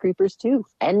Jeepers Creepers 2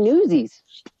 and Newsies.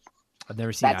 I've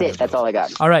never seen That's it. That's all I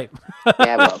got. All right.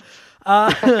 Yeah, well. All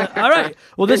right.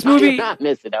 Well, this movie. You're not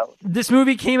missing out. This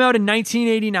movie came out in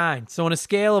 1989. So on a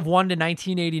scale of 1 to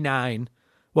 1989,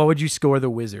 what would you score The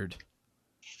Wizard?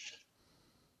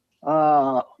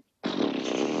 When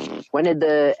did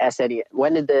the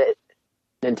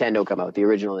Nintendo come out? The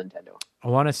original Nintendo. I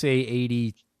want to say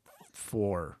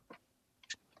 84.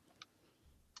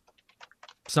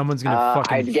 Someone's going to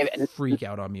fucking freak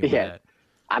out on me with that.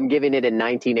 I'm giving it in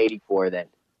 1984 then.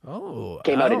 Oh.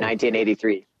 Came out in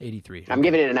 1983. 83. I'm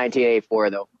giving it in 1984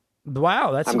 though.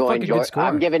 Wow, that's a fucking good score.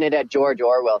 I'm giving it a George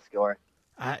Orwell score.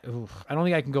 I don't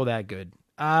think I can go that good.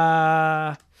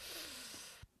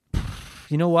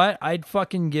 You know what? I'd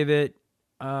fucking give it...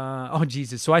 oh,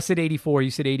 Jesus. So I said 84.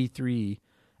 You said 83.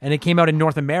 And it came out in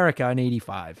North America in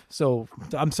 85. So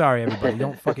I'm sorry, everybody.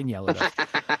 Don't fucking yell at us.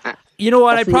 You know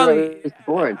what? I'd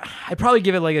probably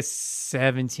give it like a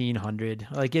 1700.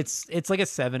 Like it's like a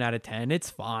 7 out of 10. It's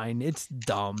fine. It's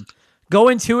dumb. Go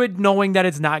into it knowing that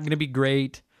it's not going to be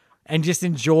great and just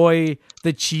enjoy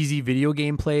the cheesy video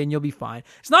game play and you'll be fine.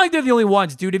 It's not like they're the only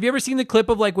ones, dude. Have you ever seen the clip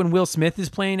of like when Will Smith is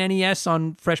playing NES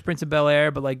on Fresh Prince of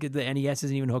Bel-Air, but like the NES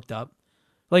isn't even hooked up?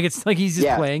 Like it's like he's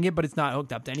just playing it, but it's not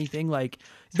hooked up to anything. Like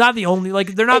it's not the only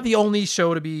they're not the only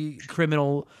show to be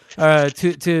criminal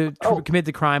commit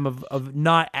the crime of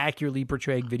not accurately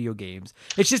portraying video games.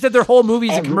 It's just that their whole movie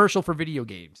is a commercial for video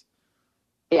games.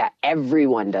 Yeah,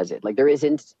 everyone does it. Like there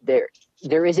isn't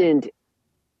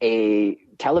a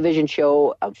television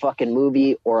show, a fucking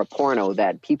movie, or a porno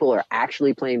that people are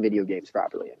actually playing video games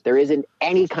properly. There isn't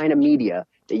any kind of media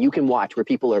that you can watch where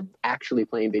people are actually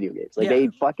playing video games. Like I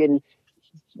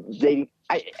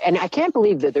can't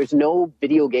believe that there's no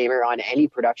video gamer on any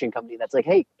production company that's like,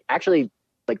 hey, actually,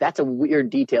 like that's a weird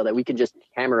detail that we can just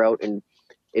hammer out and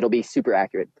it'll be super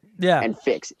accurate. And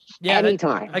fix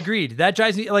anytime. Agreed. That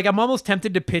drives me like I'm almost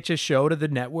tempted to pitch a show to the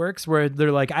networks where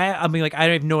they're like, I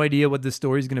have no idea what the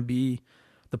story's gonna be,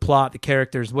 the plot, the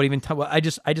characters, what even. I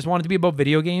just want it to be about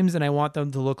video games, and I want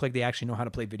them to look like they actually know how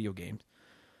to play video games.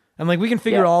 And like we can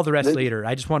figure all the rest later.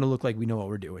 I just want to look like we know what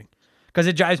we're doing because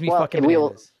it drives me fucking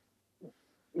bananas.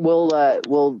 We'll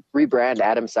rebrand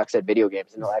Adam Sucks at Video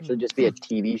Games, and it'll actually just be a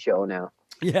TV show now.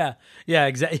 Yeah,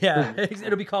 exactly. Yeah,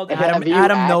 it'll be called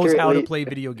Adam Knows How to Play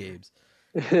Video Games.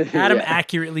 Adam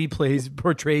accurately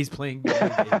portrays playing video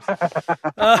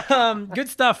games. Good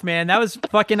stuff, man. That was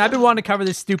fucking. I've been wanting to cover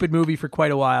this stupid movie for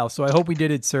quite a while, so I hope we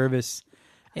did it service.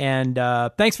 And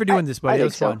thanks for doing this, buddy. That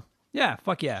was fun. Yeah,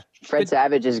 fuck yeah. Fred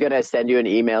Savage is gonna send you an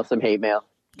email, some hate mail.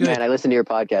 Good. Man, I listened to your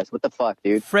podcast. What the fuck,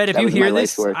 dude? Fred, if you hear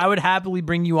this, I would happily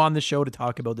bring you on the show to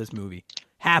talk about this movie.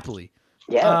 Happily.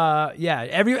 Yeah.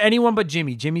 Anyone but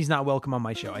Jimmy. Jimmy's not welcome on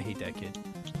my show. I hate that kid.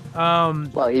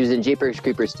 Well, he was in Jeepers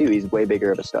Creepers 2. He's way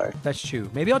bigger of a star. That's true.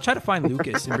 Maybe I'll try to find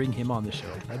Lucas and bring him on the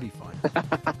show. That'd be fun.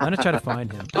 I'm going to try to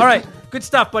find him. All right. Good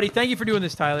stuff, buddy. Thank you for doing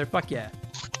this, Tyler. Fuck yeah.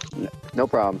 No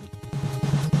problem.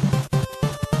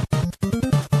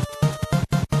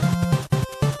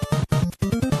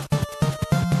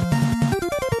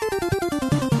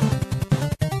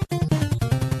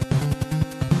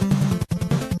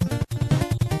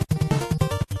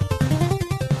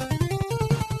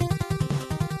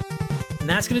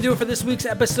 that's going to do it for this week's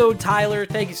episode. Tyler,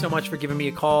 thank you so much for giving me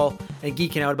a call and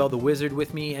geeking out about the Wizard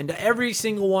with me. And to every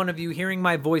single one of you hearing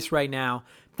my voice right now,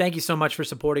 thank you so much for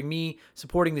supporting me,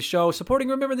 supporting the show, supporting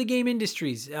Remember the Game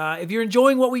Industries. If you're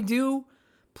enjoying what we do,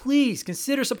 please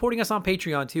consider supporting us on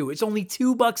Patreon too. It's only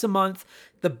 $2 a month.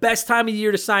 The best time of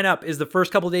year to sign up is the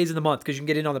first couple days of the month because you can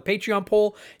get in on the Patreon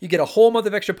poll. You get a whole month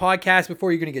of extra podcasts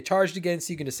before you're going to get charged again,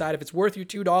 so you can decide if it's worth your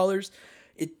 $2.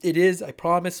 It is, I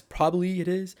promise. Probably it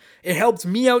is. It helps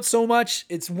me out so much.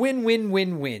 It's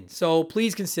win-win-win-win. So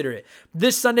please consider it.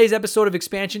 This Sunday's episode of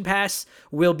Expansion Pass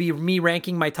will be me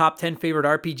ranking my top 10 favorite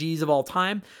RPGs of all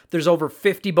time. There's over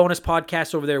 50 bonus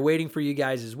podcasts over there waiting for you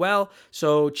guys as well.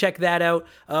 So check that out.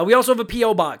 We also have a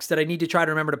P.O. box that I need to try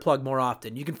to remember to plug more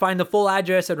often. You can find the full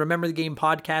address at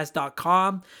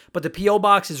rememberthegamepodcast.com. But the P.O.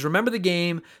 box is Remember the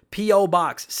Game, P.O.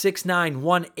 Box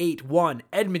 69181,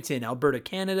 Edmonton, Alberta,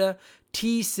 Canada.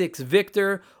 T6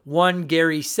 Victor 1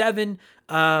 Gary 7.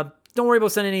 Don't worry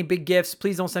about sending any big gifts.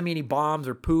 Please don't send me any bombs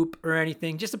or poop or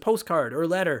anything. Just a postcard or a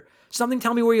letter. Something,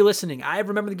 tell me where you're listening. I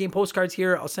Remember the Game postcards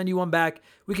here. I'll send you one back.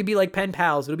 We could be like pen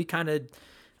pals. It'll be kind of,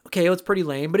 okay, it's pretty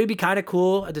lame, but it'd be kind of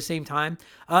cool at the same time.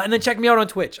 And then check me out on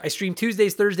Twitch. I stream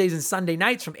Tuesdays, Thursdays, and Sunday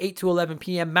nights from 8 to 11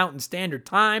 p.m. Mountain Standard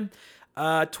Time.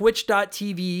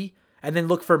 Twitch.tv. And then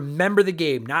look for Member the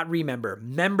Game, not Remember.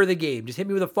 Member the Game. Just hit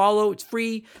me with a follow. It's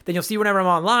free. Then you'll see whenever I'm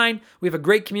online. We have a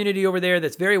great community over there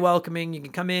that's very welcoming. You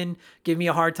can come in, give me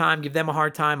a hard time, give them a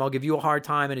hard time. I'll give you a hard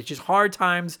time. And it's just hard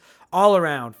times all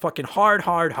around. Fucking hard.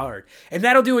 And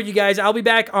that'll do it, you guys. I'll be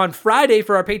back on Friday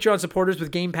for our Patreon supporters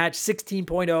with Game Patch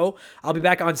 16.0. I'll be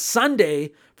back on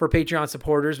Sunday for Patreon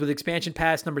supporters with Expansion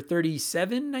Pass number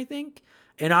 37, I think.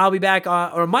 And I'll be back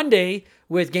on Monday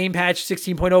with Game Patch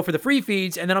 16.0 for the free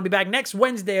feeds. And then I'll be back next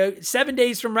Wednesday, 7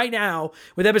 days from right now,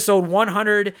 with episode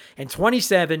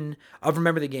 127 of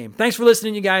Remember the Game. Thanks for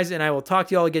listening, you guys, and I will talk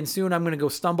to you all again soon. I'm going to go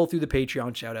stumble through the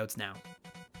Patreon shoutouts now.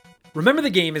 Remember the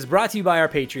Game is brought to you by our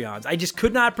Patreons. I just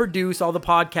could not produce all the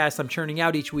podcasts I'm churning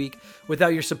out each week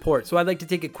without your support. So I'd like to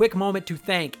take a quick moment to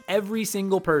thank every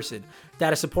single person that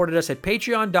has supported us at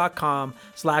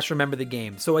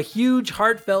patreon.com/rememberthegame. So a huge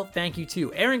heartfelt thank you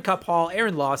to Aaron Cuphall,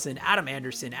 Aaron Lawson, Adam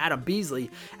Anderson, Adam Beasley,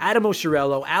 Adam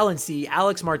Oshirello, Alan C.,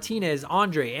 Alex Martinez,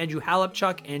 Andre, Andrew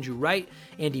Halupchuk, Andrew Wright,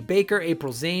 Andy Baker,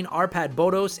 April Zane, Arpad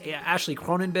Bodos, Ashley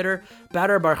Cronenbitter,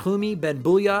 Badar Barhumi, Ben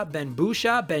Booya, Ben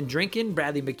Busha, Ben Drinkin,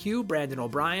 Bradley McHugh, Brandon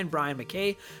O'Brien, Brian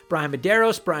McKay, Brian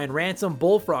Medeiros, Brian Ransom,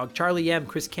 Bullfrog, Charlie M.,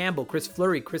 Chris Campbell, Chris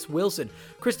Fleury, Chris Wilson,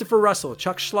 Christopher Russell,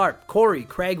 Chuck Schlarp, Corey,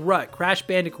 Craig Rutt, Crash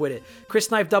Bandicoot,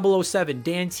 Chris Knife 007,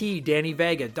 Dan T., Danny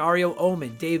Vega, Dario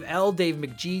Omen, Dave L., Dave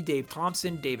McGee, Dave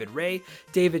Thompson, David Ray,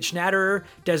 David Schnatterer,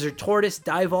 Desert Tortoise,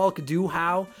 Divalk, Du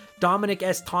Howe, Dominic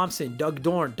S. Thompson, Doug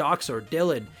Dorn, Doxor,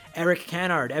 Dylan, Eric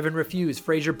Cannard, Evan Refuse,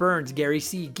 Fraser Burns, Gary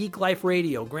C., Geek Life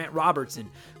Radio, Grant Robertson,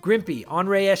 Grimpy,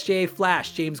 Henri SJA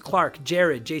Flash, James Clark,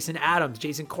 Jared, Jason Adams,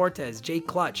 Jason Cortez, Jake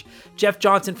Clutch, Jeff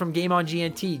Johnson from Game on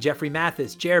GNT, Jeffrey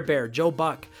Mathis, Jer Bear, Joe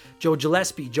Buck, Joe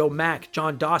Gillespie, Joe Mack,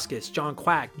 John Doskis, John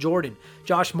Quack, Jordan,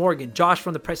 Josh Morgan, Josh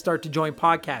from the Press Start to Join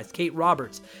podcast, Kate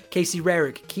Roberts, Casey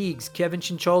Rarick, Keegs, Kevin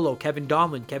Chincholo, Kevin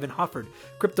Domlin, Kevin Hufford,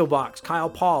 CryptoBox, Kyle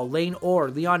Paul, Lane Orr,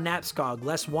 Leon Knapskog,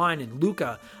 Les Winan,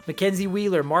 Luca, Mackenzie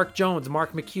Wheeler, Mark Jones,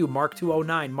 Mark McHugh, Mark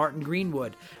 209, Martin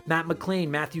Greenwood, Matt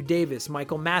McLean, Matthew Davis,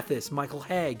 Michael Mathis, Michael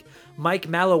Haig, Mike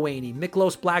Mallowaney,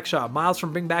 Miklos Blackshaw, Miles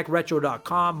from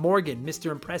BringBackRetro.com, Morgan,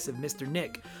 Mr. Impressive, Mr.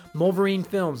 Nick, Wolverine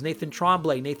Films, Nathan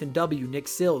Tremblay, Nathan W., Nick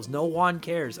Sills, No One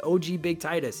Cares, OG Big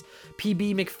Titus,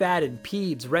 PB McFadden,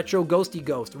 Peebs, Retro Ghosty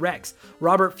Ghost, Rex,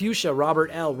 Robert Fuchsia, Robert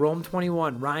L., Rome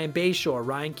 21, Ryan Bayshore,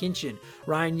 Ryan Kinchin,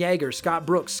 Ryan Yeager, Scott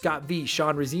Brooks, Scott V.,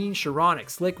 Sean Razine, Sharonic,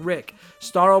 Slick Rick,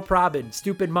 Starro Probin,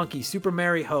 Stupid Monkey, Super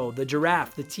Mary Ho, The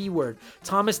Giraffe, The T-Word,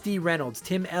 Thomas D. Reynolds,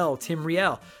 Tim L., Tim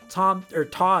Riel,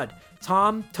 Todd,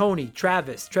 Tom, Tony,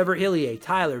 Travis, Trevor Hillier,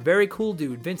 Tyler, Very Cool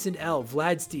Dude, Vincent L.,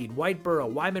 Vladstein, Whiteboro,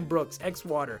 Wyman Brooks,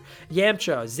 Xwater,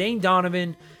 Yamcha, Zane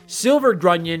Donovan, Silver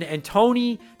Grunion, and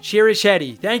Tony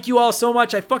Chirichetti. Thank you all so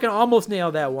much. I fucking almost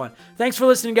nailed that one. Thanks for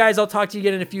listening, guys. I'll talk to you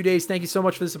again in a few days. Thank you so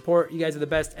much for the support. You guys are the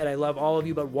best, and I love all of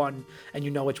you but one, and you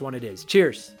know which one it is.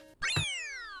 Cheers.